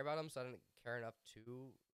really care about him, so I didn't care enough to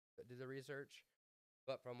do the research.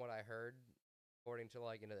 But from what I heard, according to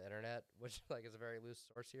like the internet, which like is a very loose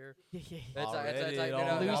source here, Yeah. it's like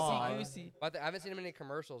Already Loosey-goosey. But I haven't seen him in any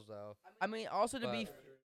commercials though. I mean, also to be, But-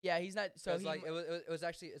 yeah, he's not. So it's he like it was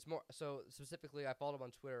actually it's more so specifically I followed him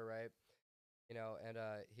on Twitter, right? And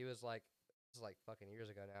he was like, this is like fucking years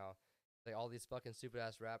ago now. Like all these fucking stupid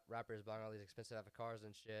ass rappers buying all these expensive ass cars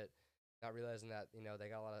and shit, not realizing that they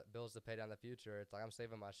got a lot of bills to pay down the future. It's like I'm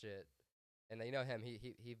saving my shit, and you know him, he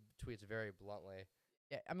tweets very bluntly.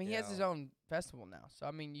 Yeah, I mean, he you has his know. own festival now. So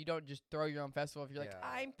I mean, you don't just throw your own festival if you're like, Yeah.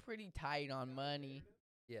 I'm pretty tight on money.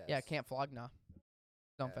 Yes. Yeah, Camp Flog now.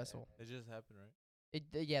 His own Yeah, festival. It just happened, right?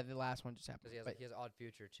 Yeah, the last one just happened. Because but he has Odd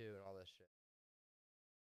Future too and all this shit.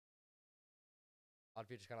 Odd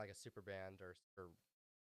Future's kind of like a super band or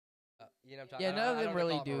you know what I'm talking. yeah, none of them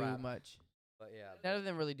really do rap, much. But yeah. None of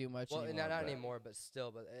them really do much Well, anymore. not but- anymore, but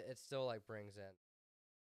still, it still like brings in.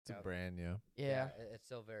 It's a Yep. brand, yeah. Yeah. It's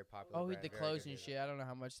still very popular. Oh, brand, the very clothes good and music. shit. I don't know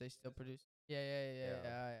how much they still produce. Yeah.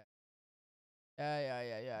 Yeah.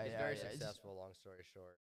 Yeah. He's very It's- successful. Long story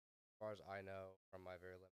short, as far as I know from my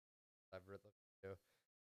very limited I've looked into,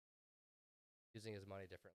 using his money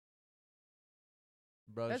differently.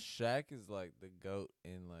 Bro, That's- Shaq is like the GOAT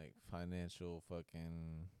in like financial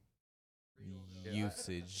fucking Dude,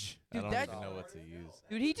 usage. Dude, I don't that- even know what to use.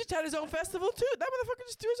 Dude, he just had his own festival too. That motherfucker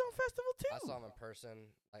just threw his own festival I saw too. him in person.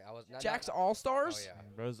 Like I was not, Jack's not, All Stars. Oh yeah.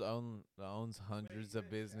 Bro's owns hundreds of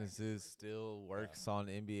businesses, still works on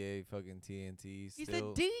NBA fucking TNT. He's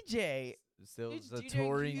Still, the DJ. still he's a DJing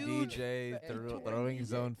touring huge DJ, touring throwing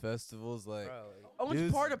his DJ. own festivals. Like, Bro, Owns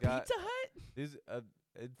Dude's part of got- Pizza Hut. there's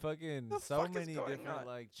fucking The so fuck is many going different on?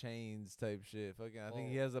 like chains type shit. Fucking, I think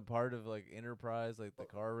he Well- has a part of like Enterprise, like the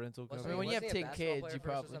car rental wasn't company. I mean, when you wasn't have he a 10 basketball kids, player you first or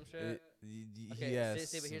probably- some shit? Okay, Yes.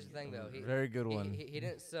 see, but here's the thing, though. Very good one. He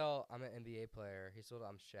didn't sell. I'm an NBA player. He sold.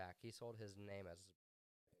 I'm Shaq. He sold his name as.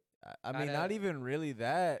 I mean, kinda- not even really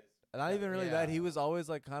that. Not even really that. yeah. He was always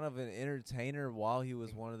like kind of an entertainer while he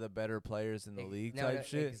was one of the better players in the league No, type no,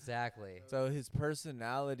 shit. Exactly. So his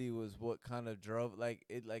personality was what kind of drove like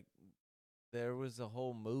it. Like there was a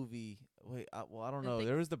whole movie. Wait, I don't The know. thing-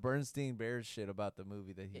 There was the Bernstein Bears shit about the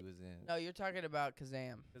movie that he was in. No, you're talking about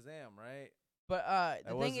Kazam. Kazam, right? But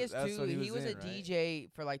the thing is that's too, what he was a in, right? DJ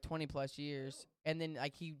for like 20 plus years, and then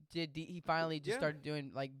like he finally just Yeah. started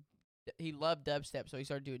doing like he loved dubstep, so he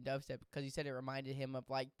started doing dubstep because he said it reminded him of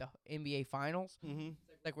like the NBA finals, Mm-hmm.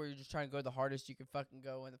 like where you're just trying to go the hardest you can fucking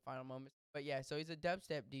go in the final moments. But yeah, so he's a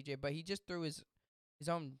dubstep DJ, but he just threw his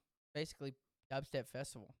own basically dubstep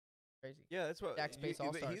festival. Crazy. Yeah, that's what. Jack Space but he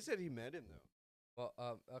All-Stars. said he met him though.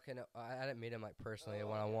 Well, okay, no, I didn't meet him like personally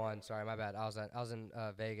one on one. Sorry, my bad. I was in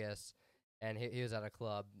Vegas, and he was at a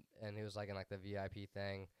club, and he was like in like the VIP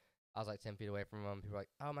thing. I was like 10 feet away from him. People were like,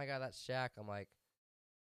 "Oh my god, that's Shaq." I'm like,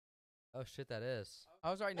 "Oh shit, that is." I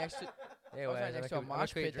was right next to. Anyway, right next to a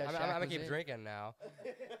mosh pit that I'm Shaq gonna was keep in. drinking now.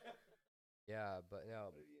 Yeah, but no.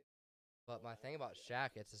 But my thing about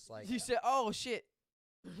Shaq, it's just like, You said, "Oh shit,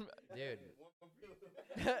 dude.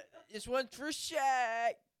 this one's for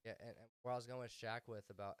Shaq." Yeah, and where I was going with Shaq with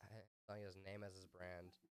about selling his name as his brand,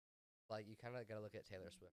 like you kind of got to look at Taylor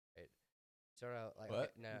Swift, right? Sort of like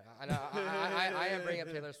What? okay, no, I know I am bringing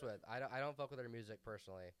up Taylor Swift. I don't fuck with her music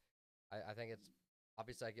personally. I think it's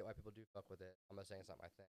obviously I get why people do fuck with it. I'm not saying it's not my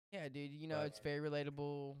thing. Yeah, dude. You know, it's very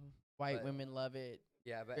relatable. White women love it.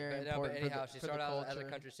 Yeah, but Very but, no, but important for anyhow, the- she for the started out as a culture.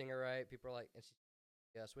 country singer, right? People are like, and she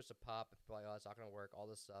switched to pop. People are like, oh, it's not gonna work. All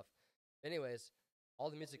this stuff. Anyways, all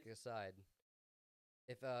the music aside,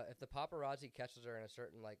 if the paparazzi catches her in a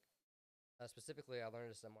certain like, specifically, I learned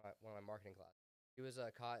this in one of my marketing class. He was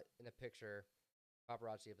caught in a picture,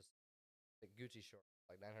 paparazzi of his Gucci short,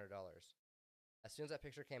 like $900. As soon as that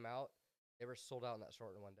picture came out, they were sold out in that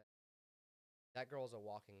short in one day. That girl is a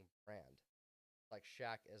walking brand. Like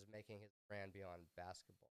Shaq is making his brand beyond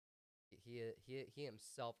basketball. He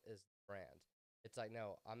himself is the brand. It's like,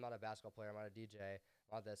 no, I'm not a basketball player. I'm not a DJ.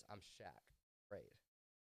 I'm not this. I'm Shaq. Great.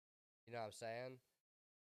 You know what I'm saying?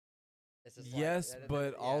 It's just yes, like,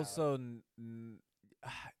 but yeah. also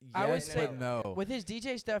I would yes, say but no. With his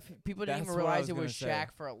DJ stuff, people didn't That's even what I realize was it was gonna say. Shaq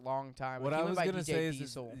for a long time. What Like, he I went was by gonna DJ say is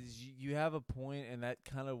Diesel. you have a point, and that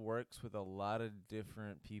kind of works with a lot of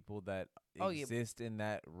different people that Oh, yeah. exist in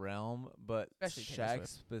that realm. But Especially Taylor Shaq Swift.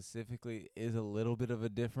 specifically is a little bit of a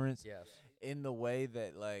difference Yes. in the way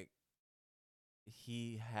that like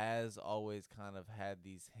he has always kind of had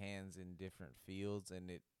these hands in different fields, and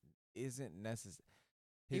it isn't necessary.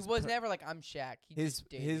 He was never like, I'm Shaq. He just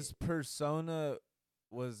did his it. persona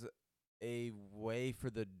was a way for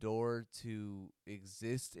the door to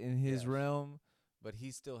exist in his Yes. realm, but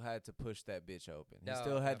he still had to push that bitch open. He No,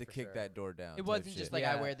 still no, had to for kick sure. that door down. It type wasn't just shit. like,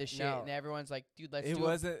 I Yeah, wear this shit, no. and everyone's like, dude, let's It do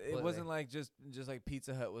wasn't. It Completely. wasn't like just like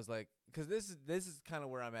Pizza Hut was like, because this is kind of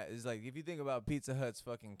where I'm at. Is like if you think about Pizza Hut's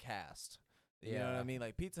fucking cast, you know what I Yeah. mean?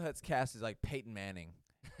 Like Pizza Hut's cast is like Peyton Manning,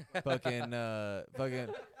 fucking.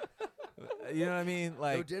 You know what I mean?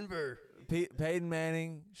 Like Denver. Peyton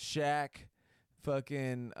Manning, Shaq,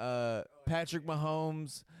 fucking Patrick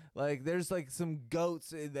Mahomes. Like, there's like some goats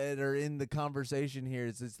that are in the conversation here.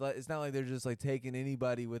 It's not like they're just like taking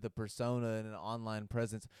anybody with a persona and an online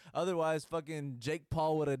presence. Otherwise, fucking Jake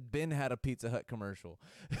Paul would have had a Pizza Hut commercial.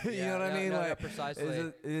 You Yeah, know what I no, mean? no, no, Like,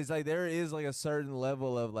 precisely. it's like there is like a certain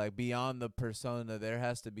level of like beyond the persona. There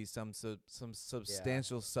has to be some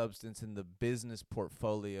substantial substance in the business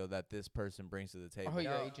portfolio that this person brings to the table. Oh,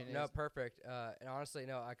 your No, agent no, is. perfect. And honestly,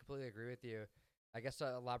 no, I completely agree with you. I guess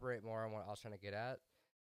to elaborate more on what I was trying to get at,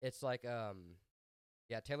 it's like,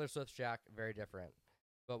 yeah, Taylor Swift, Shaq, very different.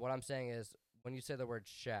 But what I'm saying is, when you say the word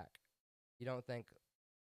Shaq, you don't think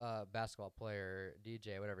basketball player,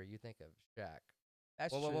 DJ, whatever. You think of Shaq.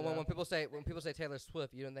 That's When, true. when, though. when people say Taylor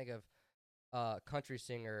Swift, you don't think of country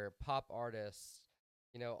singer, pop artist,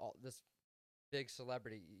 you know, all this big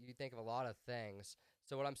celebrity. You think of a lot of things.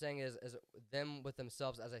 So what I'm saying is them with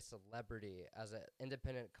themselves as a celebrity, as an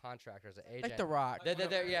independent contractor, as an agent. Like The Rock.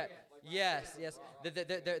 Yes.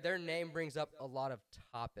 Their name brings up a lot of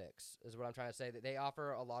topics, is what I'm trying to say. That they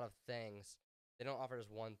offer a lot of things. They don't offer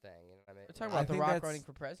just one thing. You know what I mean? We're talking I about The think Rock that's- running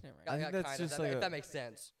for president right I now. think that's kind of, just like if a- that makes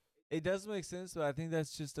sense. It does make sense, but I think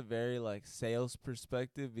that's just a very like sales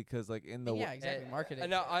perspective because like in the Yeah, exactly. Marketing. I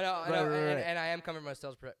know, Right, and, right. and I am coming from a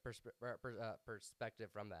sales perspective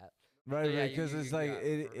from that. Right, yeah, right, because it's like yeah,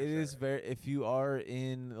 it for is sure. very. If you are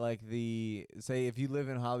in like say if you live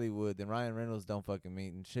in Hollywood, then Ryan Reynolds don't fucking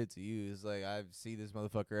mean shit to you. It's like I see this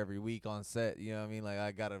motherfucker every week on set. You know what I mean? Like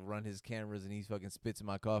I gotta run his cameras and he fucking spits in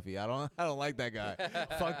my coffee. I don't like that guy.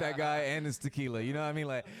 Fuck that guy and his tequila. You know what I mean?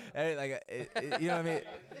 Like you know what I mean?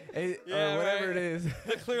 Yeah, or whatever right. it is.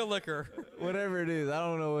 The clear liquor. Whatever it is, I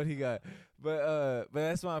don't know what he got. But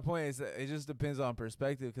that's my point. It just depends on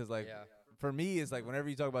perspective because like. Yeah. For me, it's like whenever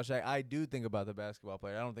you talk about Shaq, I do think about the basketball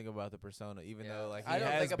player. I don't think about the persona, even Yeah. though like I he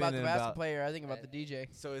don't has think about been the in basketball player. I think about the DJ.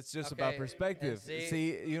 So it's just Okay, about perspective. and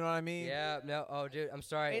See, you know what I mean? Yeah, no, oh, dude, I'm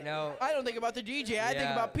sorry, no. I don't think about the DJ. I think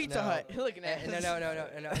Yeah, about Pizza no. Hut. Looking at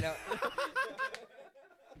No.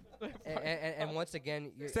 And once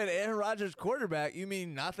again, you're, Said Aaron Rodgers quarterback. You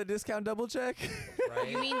mean not the discount double check? right?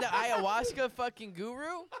 You mean the ayahuasca fucking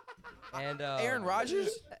guru? And Aaron Rodgers?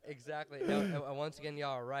 Exactly. No, once again,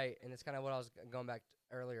 y'all are right, and it's kind of what I was going back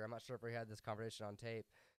to earlier. I'm not sure if we had this conversation on tape,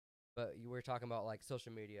 but you were talking about like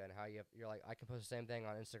social media and how you're like, I can post the same thing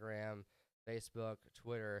on Instagram, Facebook,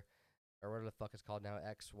 Twitter, or whatever the fuck it's called now,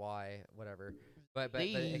 X, Y, whatever. But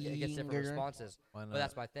it gets different Linger. responses. Why not? But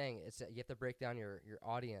that's my thing. It's that you have to break down your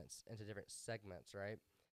audience into different segments, right?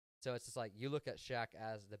 So it's just like you look at Shaq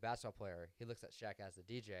as the basketball player. He looks at Shaq as the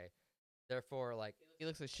DJ. Therefore, like He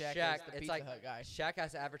looks like Shaq. Shaq, as the it's Pizza like Hut guy. Shaq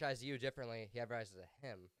has to advertise you differently. He advertises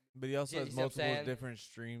him, But he also You has see what I'm multiple saying? different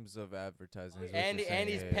streams of advertising. is what and you're saying.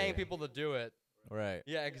 he's Yeah, paying yeah. people to do it. Right.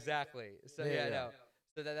 Yeah, exactly. So Yeah, yeah, yeah. no.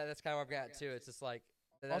 So that's kind of where I'm at too. It's just like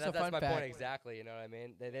Also, that's fun my fact. point exactly. You know what I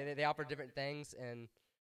mean? They offer different things, and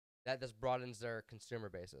that just broadens their consumer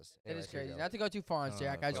basis. It is Anyways, here you crazy. go. Not to go too far on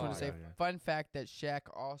Shaq, I just go want to on, say, go on. fun fact that Shaq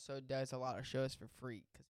also does a lot of shows for free.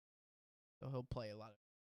 So he'll play a lot of.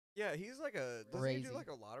 Yeah, he's like a. Doesn't he do Crazy. like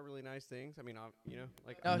a lot of really nice things? I mean,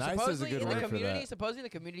 like. No, Nice is a supposedly good in the word for community, that. supposedly in the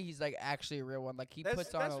community, he's like actually a real one. Like he That's-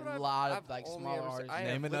 puts on that's what a I've- lot I've of like only smaller ever seen- artists. I have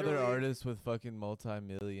Name another literally- artist with fucking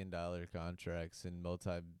multi-million-dollar contracts and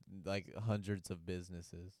like hundreds of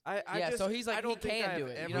businesses. I Yeah, just, so he's like, I don't he think can I've do it,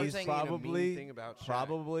 you ever know what I'm He's saying? seen a mean probably thing about Shaq.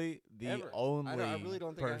 probably the Ever. only I really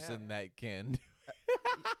don't think I have. person that can.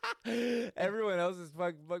 Everyone else is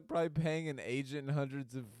probably paying an agent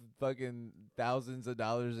hundreds of fucking thousands of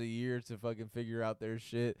dollars a year to fucking figure out their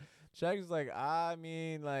shit. Shaq's like, I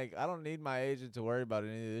mean, like, I don't need my agent to worry about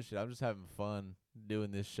any of this shit. I'm just having fun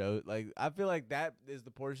doing this show. Like, I feel like that is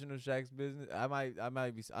the portion of Shaq's business.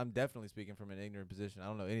 I'm definitely speaking from an ignorant position. I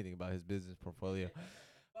don't know anything about his business portfolio,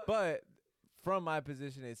 but from my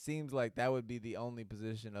position, it seems like that would be the only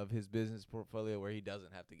position of his business portfolio where he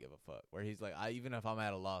doesn't have to give a fuck. Where he's like, even if I'm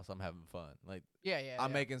at a loss, I'm having fun. Like,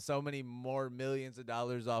 I'm making so many more millions of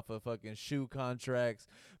dollars off of fucking shoe contracts,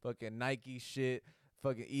 fucking Nike shit,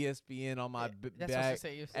 fucking ESPN on my That's what I was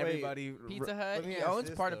back. gonna say. Everybody, Pizza Hut. let me He ask owns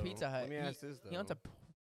this, part of though. Pizza Hut. Let me ask this, He owns though. a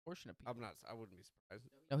portion of Pizza. I wouldn't be surprised.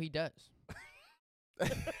 No, he does.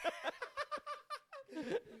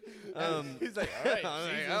 He's like, all right, I'm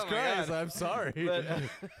like, Jesus oh my Christ, God. I'm sorry.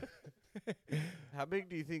 But, how big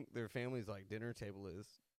do you think their family's like dinner table is?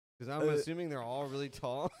 Because I'm assuming they're all really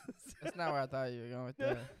tall. That's not where I thought you were going with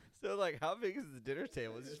that. So like, how big is the dinner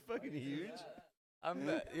table? Is it just fucking huge?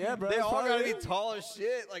 Yeah, bro. They it's all probably- gotta be tall as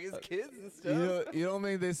shit, like as kids and stuff. You don't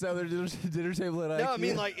think they sell their dinner table at IKEA? No, I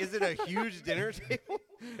mean like, is it a huge dinner table?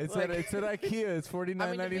 It's like, at IKEA. It's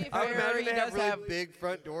 $49.95. I would imagine he they have does really have- big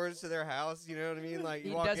front doors to their house. You know what I mean? Like you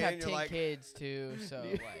He walk does in, have and you're 10 like, kids too, so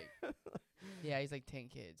like, yeah, he's like 10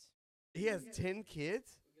 kids. he has 10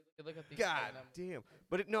 kids. You look up these God numbers. damn!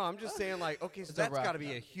 But no, I'm just saying like, okay, so It's a that's rough got to be a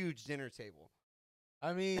number. huge dinner table.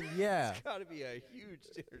 I mean, yeah. It's got to be a huge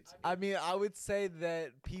dinner table. I mean, I would say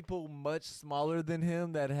that people much smaller than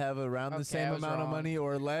him that have around the Okay, same I was amount of wrong. money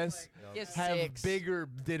or less He has have 6. bigger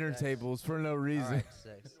dinner tables for no All reason. right,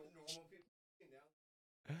 6.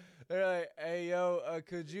 They're like, "Hey, yo,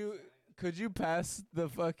 could you pass the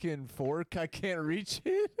fucking fork? I can't reach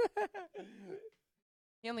it."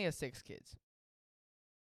 He only has 6 kids.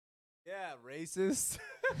 Yeah, racist.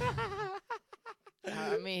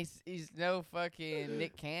 I mean, he's no fucking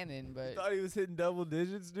Nick Cannon, but Thought he was hitting double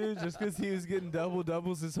digits, dude. Just because he was getting double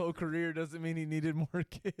doubles his whole career doesn't mean he needed more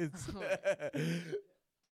kids.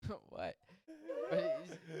 what? But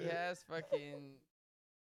he has fucking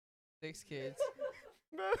 6 kids.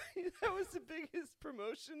 Bro, that was the biggest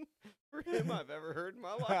promotion for him I've ever heard in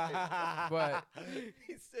my life. What?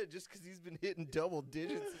 He said just because he's been hitting double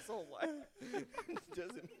digits his whole life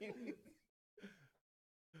doesn't mean he's...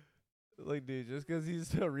 Like, dude, just because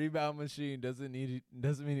he's a rebound machine doesn't mean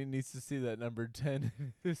he needs to see that number 10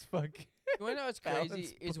 in his fucking. You wanna know what's balance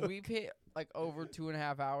crazy is book. we've hit like over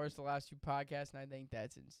 2.5 hours the last 2 podcasts, and I think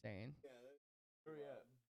that's insane. Where we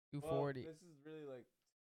at? 240. This is really like.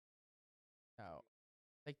 No,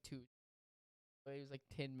 like 2. But it was like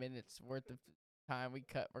 10 minutes worth of time we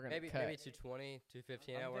cut. We're gonna Maybe cut. 220,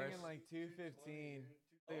 215 I'm hours. thinking like 215.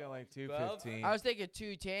 Thinking like 12? 215. I was thinking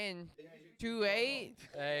 210, 28.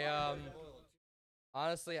 Hey,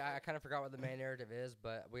 honestly, I kind of forgot what the main narrative is,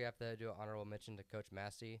 but we have to do an honorable mention to Coach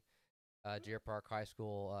Massey, Deer Park High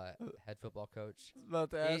School head football coach.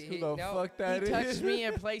 About to ask He- who the no, fuck that is. He touched me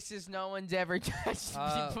in places no one's ever touched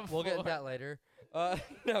me before. We'll get to that later. No,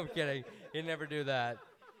 I'm kidding. He'd never do that,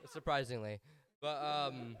 surprisingly.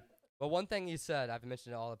 But one thing he said, I've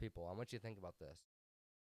mentioned to all the people. I want you to think about this.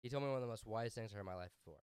 He told me one of the most wise things I heard in my life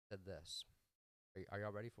before. He said this. Are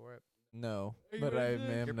y'all ready for it? No, but I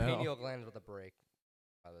am Your now. pineal gland is with a break.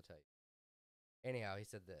 I will tell you. Anyhow, he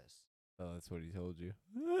said this. Oh, that's what he told you.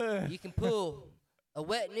 You can pull a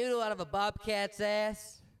wet noodle out of a bobcat's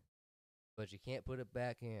ass, but you can't put it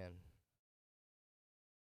back in.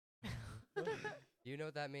 Do you know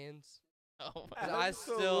what that means? Oh 'Cause I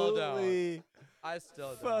still don't. Absolutely I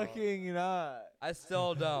still don't. fucking not. I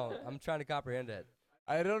still don't. I'm trying to comprehend it.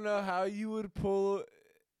 I don't know how you would pull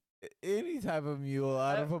any type of mule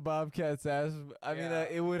out of a bobcat's ass. I mean, Yeah.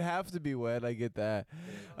 it would have to be wet. I get that.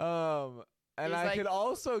 And It's I like- could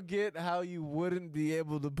also get how you wouldn't be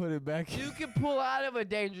able to put it back You can pull out of a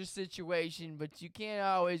dangerous situation, but you can't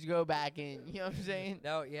always go back in. You know what I'm saying?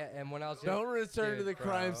 No, yeah, and when I was Don't return to the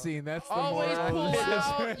crime scene. That's the Always moral pull of this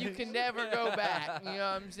out. story. You can never go back. You know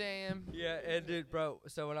what I'm saying? Yeah, and dude, bro.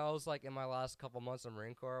 So when I was like in my last couple months in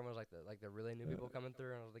Marine Corps, and was like the really new people coming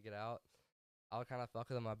through, and I was to get out. I would kind of fuck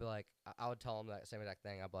with them. I'd be like, I would tell them that same exact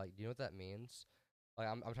thing. I'd be like, do you know what that means? Like,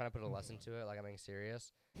 I'm trying to put a lesson to it. Like, I'm being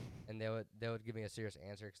serious, and they would give me a serious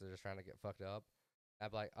answer because they're just trying to get fucked up.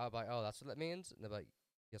 I'd be like, oh, that's what that means. And they'd be like,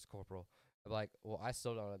 yes, Corporal. I'd be like, well, I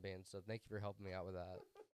still don't know what it means. So thank you for helping me out with that.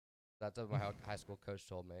 That's what my high school coach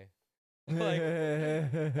told me.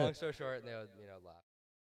 Like, long story short, and they would laugh.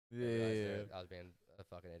 Yeah. I was being a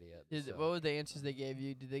fucking idiot. What were the answers they gave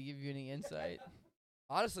you? Did they give you any insight?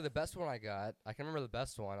 Honestly, the best one I got, I can remember the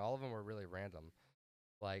best one. All of them were really random.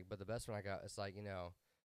 Like, but the best one I got, it's like,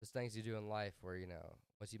 there's things you do in life where,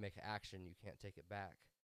 once you make action, you can't take it back.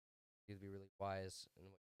 You have to be really wise in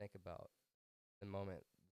what you think about in the moment,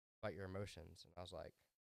 about your emotions. And I was like,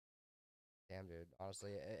 damn, dude,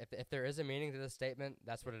 honestly, if there is a meaning to this statement,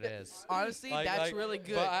 that's what it is. Honestly, that's really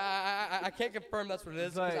good. But I can't confirm that's what it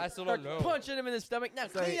is because I still don't know. Punching him in the stomach. Now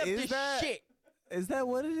clean up this shit. Is that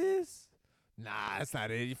what it is? Nah, that's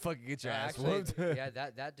not it. You fucking get your ass whooped. Yeah,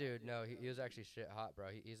 that dude, no, he was actually shit hot, bro.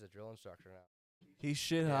 He's a drill instructor now. He's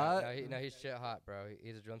shit hot? No, he's shit hot, bro.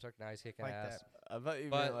 He's a drill instructor now. He's kicking ass. I thought you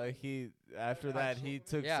meant like after that, he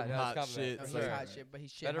took some hot shit. No, he's hot shit, but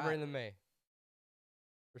he's shit better hot. brain than me.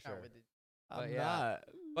 For sure. I'm not.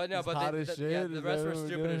 But no, He's but hot as shit. the rest were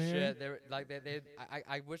stupid as shit. They were like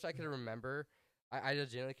I wish I could remember. I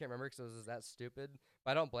just genuinely can't remember because it was that stupid.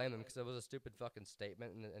 But I don't blame them because it was a stupid fucking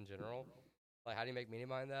statement in general. Like, how do you make meaning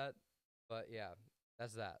behind that? But yeah,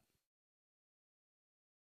 that's that.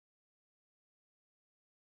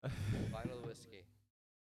 Final whiskey.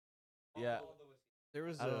 Yeah. There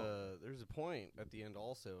was a point at the end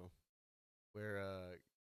also where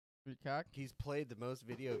he's played the most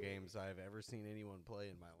video games I've ever seen anyone play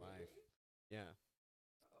in my life. Yeah.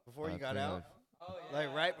 Before you got out.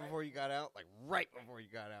 Like right before you got out.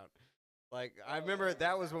 Like, I remember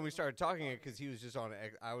that was when we started talking it because he was just on.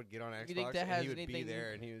 I would get on Xbox and he would be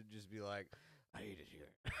there and he would just be like, "I need it here."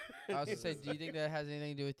 I was gonna say, do you think that has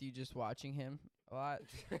anything to do with you just watching him a lot?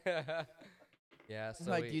 Yeah. So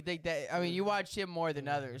Like, do you think that? I mean, you watched him more than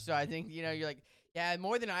others, so I think you're like, yeah,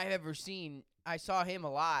 more than I've ever seen. I saw him a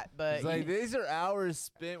lot, but it's like these are hours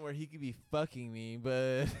spent where he could be fucking me,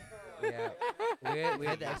 but yeah, we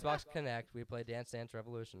had the Xbox Connect. We played Dance Dance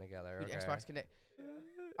Revolution together. Okay. Xbox Connect.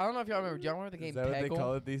 I don't know if y'all remember. Do y'all remember the game is that Peggle? what they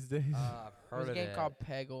call it these days? I've heard There's of a game it. called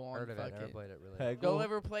Peggle on Heard of it. fucking. Never played it really. Peggle? Y'all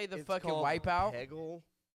ever play the It's fucking called Wipeout? Peggle?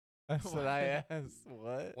 That's what I asked.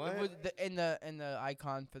 What? What? It was in the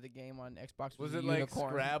icon for the game on Xbox Was a it like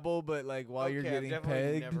unicorn. Scrabble, but like while you're Okay, getting I've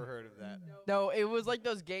definitely pegged? never heard of that. No, it was like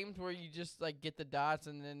those games where you just like get the dots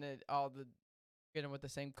and then get them with the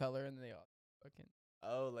same color and they all fucking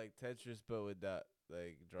Oh, like Tetris, but with that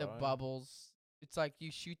like the drawing. bubbles. It's like you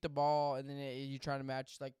shoot the ball and then you try to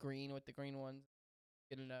match like green with the green ones.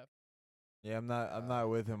 Get enough. Yeah, I'm not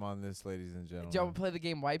with him on this, ladies and gentlemen. Did y'all play the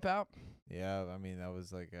game Wipeout? Yeah, I mean that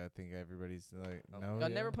was like I think everybody's like no. Y'all yeah.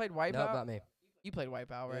 never played Wipeout? No, not me. You played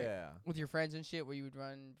Wipeout, right? Yeah. With your friends and shit, where you would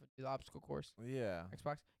run the obstacle course. Yeah.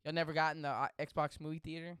 Xbox. Y'all never got in the Xbox movie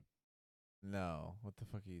theater? No. What the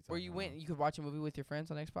fuck are you talking Where you about? went, you could watch a movie with your friends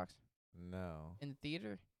on Xbox No. in the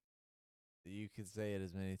theater. You could say it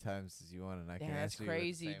as many times as you want, and I can Damn, that's answer you with the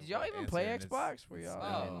crazy. same Did y'all even answer, play and Xbox? Were it's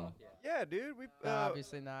y'all? no. Yeah, dude. We No,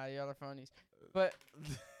 obviously not. Y'all are phonies. But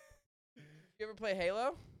you ever play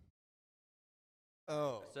Halo?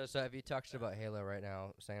 Oh. So have you talked about Halo right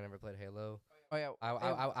now? Saying I never played Halo. Oh yeah.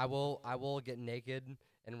 I will get naked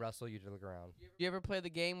and wrestle you to the ground. You ever play the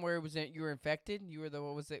game where it was you were infected? You were the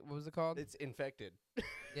what was it called? It's infected.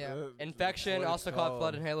 Yeah. Infection, also called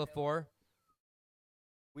Flood in Halo 4.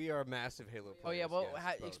 We are massive Halo players. Oh yeah. Well,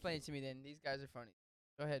 yes, both. explain it to me then. These guys are funny.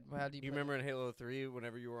 Go ahead. How do you? You play? remember in Halo 3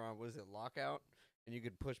 whenever you were on, was it Lockout? And you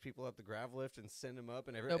could push people up the grav lift and send them up,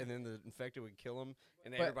 and and then the infected would kill them,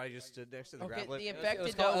 and everybody just stood next to the grav lift. The It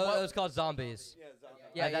infected. was called Zombies.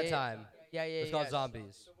 Yeah, at that time. Yeah. It was called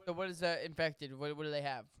Zombies. So what is infected? What do they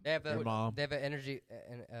have? They have Your mom. They have an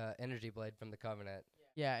energy blade from the Covenant.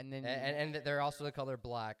 Yeah, and then and they're also the color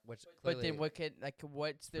black, which clearly. but then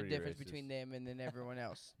what's the Pretty difference racist. between them and then everyone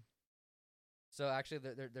else? So actually,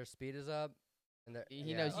 their speed is up. And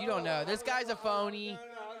He knows you don't know. This guy's a phony.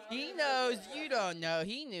 He knows you don't know.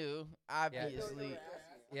 He knew, obviously.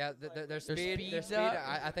 Yeah, their speed. Their speed.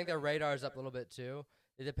 I think their radar's up a little bit too.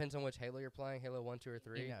 It depends on which Halo you're playing. Halo 1, 2, or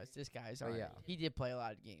 3. He knows. This guy's Oh, alright. yeah. He did play a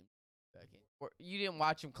lot of games. Or you didn't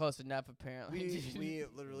watch him close enough, apparently. We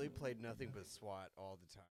literally played nothing but SWAT all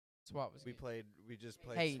the time. SWAT was We good. just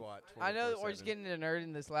played Hey, SWAT. I know that we're just 24/7. getting into nerd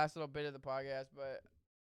in this last little bit of the podcast, but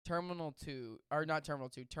Terminal 2, or not Terminal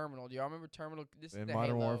 2, Terminal. Do y'all remember Terminal? This is In the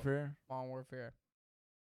Modern Halo. Warfare Modern Warfare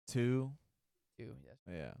 2. 2, yes.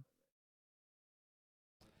 Yeah.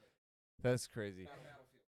 That's crazy.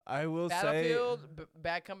 I will Battlefield,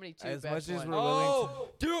 Bad Company 2, as best much as one. we're willing Oh,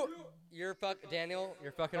 dude, Daniel,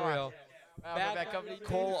 you're fucking Come on. real. Bad Company 2.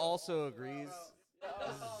 Cole also agrees.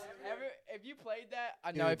 If you played that,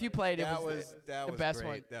 I know. If you played it, that was that the was best great.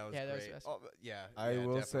 one. That was Yeah, that was great. the best Oh, yeah, I yeah,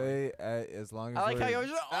 will definitely. say, as long as I like how we're-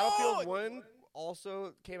 you was Battlefield 1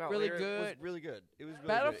 also came out Really later. good. It was really good. It was really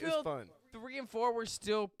Battlefield good. It was fun. 3 and 4 were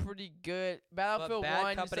still pretty good. Battlefield Bad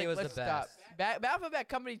 1 Company just like, was let's the stop. best. Battlefield Bad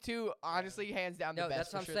Company 2, honestly, hands down the No, best.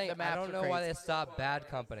 that's what I'm for sure. saying. The I maps don't were know why crazy. they stopped Bad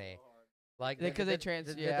Company. Like, Because they trans-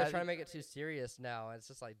 they're yeah. trying to make it too serious now. And it's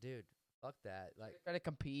just like, dude, fuck that. Like, Trying to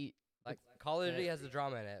compete. like Call of Duty has the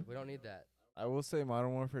drama in it. We don't need that. I will say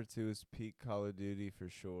Modern Warfare 2 is peak Call of Duty for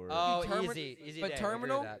sure. Oh, Termin- easy. but day. I agree with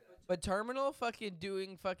Terminal, that. but Terminal, fucking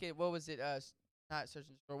doing fucking what was it? Not search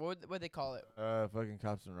and destroy. What they call it? Fucking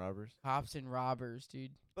Cops and Robbers. Cops and robbers,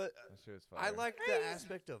 dude. But That shit was I fire. liked the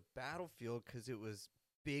aspect of Battlefield because it was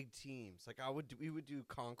big teams. Like we would do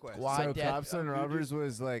Conquest. Squad So death. Cops and We would do- Robbers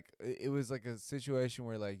was like it was like a situation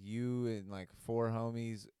where like you and like 4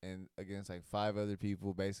 homies and against like 5 other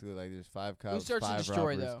people. Basically, like there's 5 cops, Who's search 5 and destroy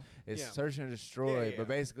robbers. though? It's Yeah. search and destroy. Yeah. But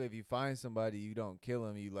basically, if you find somebody, you don't kill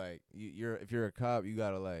them. You like you're if you're a cop, you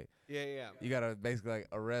gotta like Yeah. you gotta basically like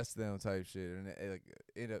arrest them type shit and like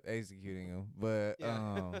end up executing them. But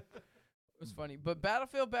Yeah. It was funny. But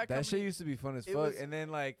Battlefield Bad that Company. shit used to be fun as It fuck. was- And then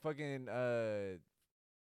like fucking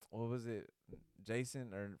what was it?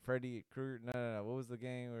 Jason or Freddy Krueger? No. What was the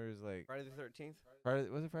game where it was like Friday the 13th.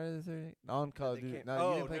 Was it Friday the 13th? On Call of They Duty. came- No,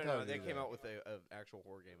 you didn't play Call no, of they Duty. came though. out with a actual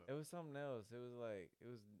horror game. It was something else. It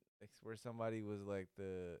was where somebody was like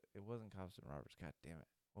it wasn't Cops and Robbers. God damn it.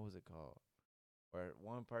 What was it called? Where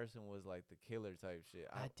one person was like the killer type shit.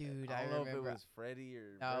 Dude, I I don't know if it remember. was Freddy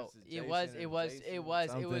or No, versus it was Jason it or was Jason it was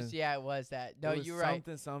something. yeah, it was that. No, It was you're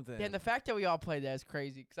right. something. Yeah, and the fact that we all played that is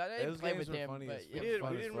crazy because I didn't Those play games with were him. funny But as yeah, fuck. We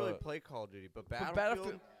fun as didn't really fuck. play Call of Duty, but Battlefield-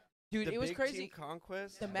 Battlefield, dude, the it was big crazy. Team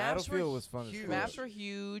Conquest. The maps were Battlefield was fun as huge. fuck. Maps were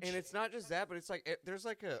huge. And it's not just that, but it's like there's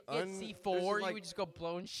like a You had C4, like, you would just go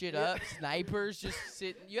blowing shit Yeah. up. Snipers just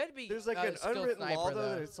sitting. You had to be. there's like a an skilled unwritten law sniper, though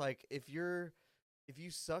though. that it's like if you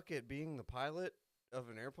suck at being the pilot of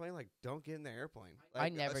an airplane, like don't get in the airplane. Like, I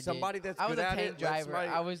never did. somebody that's I was good a at tank it, let driver. somebody-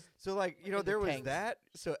 I was. So like in the there was tanks. that.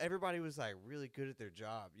 So everybody was like really good at their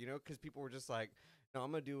job, because people were just like, no,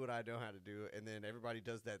 I'm gonna do what I know how to do, and then everybody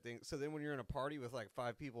does that thing. So then when you're in a party with like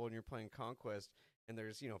 5 people and you're playing Conquest, and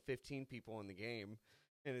there's 15 people in the game,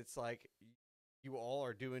 and it's like you all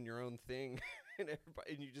are doing your own thing, and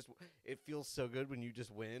it feels so good when you just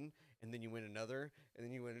win, and then you win another, and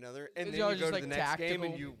then you win another, and It's then all you go just, to the like, next game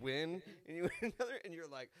and tactical. you win, and you win another, and you're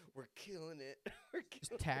like, we're killing it. We're Just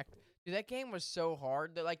killing tact. Dude, that game was so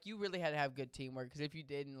hard that like you really had to have good teamwork because if you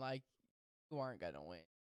didn't, like, you weren't gonna win.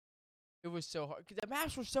 It was so hard because the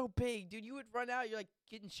maps were so big, dude. You would run out, you're like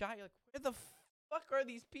getting shot. You're like, where the fuck are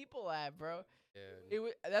these people at, bro?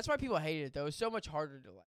 Dude. That's why people hated it though. It was so much harder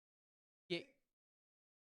to like get.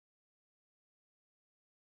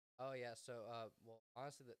 Oh yeah, so well,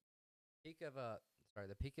 honestly, the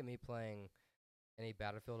peak of me playing any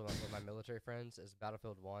Battlefield with my military friends is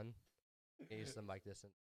Battlefield 1. I use them like this,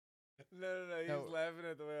 and No. He No. was laughing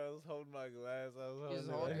at the way I was holding my glass. I was Just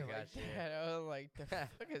holding holding it. it like Gotcha. that. I was like, the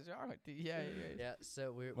fuck is wrong with you? Yeah. yeah.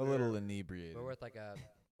 So we're I'm a little inebriated. we're with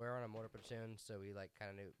we're on a mortar platoon, so we like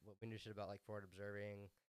kind of knew shit about like forward observing,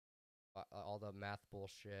 all the math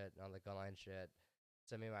bullshit, and all the gun line shit.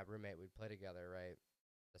 So me and my roommate we'd play together, right,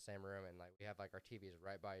 the same room, and like we have like our TVs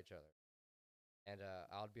right by each other, and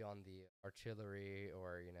I would be on the artillery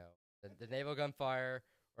or the naval gunfire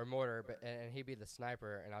or mortar, but and he'd be the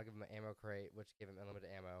sniper, and I'll give him an ammo crate, which give him unlimited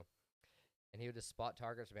ammo, and he would just spot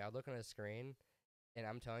targets me. I'd look on his screen, and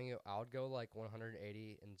I'm telling you, I would go like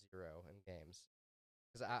 180 and 0 in games.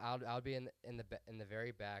 Because I'll be in the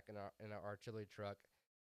very back in our artillery truck,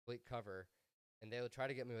 complete cover, and they would try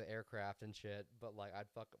to get me with aircraft and shit. But like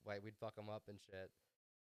we'd fuck them up and shit.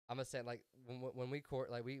 I'm gonna say like when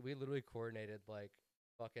we we literally coordinated like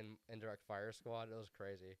fucking indirect fire squad. It was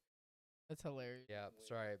crazy. That's hilarious. Yeah,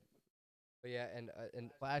 sorry, but yeah,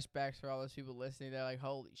 and Flashbacks for all those people listening. They're like,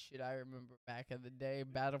 holy shit! I remember back in the day,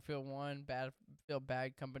 Battlefield 1, Battlefield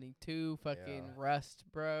Bad Company 2, fucking Yeah. Rust,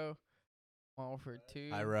 bro. One for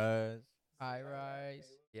 2. I rise. High Rise.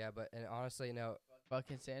 yeah, but and honestly,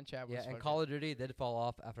 Fucking Sand Trap was Yeah, and fucking- Call of Duty did fall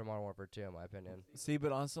off after Modern Warfare 2, in my opinion. See,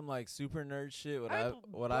 but on some like super nerd shit, what I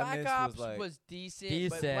Black missed Ops was like decent,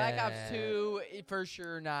 but Black Ops 2 for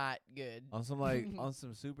sure not good. on some like on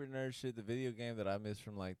some super nerd shit. The video game that I missed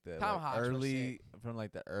from like the Tomahawks was sick.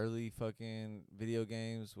 early fucking video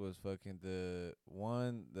games was fucking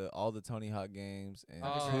all the Tony Hawk games and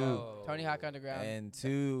Tony Hawk Underground and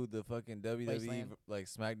two the fucking WWE Wasteland. like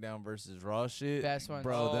SmackDown versus Raw shit. Best ones.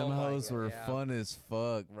 Bro. Them Oh my hoes God, were yeah. fun as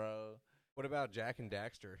fuck, bro. What about Jack and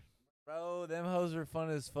Daxter? Bro, them hoes are fun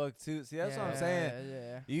as fuck too. See, that's what I'm saying.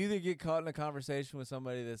 Yeah. You either get caught in a conversation with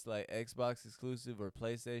somebody that's like Xbox exclusive or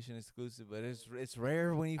PlayStation exclusive, but it's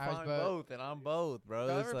rare when you I was find both. both, and I'm both, bro.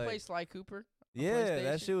 Y'all It's ever like, play Sly Cooper? yeah,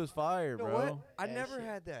 that PlayStation? shit was fire, You know bro. what? I Yeah, never shit.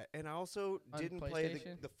 had that, and I also On didn't play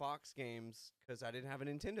PlayStation? the Fox games because I didn't have a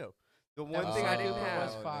Nintendo. The That one was thing I Sly didn't Cooper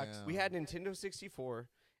have was Fox. we had Nintendo 64,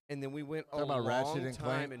 and then we went a Talking about Ratchet long and time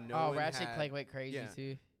Clank? and no Oh, one Ratchet had, Clank went crazy yeah.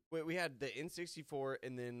 too. We had the N64,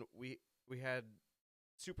 and then we had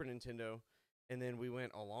Super Nintendo, and then we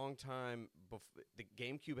went a long time before the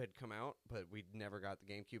GameCube had come out, but we never got the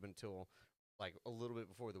GameCube until like a little bit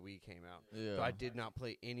before the Wii came out. Yeah. So I did not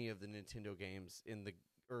play any of the Nintendo games in the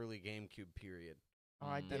early GameCube period. Oh,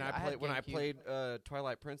 I Mm. did. And I had when I GameCube. played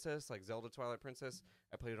Twilight Princess, like Zelda Twilight Princess,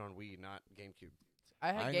 I played it on Wii, not GameCube.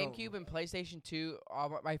 I had I ain't GameCube and PlayStation 2.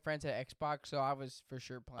 All my friends had Xbox, so I was for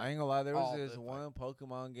sure playing. I ain't gonna lie, there was all this the one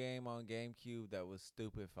Pokemon game on GameCube that was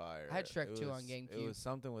stupid fire. I had Shrek It 2 on was- It GameCube. was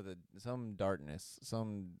something with some darkness,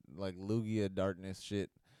 some like Lugia darkness shit.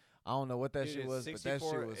 I don't know what that Dude, shit it's was, but that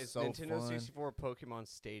 64 shit was it's so Nintendo fun. 64 Pokemon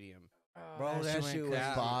Stadium. Bro, that shit was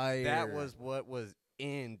That- fire. That was what was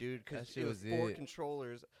in, dude, That because shit it was was 4 it.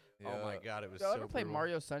 controllers. Oh my Yeah. god, it was Did you so ever play brutal.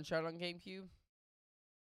 Mario Sunshine on GameCube?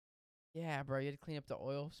 Yeah, bro, you had to clean up the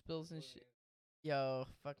oil spills and shit. Yo,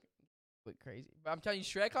 fuck, went crazy. But I'm telling you,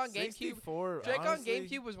 Shrek on GameCube. 64, Shrek honestly, on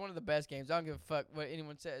GameCube was one of the best games. I don't give a fuck what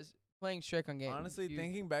anyone says. Playing Shrek on GameCube. Honestly,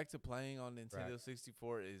 thinking back to playing on Nintendo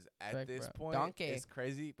 64 is at Shrek, this bro. point Donkey. it's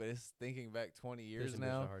crazy, but it's thinking back 20 years Disney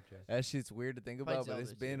moves now. are hard, Chase. That shit's weird to think Played about, but it's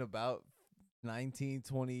Zelda, been too. about 19,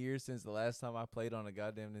 20 years since the last time I played on a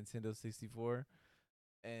goddamn Nintendo 64.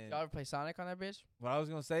 And Y'all ever play Sonic on that bitch? what I was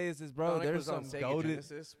gonna say is this, bro. Sonic There's was on some Sega goated.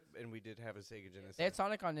 Genesis, and we did have a Sega Genesis. They had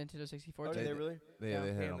Sonic on Nintendo 64 Oh, too. did they really? Yeah, they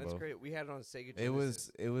had Man, on that's both. great. We had it on Sega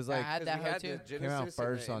Genesis. It was I like had 'Cause that we hoe had too. the Genesis out and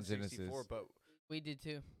first the on N64, Genesis. but We did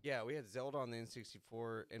too. yeah, we had Zelda on the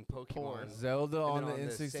N64 and Pokemon. Zelda And on then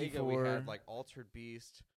the Sega, N64. we had like Altered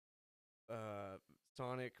Beast,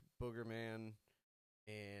 Sonic, Boogerman,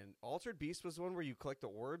 and Altered Beast was the one where you collect the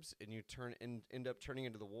orbs and you end up turning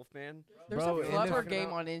into the Wolfman. There's Bro, a and Flubber if- game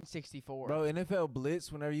on N64. Bro, NFL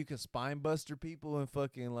Blitz, whenever you can spine buster people and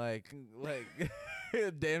fucking like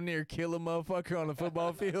damn near kill a motherfucker on the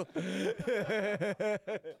football field.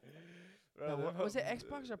 Bro, them Was it hoes-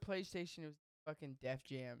 Xbox or PlayStation? It was fucking Def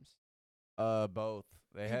Jams. Both.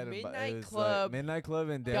 They had it Midnight was Club like Midnight Club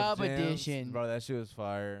and Def Dub Jams. Edition. Bro, that shit was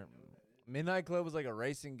fire. Midnight Club was like a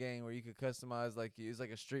racing game where you could customize it was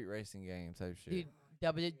like a street racing game type shit.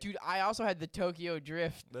 Dude, I also had the Tokyo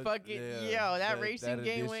Drift. That- Fucking yeah, yo, that that racing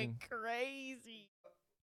game edition. went crazy.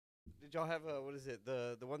 Did y'all have what is it?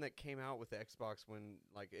 The one that came out with the Xbox when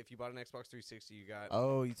like if you bought an Xbox 360, you got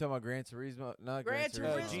Oh, you talking about Gran Turismo? Not Gran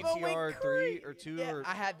Gran Turismo Turismo. went GTR 3 crazy. or 2 Yeah, or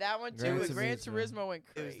I had that one too. Gran but Gran Turismo. Turismo went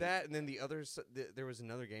it crazy. was that, and then the others. There was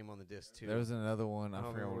another game on the disc too. There was another one. I I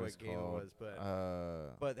don't forget remember what it's what game it called.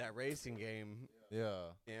 was, but that racing game, yeah,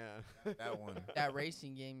 yeah, that one. That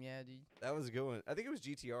racing game, yeah, dude. that was a good one. I think it was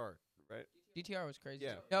GTR, right? GTR was crazy.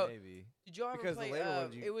 Yeah. No, Maybe. did y'all ever Because the play? later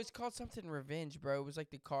ones you- It was called something Revenge, bro. It was like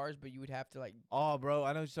the cars, but you would have to like. Oh, bro,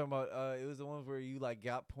 I know what you're talking about. It was the one where you like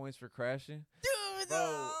got points for crashing. Dude,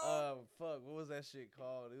 Bro, fuck, what was that shit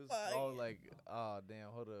called? It was Fuck. called like, oh damn,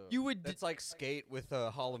 hold up. you would. That's like Skate with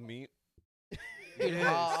a Hall of Meat. Dude,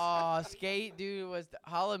 Yes. Skate, dude, was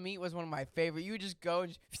Hollow Meat was one of my favorite. You would just go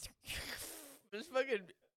and just fucking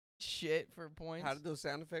shit for points. How did those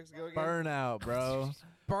sound effects go again? Burnout, bro.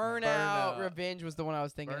 Burnout, Burnout. Revenge was the one I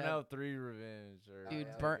was thinking of. Burnout 3 Revenge, or Dude,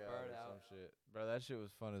 something Burn- like that or some shit. Bro, that shit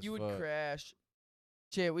was fun as You fuck. would crash.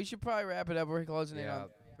 Shit, we should probably wrap it up. We're closing in Yeah. on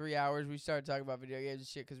 3 hours. We started talking about video games and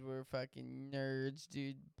shit because we're fucking nerds,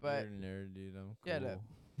 dude. But You're a nerd, dude. I'm cool. Shut up.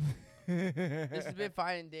 this has been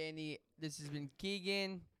Fine and Dandy. This has been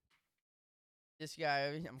Keegan. This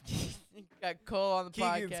guy, got Cole on the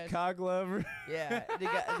Keegan's podcast. cock lover. Yeah,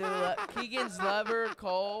 Keegan's lover,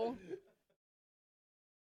 Cole.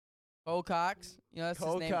 Cole Cox. You know, that's his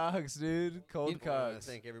Cold name. Cox, dude. Cold I wanna Cox.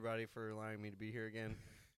 thank everybody for allowing me to be here again.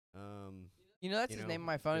 You know, that's you his know, name on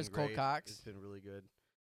my it's phone been is Cole great. Cox. It's been really good.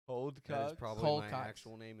 Cold That is Cox. probably Cole my Cox.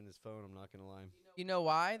 actual name in his phone. I'm not gonna lie. You know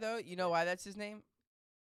why, though? You know why that's his name?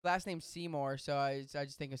 last name's Seymour, so I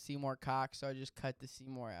just think of Seymour Cox, so I just cut the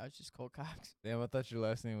Seymour out. It's just Cole Cox. Damn, I thought your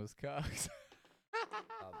last name was Cox.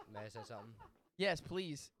 May I say something? Yes,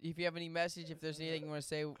 please. If you have any message, if there's anything you want to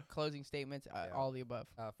say, closing statements, all of the above.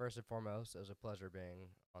 First and foremost, it was a pleasure being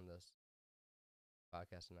on this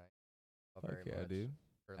podcast tonight. Very much dude.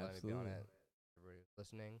 for letting me be on it. Everybody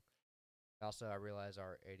listening. Also, I realize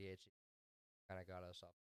our ADHD kind of got us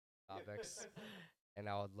off topics, and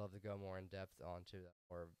I would love to go more in depth onto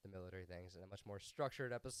more of the military things in a much more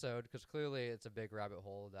structured episode, because clearly it's a big rabbit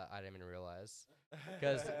hole that I didn't even realize.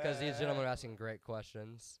 Because these gentlemen are asking great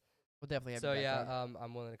questions. We'll definitely have so you back yeah, on.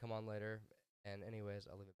 I'm willing to come on later. And anyways,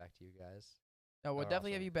 I'll leave it back to you guys. No, we'll Are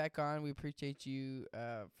definitely have awesome. you back on. We appreciate you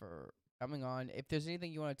for coming on. If there's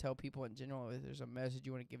anything you want to tell people in general, if there's a message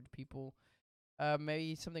you want to give to people,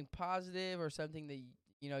 maybe something positive or something that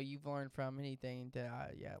you've learned from anything,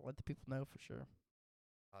 that let the people know for sure.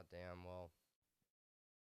 Oh damn. Well,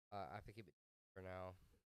 I have to keep it for now.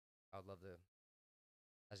 I would love to,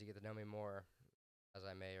 as you get to know me more, as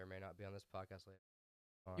I may or may not be on this podcast later.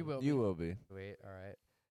 You will. You will be. Sweet. All right.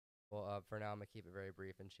 Well, for now, I'm gonna keep it very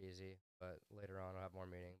brief and cheesy, but later on, I'll have more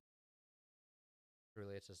meaning.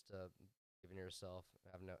 Truly, it's just believing in yourself.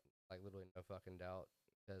 Have literally no fucking doubt,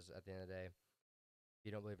 because at the end of the day, if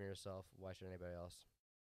you don't believe in yourself, why should anybody else?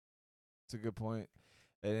 It's a good point.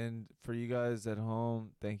 And for you guys at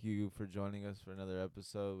home, thank you for joining us for another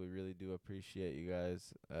episode. We really do appreciate you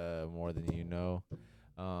guys more than you know.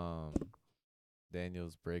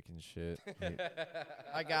 Daniel's breaking shit.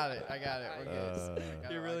 I got it. We're good.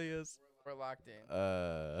 He really is. We're locked in.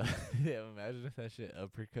 Yeah, imagine if that shit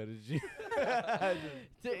uppercutted you.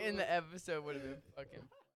 In the episode would have been fucking.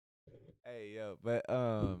 Hey, yo, but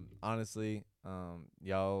honestly,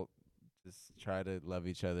 y'all just try to love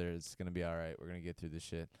each other. It's gonna be all right. We're gonna get through this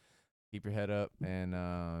shit. Keep your head up.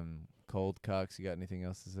 And Cold Cox, you got anything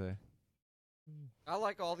else to say? I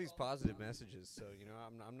like all these positive messages, so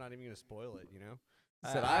I'm not even gonna spoil it.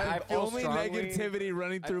 Said I feel only strongly- negativity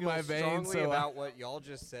running through my veins. Strongly So about what y'all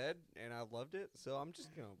just said, and I loved it. So I'm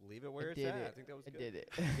just gonna leave it where it's at. I think that was good. did it.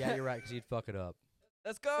 Yeah, you're right, because you'd fuck it up.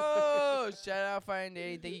 Let's go! Shout out Fine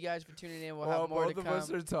Danny. Thank you guys for tuning in. We'll while have more both to of come.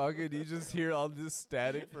 us are talking, you just hear all this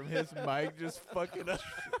static from his mic just fucking up.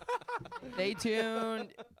 Stay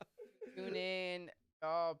tuned. Tune in.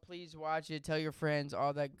 Oh, please watch it. Tell your friends.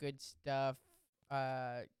 All that good stuff.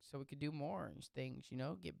 So we could do more things.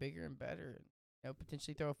 Get bigger and better.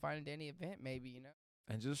 Potentially throw a Fine and Danny event. Maybe.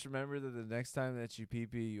 And just remember that the next time that you pee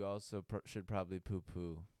pee, you also should probably poo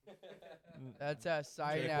poo. That's us.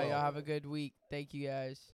 Signing Jake out. Y'all Wall. have a good week. Thank you guys.